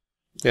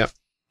 Yeah.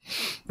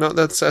 No,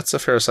 that's a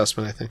fair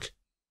assessment, I think.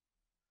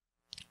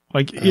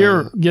 Like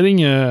here,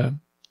 getting a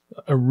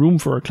room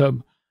for a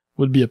club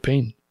would be a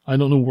pain. I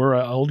don't know where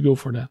I'll go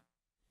for that.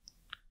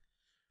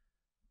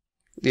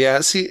 Yeah,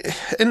 see,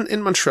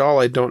 in Montreal,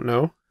 I don't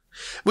know.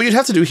 What you'd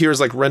have to do here is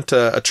like rent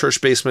a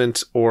church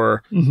basement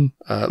or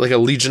like a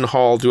Legion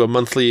hall, do a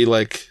monthly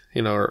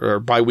or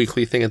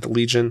bi-weekly thing at the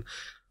Legion.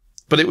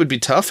 But it would be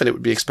tough and it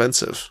would be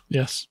expensive.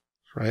 Yes.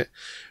 Right?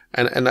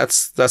 And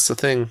that's the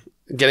thing.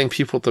 Getting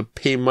people to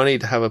pay money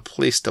to have a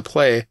place to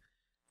play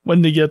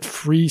when they get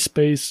free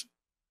space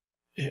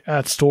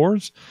at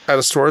stores. Out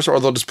of stores, or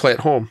they'll just play at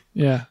home.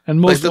 Yeah, and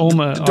most home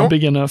are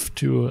big enough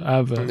to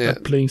have a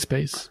playing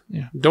space.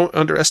 Yeah. Don't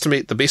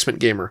underestimate the basement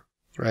gamer,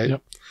 right?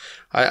 Yep.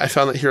 I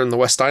found that here in the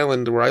West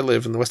Island, where I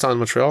live, in the West Island,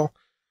 Montreal,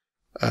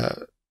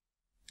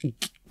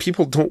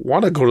 people don't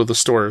want to go to the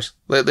stores.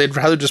 They'd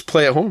rather just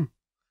play at home.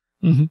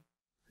 Mm-hmm.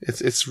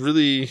 It's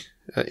really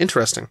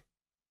interesting.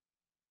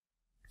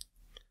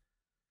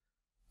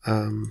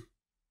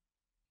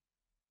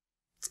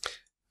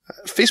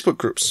 Facebook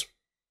groups.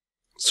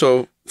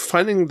 So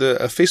finding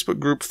a Facebook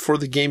group for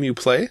the game you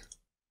play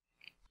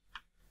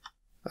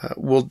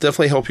will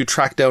definitely help you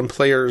track down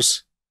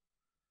players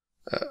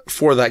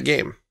for that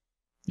game.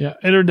 Yeah,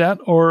 either that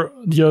or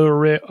the other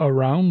way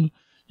around.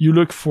 You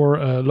look for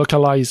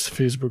localized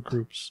Facebook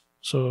groups.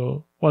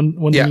 So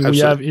one thing we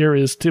have here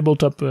is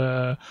tabletop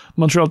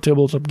Montreal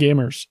Tabletop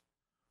Gamers.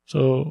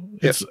 So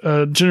it's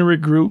a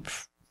generic group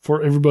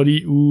for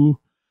everybody who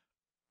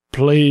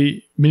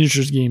play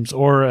miniatures games,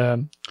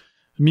 or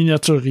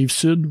Miniature Rive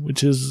Sud,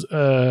 which is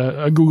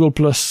a Google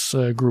Plus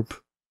group.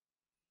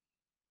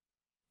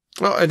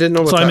 Well, I didn't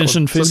know about that. I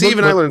mentioned Facebook. So see,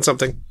 even I learned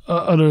something.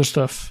 Other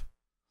stuff.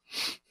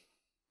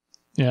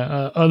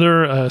 Yeah,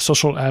 other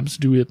social apps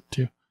do it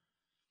too.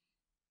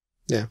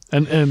 Yeah,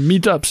 and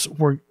meetups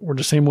were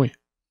the same way.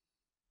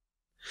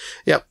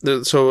 Yeah,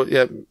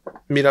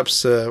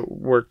 meetups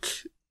work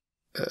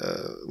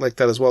like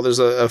that as well. There's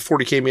a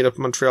 40K meetup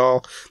in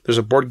Montreal. There's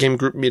a board game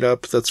group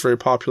meetup that's very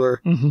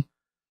popular. Mm-hmm.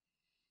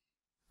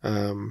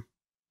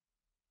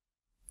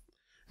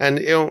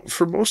 And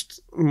for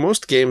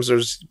most games,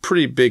 there's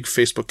pretty big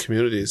Facebook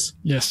communities.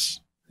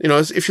 Yes.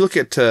 If you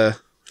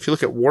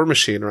look at War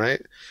Machine,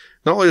 right?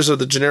 Not only are there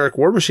the generic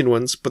War Machine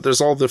ones, but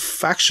there's all the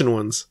faction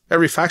ones.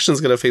 Every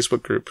faction's got a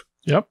Facebook group.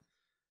 Yep.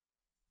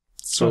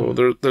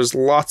 So there's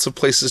lots of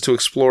places to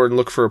explore and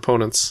look for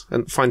opponents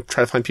and try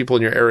to find people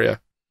in your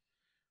area.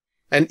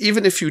 And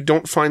even if you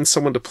don't find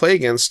someone to play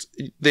against,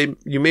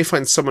 you may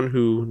find someone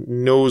who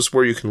knows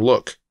where you can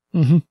look.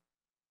 Mm-hmm.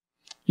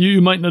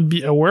 You might not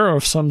be aware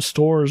of some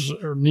stores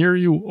near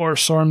you, or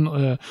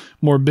some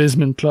more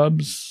basement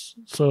clubs.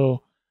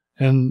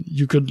 And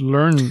you could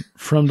learn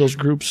from those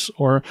groups,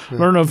 or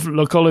learn of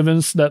local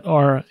events that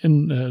are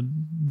in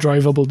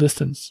drivable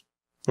distance.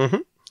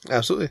 Mm-hmm.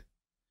 Absolutely.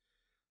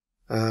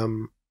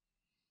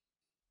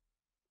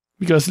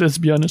 Because let's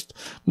be honest,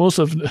 most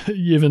of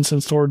the events in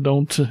store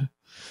don't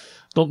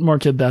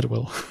market that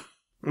well.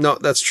 No,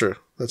 that's true.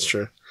 That's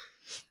true.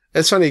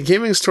 It's funny.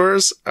 Gaming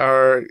stores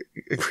are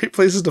great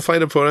places to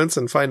find opponents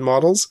and find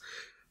models,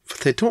 but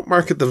they don't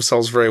market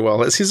themselves very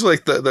well. It seems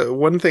like the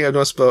one thing I've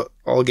noticed about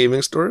all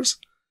gaming stores.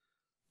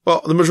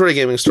 Well, the majority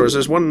of gaming stores,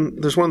 there's one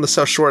in the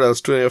South Shore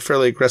that's doing a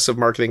fairly aggressive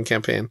marketing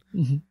campaign.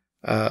 Mm-hmm.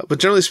 But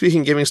generally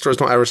speaking, gaming stores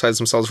don't advertise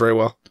themselves very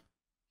well.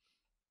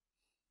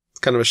 It's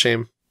kind of a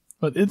shame.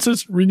 But it's a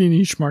really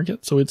niche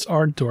market, so it's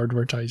hard to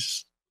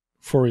advertise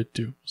for it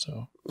too.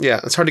 So yeah,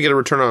 it's hard to get a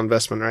return on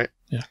investment, right?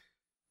 Yeah.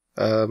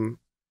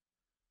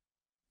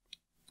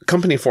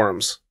 Company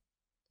forums.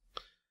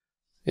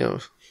 Now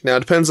it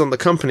depends on the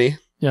company.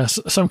 Yes,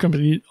 some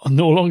companies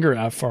no longer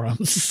have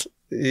forums.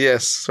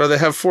 Yes, so they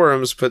have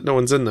forums, but no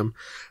one's in them.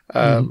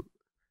 And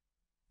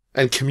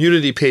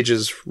community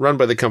pages run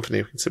by the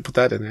company. So put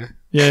that in there.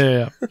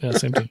 Yeah,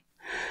 same thing.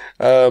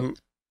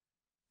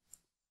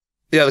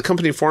 The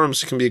company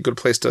forums can be a good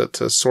place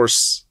to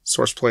source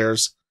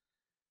players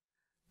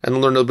and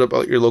learn a little bit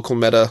about your local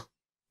meta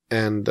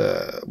and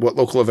what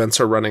local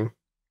events are running.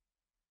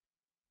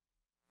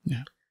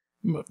 Yeah.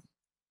 Not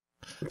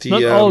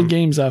all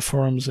games have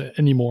forums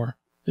anymore.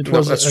 It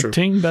was a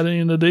thing back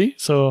in the day,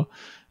 so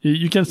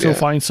you can still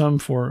find some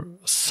for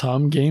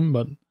some game,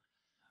 but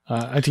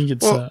I think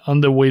it's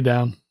on the way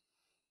down.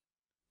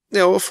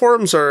 Yeah, well,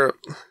 forums are...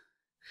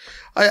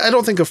 I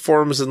don't think of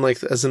forums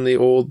as in the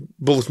old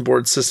bulletin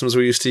board systems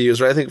we used to use,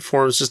 right? I think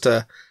forums just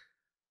as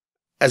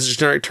a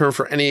generic term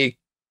for any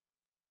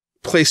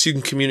place you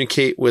can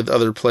communicate with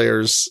other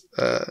players.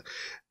 The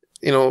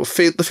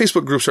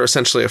Facebook groups are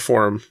essentially a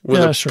forum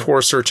with a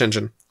poor search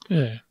engine.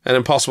 Yeah. And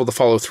impossible to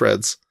follow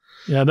threads.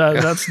 Yeah,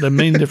 that's the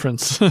main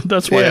difference.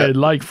 That's why I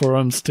like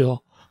forums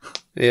still.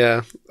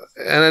 Yeah.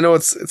 And I know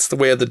it's the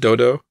way of the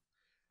dodo.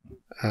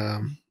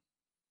 And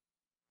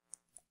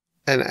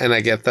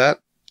I get that.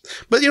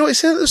 But,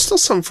 there's still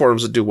some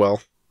forums that do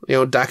well.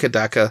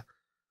 Daka,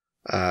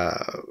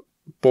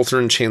 Bolter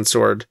and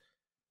Chainsword,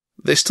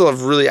 they still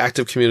have really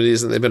active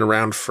communities and they've been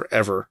around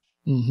forever.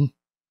 Mm-hmm.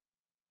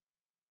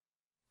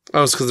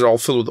 Oh, it's because they're all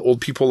filled with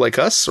old people like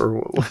us, or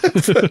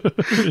what?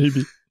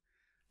 Maybe.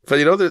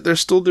 But they're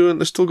still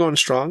going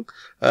strong.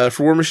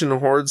 For War Machine and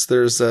Hordes,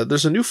 there's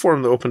a new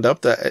forum that opened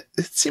up that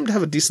it seemed to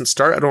have a decent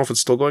start. I don't know if it's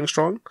still going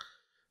strong,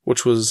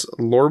 which was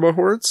Lorma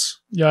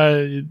Hordes.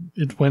 Yeah,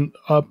 it went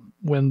up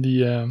when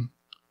the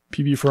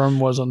PB forum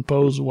was on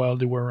pause while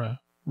they were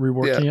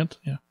reworking it.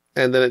 Yeah,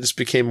 and then it just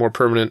became more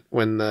permanent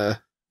when the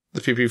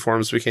PB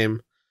forums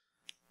became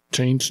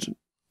changed.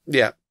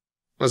 Yeah,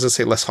 I was gonna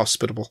say less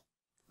hospitable.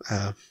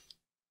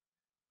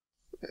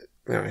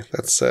 Anyway,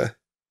 that's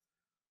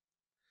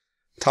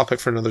topic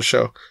for another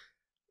show.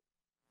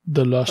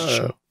 The Lost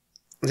Show.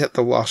 Yeah,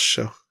 the Lost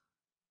Show.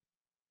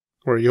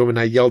 Where Yom and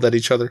I yelled at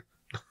each other.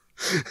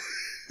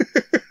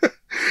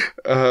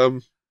 Where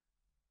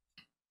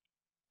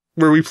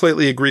we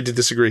politely agreed to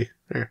disagree.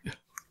 There.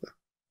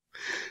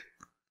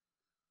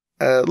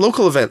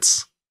 Local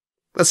events.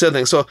 That's the other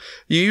thing. So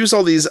you use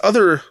all these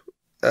other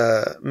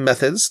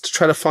methods to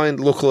try to find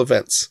local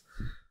events.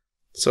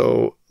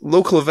 So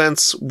local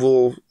events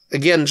will,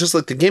 again, just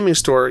like the gaming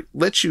store,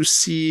 let you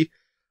see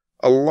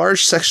a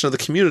large section of the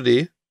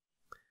community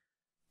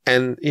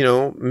and,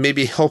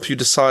 maybe help you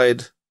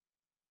decide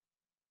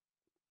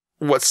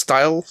what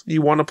style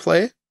you want to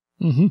play,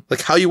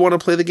 like how you want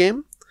to play the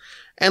game,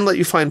 and let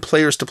you find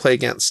players to play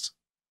against.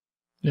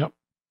 Yep.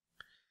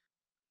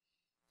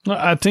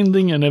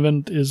 Attending an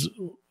event is,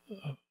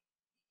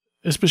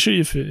 especially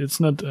if it's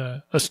not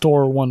a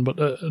store one, but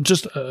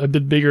just a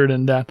bit bigger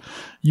than that,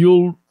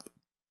 you'll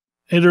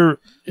either,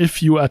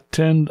 if you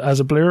attend as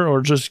a player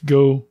or just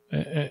go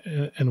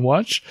and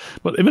watch.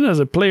 But even as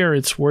a player,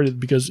 it's worth it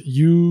because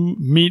you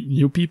meet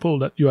new people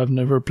that you have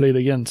never played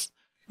against.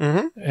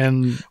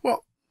 And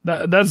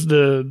that's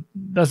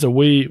the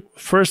way.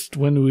 First,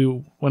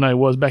 when I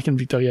was back in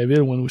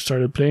Victoriaville, when we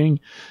started playing,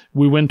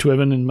 we went to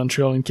event in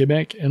Montreal and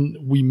Quebec, and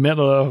we met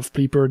a lot of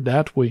people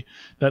that way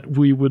that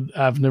we would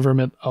have never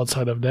met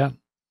outside of that.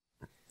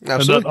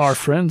 Absolutely. And that are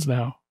friends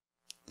now.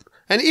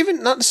 And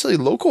even not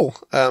necessarily local.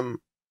 Or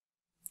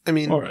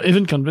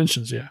even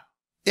conventions, yeah.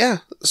 Yeah.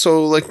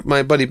 So, like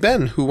my buddy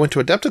Ben, who went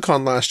to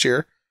Adepticon last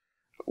year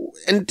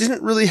and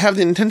didn't really have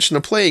the intention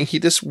of playing. He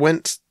just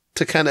went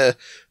to kind of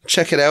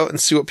check it out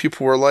and see what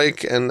people were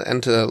like and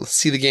to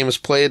see the games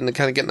played and to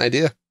kind of get an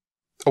idea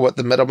of what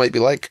the meta might be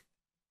like.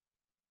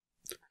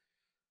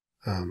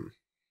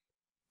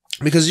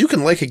 Because you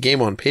can like a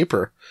game on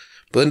paper,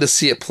 but then to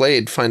see it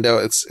played, find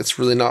out it's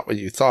really not what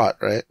you thought,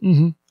 right?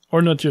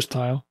 Or not your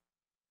style.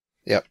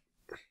 Yep.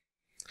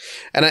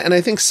 And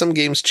I think some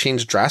games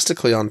change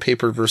drastically on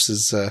paper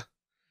versus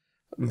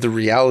the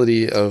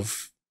reality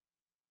of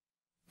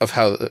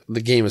how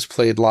the game is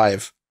played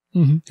live.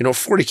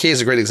 40K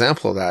is a great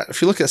example of that.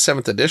 If you look at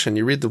 7th edition,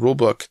 you read the rule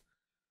book,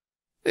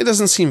 it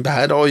doesn't seem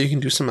bad. Oh, you can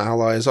do some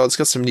allies. Oh, it's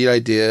got some neat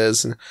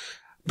ideas.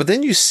 But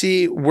then you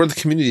see where the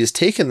community has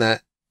taken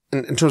that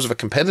in terms of a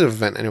competitive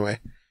event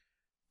anyway.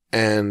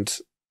 And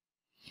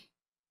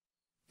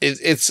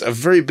it's a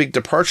very big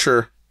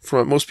departure from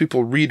what most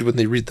people read when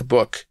they read the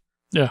book.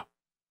 Yeah.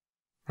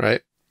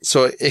 Right?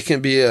 So it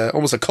can be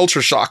almost a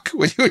culture shock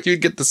when you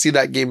get to see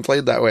that game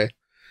played that way.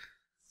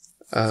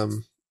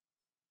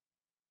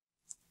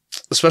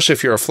 Especially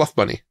if you're a fluff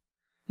bunny.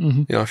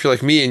 If you're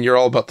like me and you're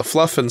all about the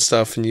fluff and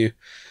stuff, and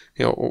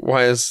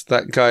why is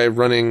that guy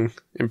running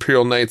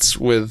Imperial Knights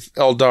with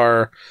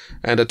Eldar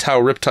and a Tau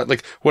Riptide?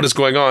 Like, what is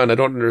going on? I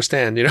don't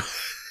understand,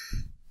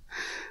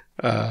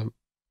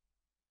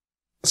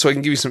 So I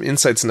can give you some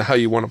insights into how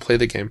you want to play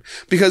the game.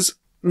 Because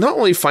not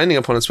only finding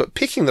opponents, but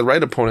picking the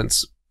right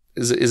opponents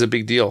is a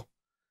big deal.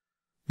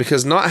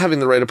 Because not having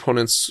the right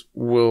opponents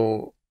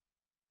will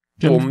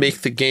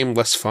make the game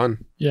less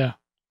fun. Yeah.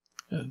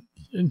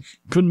 It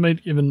could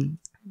make even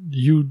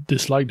you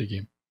dislike the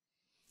game.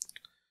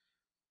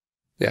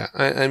 Yeah,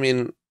 I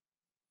mean,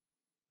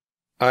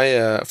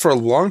 for a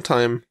long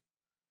time,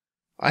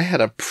 I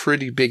had a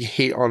pretty big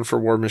hate on for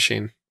War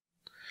Machine,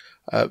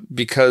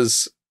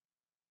 because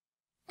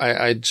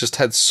I just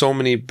had so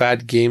many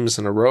bad games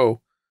in a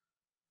row.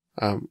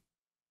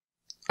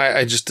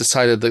 I just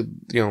decided that,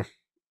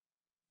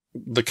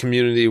 the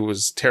community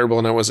was terrible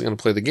and I wasn't going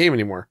to play the game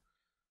anymore.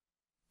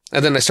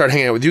 And then I started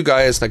hanging out with you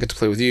guys and I got to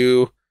play with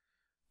you.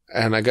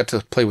 And I got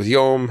to play with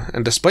Yom,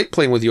 and despite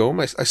playing with Yom,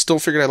 I still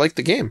figured I liked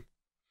the game.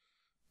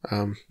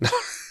 Man,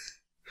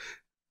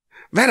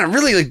 I'm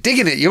really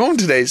digging it. Yom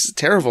today is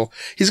terrible.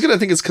 He's gonna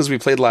think it's because we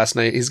played last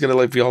night. He's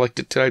gonna be all like,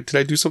 did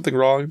I do something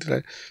wrong?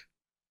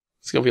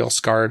 He's gonna be all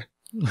scarred.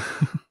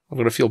 I'm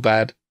gonna feel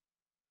bad.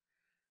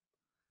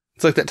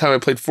 It's like that time I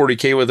played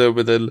 40K with him,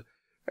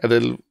 and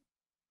then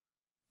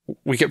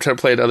we kept trying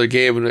to play another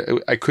game,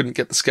 and I couldn't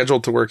get the schedule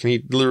to work, and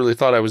he literally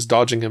thought I was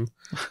dodging him.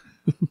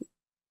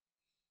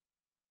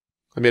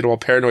 I made him all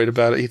paranoid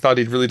about it. He thought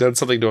he'd really done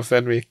something to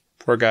offend me.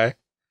 Poor guy.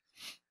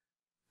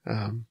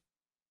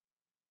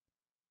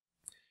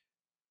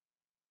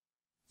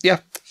 Yeah.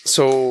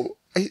 So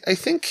I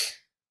think,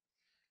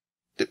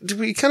 did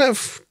we kind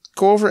of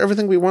go over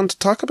everything we wanted to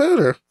talk about,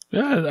 or?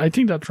 Yeah, I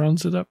think that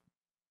rounds it up.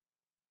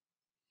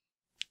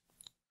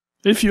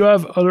 If you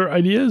have other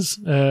ideas,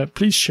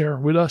 please share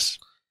with us.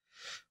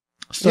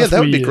 Stuff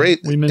that would be great.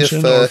 We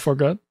mentioned or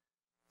forgot.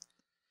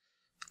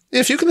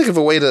 If you can think of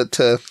a way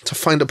to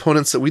find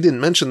opponents that we didn't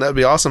mention, that would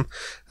be awesome.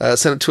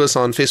 Send it to us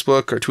on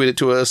Facebook or tweet it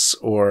to us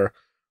or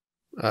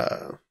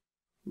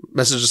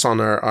message us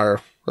on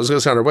our I was going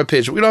to say on our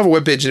webpage. We don't have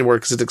a webpage anymore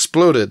because it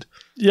exploded.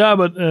 Yeah,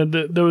 but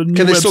the new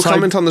can they still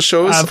comment on the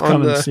shows? Have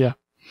comments, yeah.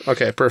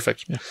 Okay,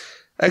 perfect. Yeah.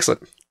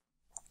 Excellent.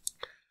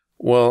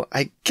 Well,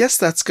 I guess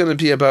that's going to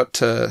be about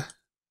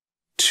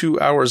 2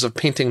 hours of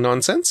painting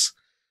nonsense.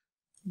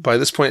 By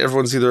this point,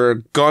 everyone's either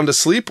gone to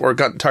sleep or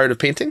gotten tired of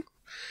painting.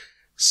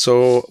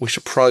 So we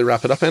should probably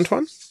wrap it up,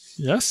 Antoine.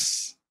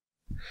 Yes.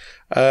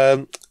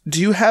 Do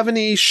you have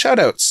any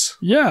shout-outs?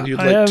 Yeah, you'd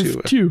I like have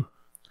to, two.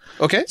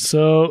 Okay.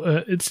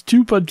 So it's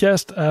two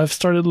podcasts I've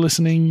started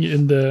listening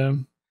in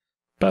the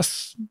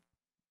past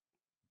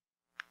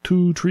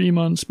 2-3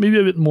 months, maybe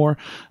a bit more.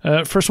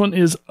 First one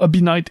is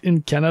Hobby Night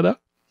in Canada.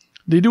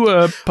 They do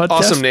a podcast.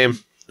 Awesome name,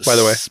 by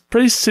the way.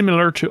 Pretty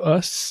similar to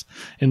us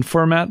in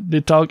format. They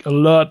talk a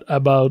lot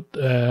about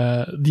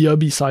the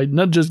hobby side,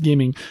 not just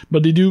gaming,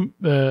 but they do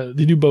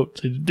both.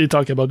 They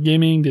talk about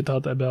gaming, they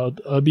talk about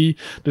hobby,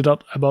 they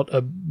talk about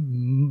a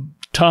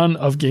ton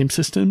of game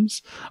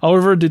systems.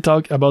 However, they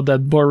talk about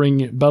that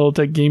boring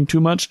BattleTech game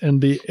too much,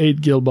 and they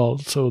hate Guild Ball,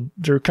 so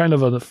they're kind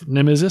of a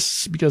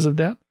nemesis because of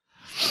that.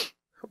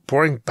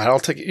 Boring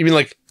BattleTech? You mean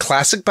like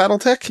classic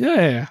BattleTech?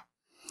 Yeah.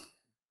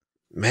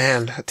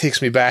 Man, that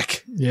takes me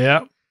back.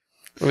 Yeah.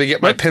 Let me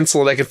get my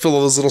pencil and I can fill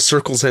all those little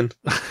circles in.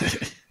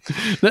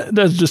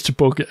 That's just to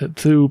poke at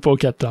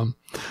Tom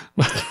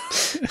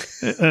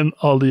and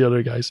all the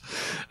other guys.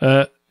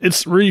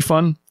 It's really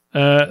fun.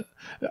 I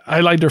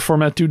like their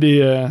format too.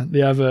 They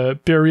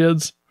have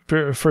periods,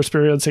 first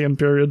period, second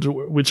period,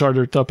 which are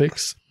their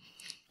topics.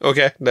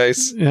 Okay,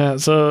 nice. Yeah,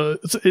 so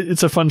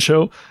it's a fun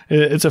show.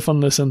 It's a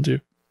fun listen to.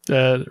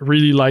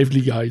 Really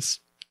lively guys.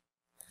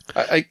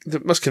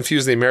 That must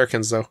confuse the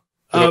Americans though.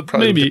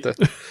 Maybe they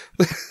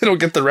don't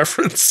get the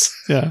reference.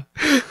 Yeah,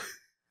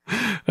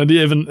 and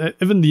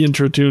even the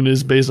intro tune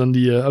is based on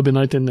the Hobby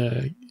Night in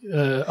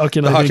Hockey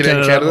Night in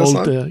Canada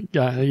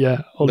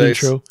old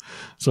nice. Intro.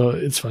 So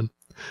it's fun.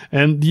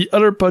 And the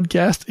other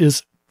podcast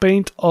is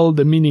Paint All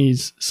the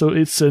Minis. So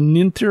it's an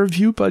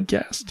interview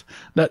podcast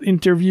that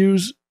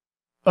interviews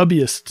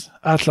hobbyists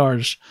at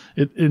large.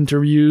 It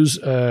interviews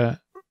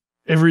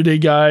everyday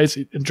guys.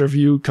 It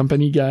interviews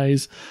company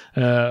guys.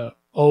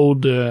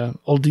 Old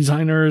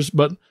designers,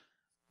 but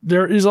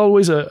there is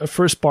always a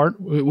first part,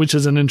 which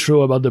is an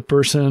intro about the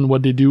person,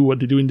 what they do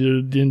in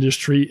the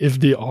industry, if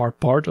they are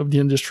part of the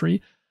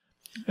industry.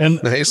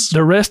 And nice.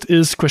 The rest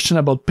is question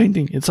about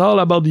painting. It's all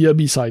about the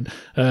hobby side,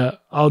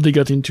 how they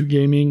got into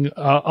gaming,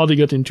 how they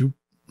got into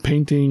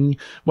painting,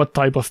 what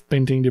type of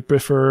painting they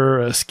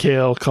prefer,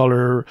 scale,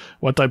 color,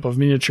 what type of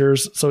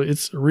miniatures. So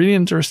it's really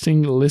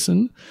interesting to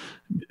listen,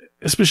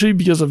 especially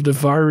because of the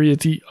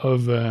variety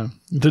of the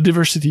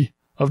diversity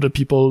of the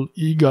people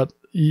he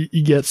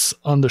gets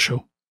on the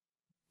show.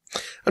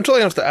 I'm totally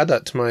gonna have to add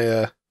that to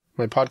my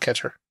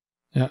podcatcher.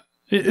 Yeah,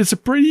 it's a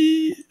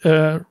pretty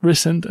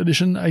recent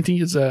edition. I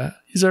think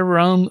it's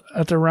around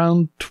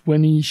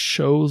 20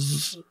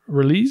 shows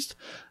released,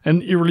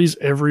 and he releases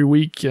every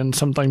week and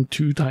sometimes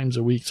 2 times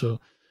a week.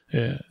 So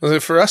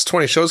for us,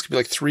 20 shows could be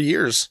like 3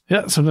 years.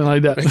 Yeah, something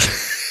like that.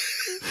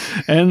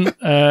 And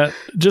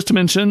just to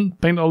mention,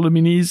 Paint All the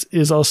Minis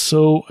is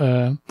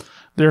also.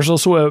 There's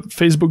also a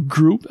Facebook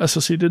group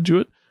associated to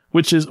it,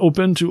 which is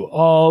open to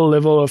all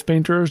level of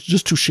painters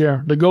just to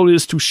share. The goal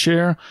is to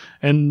share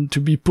and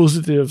to be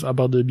positive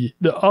about the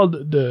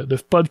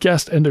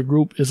podcast, and the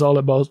group is all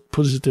about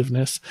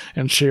positiveness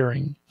and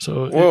sharing.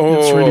 So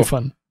it's really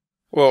fun.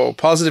 Whoa,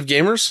 positive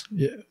gamers?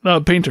 Yeah.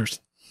 No, painters.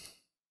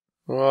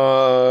 I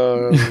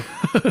don't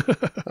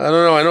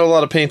know. I know a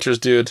lot of painters,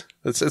 dude.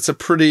 It's a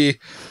pretty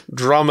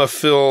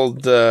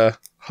drama-filled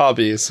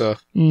hobby, so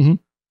I'm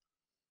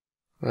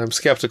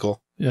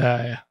skeptical.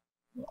 Yeah.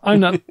 I'm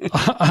not.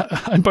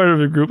 I'm part of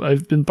the group.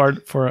 I've been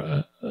part for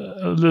a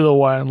little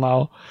while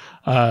now.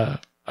 I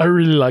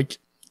really like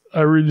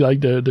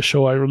the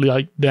show. I really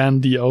like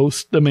Dan,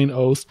 the main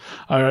host.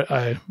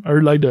 I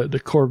really like the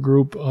core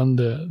group on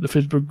the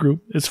Facebook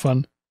group. It's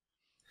fun.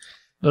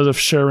 Lots of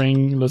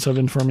sharing, lots of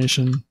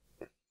information,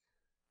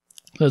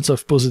 lots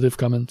of positive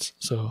comments.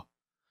 So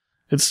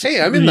it's I'm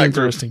really in that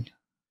interesting. Group.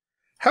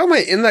 How am I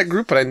in that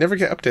group but I never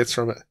get updates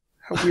from it?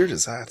 How weird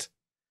is that?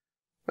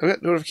 I've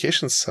got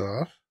notifications set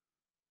off.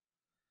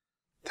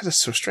 That is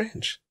so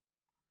strange.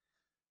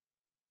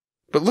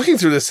 But looking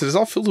through this, it is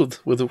all filled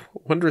with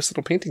wondrous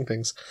little painting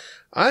things.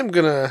 I'm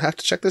going to have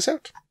to check this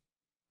out.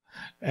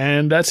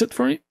 And that's it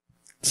for me.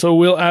 So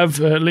we'll have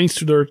links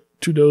to those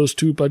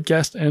 2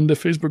 podcasts and the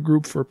Facebook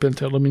group for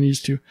Paint All the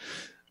Minis too.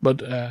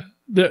 But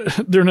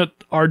they're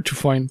not hard to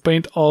find.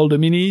 Paint All the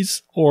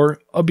Minis or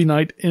Hobby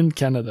Night in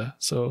Canada.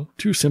 So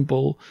 2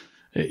 simple,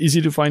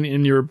 easy to find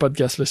in your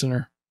podcast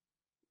listener.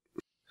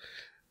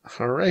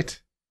 All right.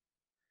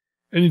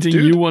 Anything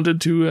you wanted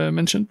to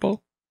mention,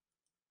 Paul?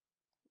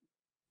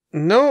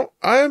 No,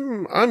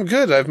 I'm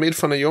good. I've made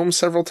fun of Yom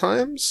several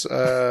times.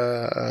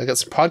 I got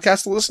some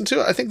podcasts to listen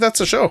to. I think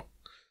that's a show.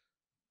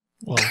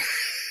 Well,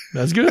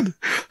 that's good.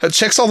 That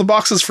checks all the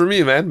boxes for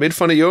me, man. Made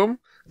fun of Yom.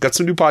 Got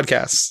some new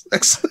podcasts.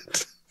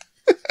 Excellent.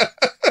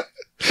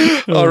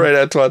 All right,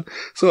 Antoine.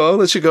 So I'll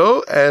let you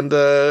go, and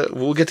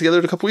we'll get together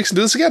in a couple weeks and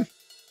do this again.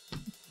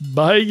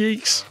 Bye,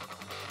 geeks.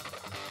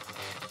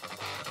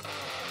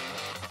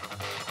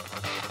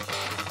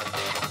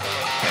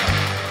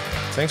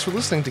 Thanks for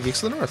listening to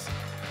Geeks of the North.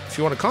 If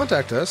you want to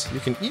contact us, you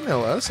can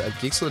email us at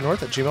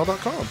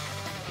geeksofthenorth@gmail.com.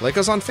 Like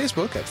us on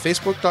Facebook at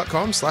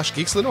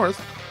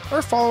facebook.com/geeksofthenorth,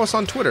 or follow us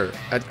on Twitter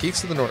at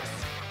Geeks of the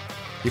North.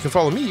 You can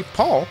follow me,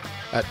 Paul,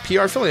 at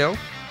prfilio,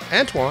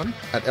 Antoine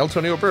at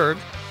Eltonio Berg,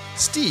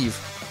 Steve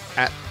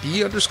at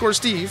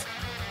B_Steve,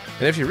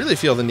 and if you really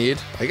feel the need,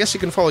 I guess you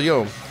can follow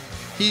Yom.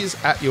 He's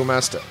at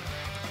Warmaster.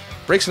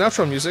 Breaks and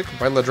outro music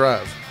by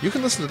Ladrave. You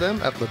can listen to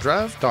them at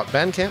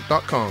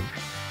ladrave.bandcamp.com.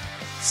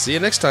 See you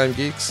next time,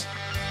 geeks.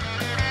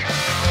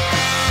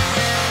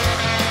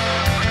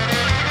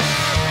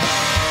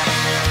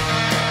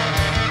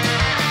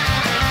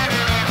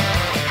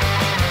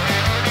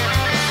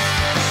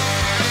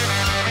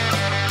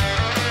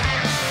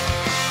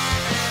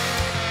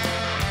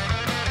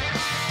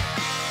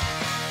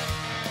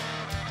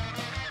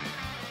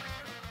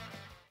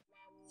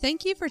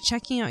 Thank you for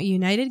checking out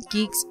United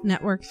Geeks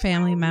Network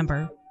family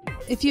member.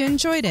 If you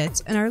enjoyed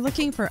it and are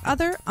looking for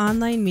other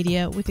online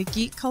media with a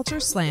geek culture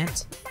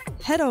slant,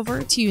 head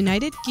over to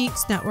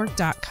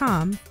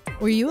UnitedGeeksNetwork.com,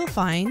 where you will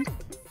find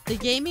the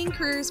Gaming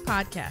Careers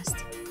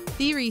Podcast,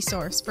 the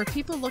resource for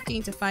people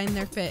looking to find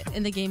their fit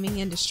in the gaming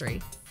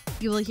industry.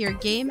 You will hear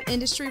game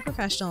industry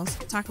professionals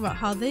talk about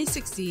how they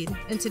succeed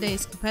in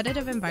today's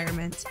competitive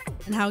environment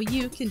and how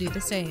you can do the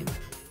same.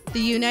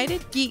 The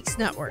United Geeks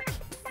Network.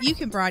 You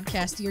can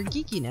broadcast your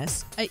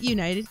geekiness at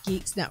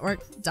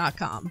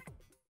UnitedGeeksNetwork.com.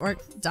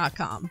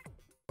 Org.com.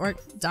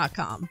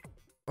 Org.com.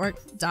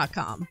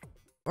 Org.com.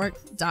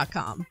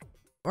 Org.com.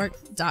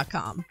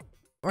 Org.com.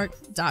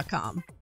 Org.com.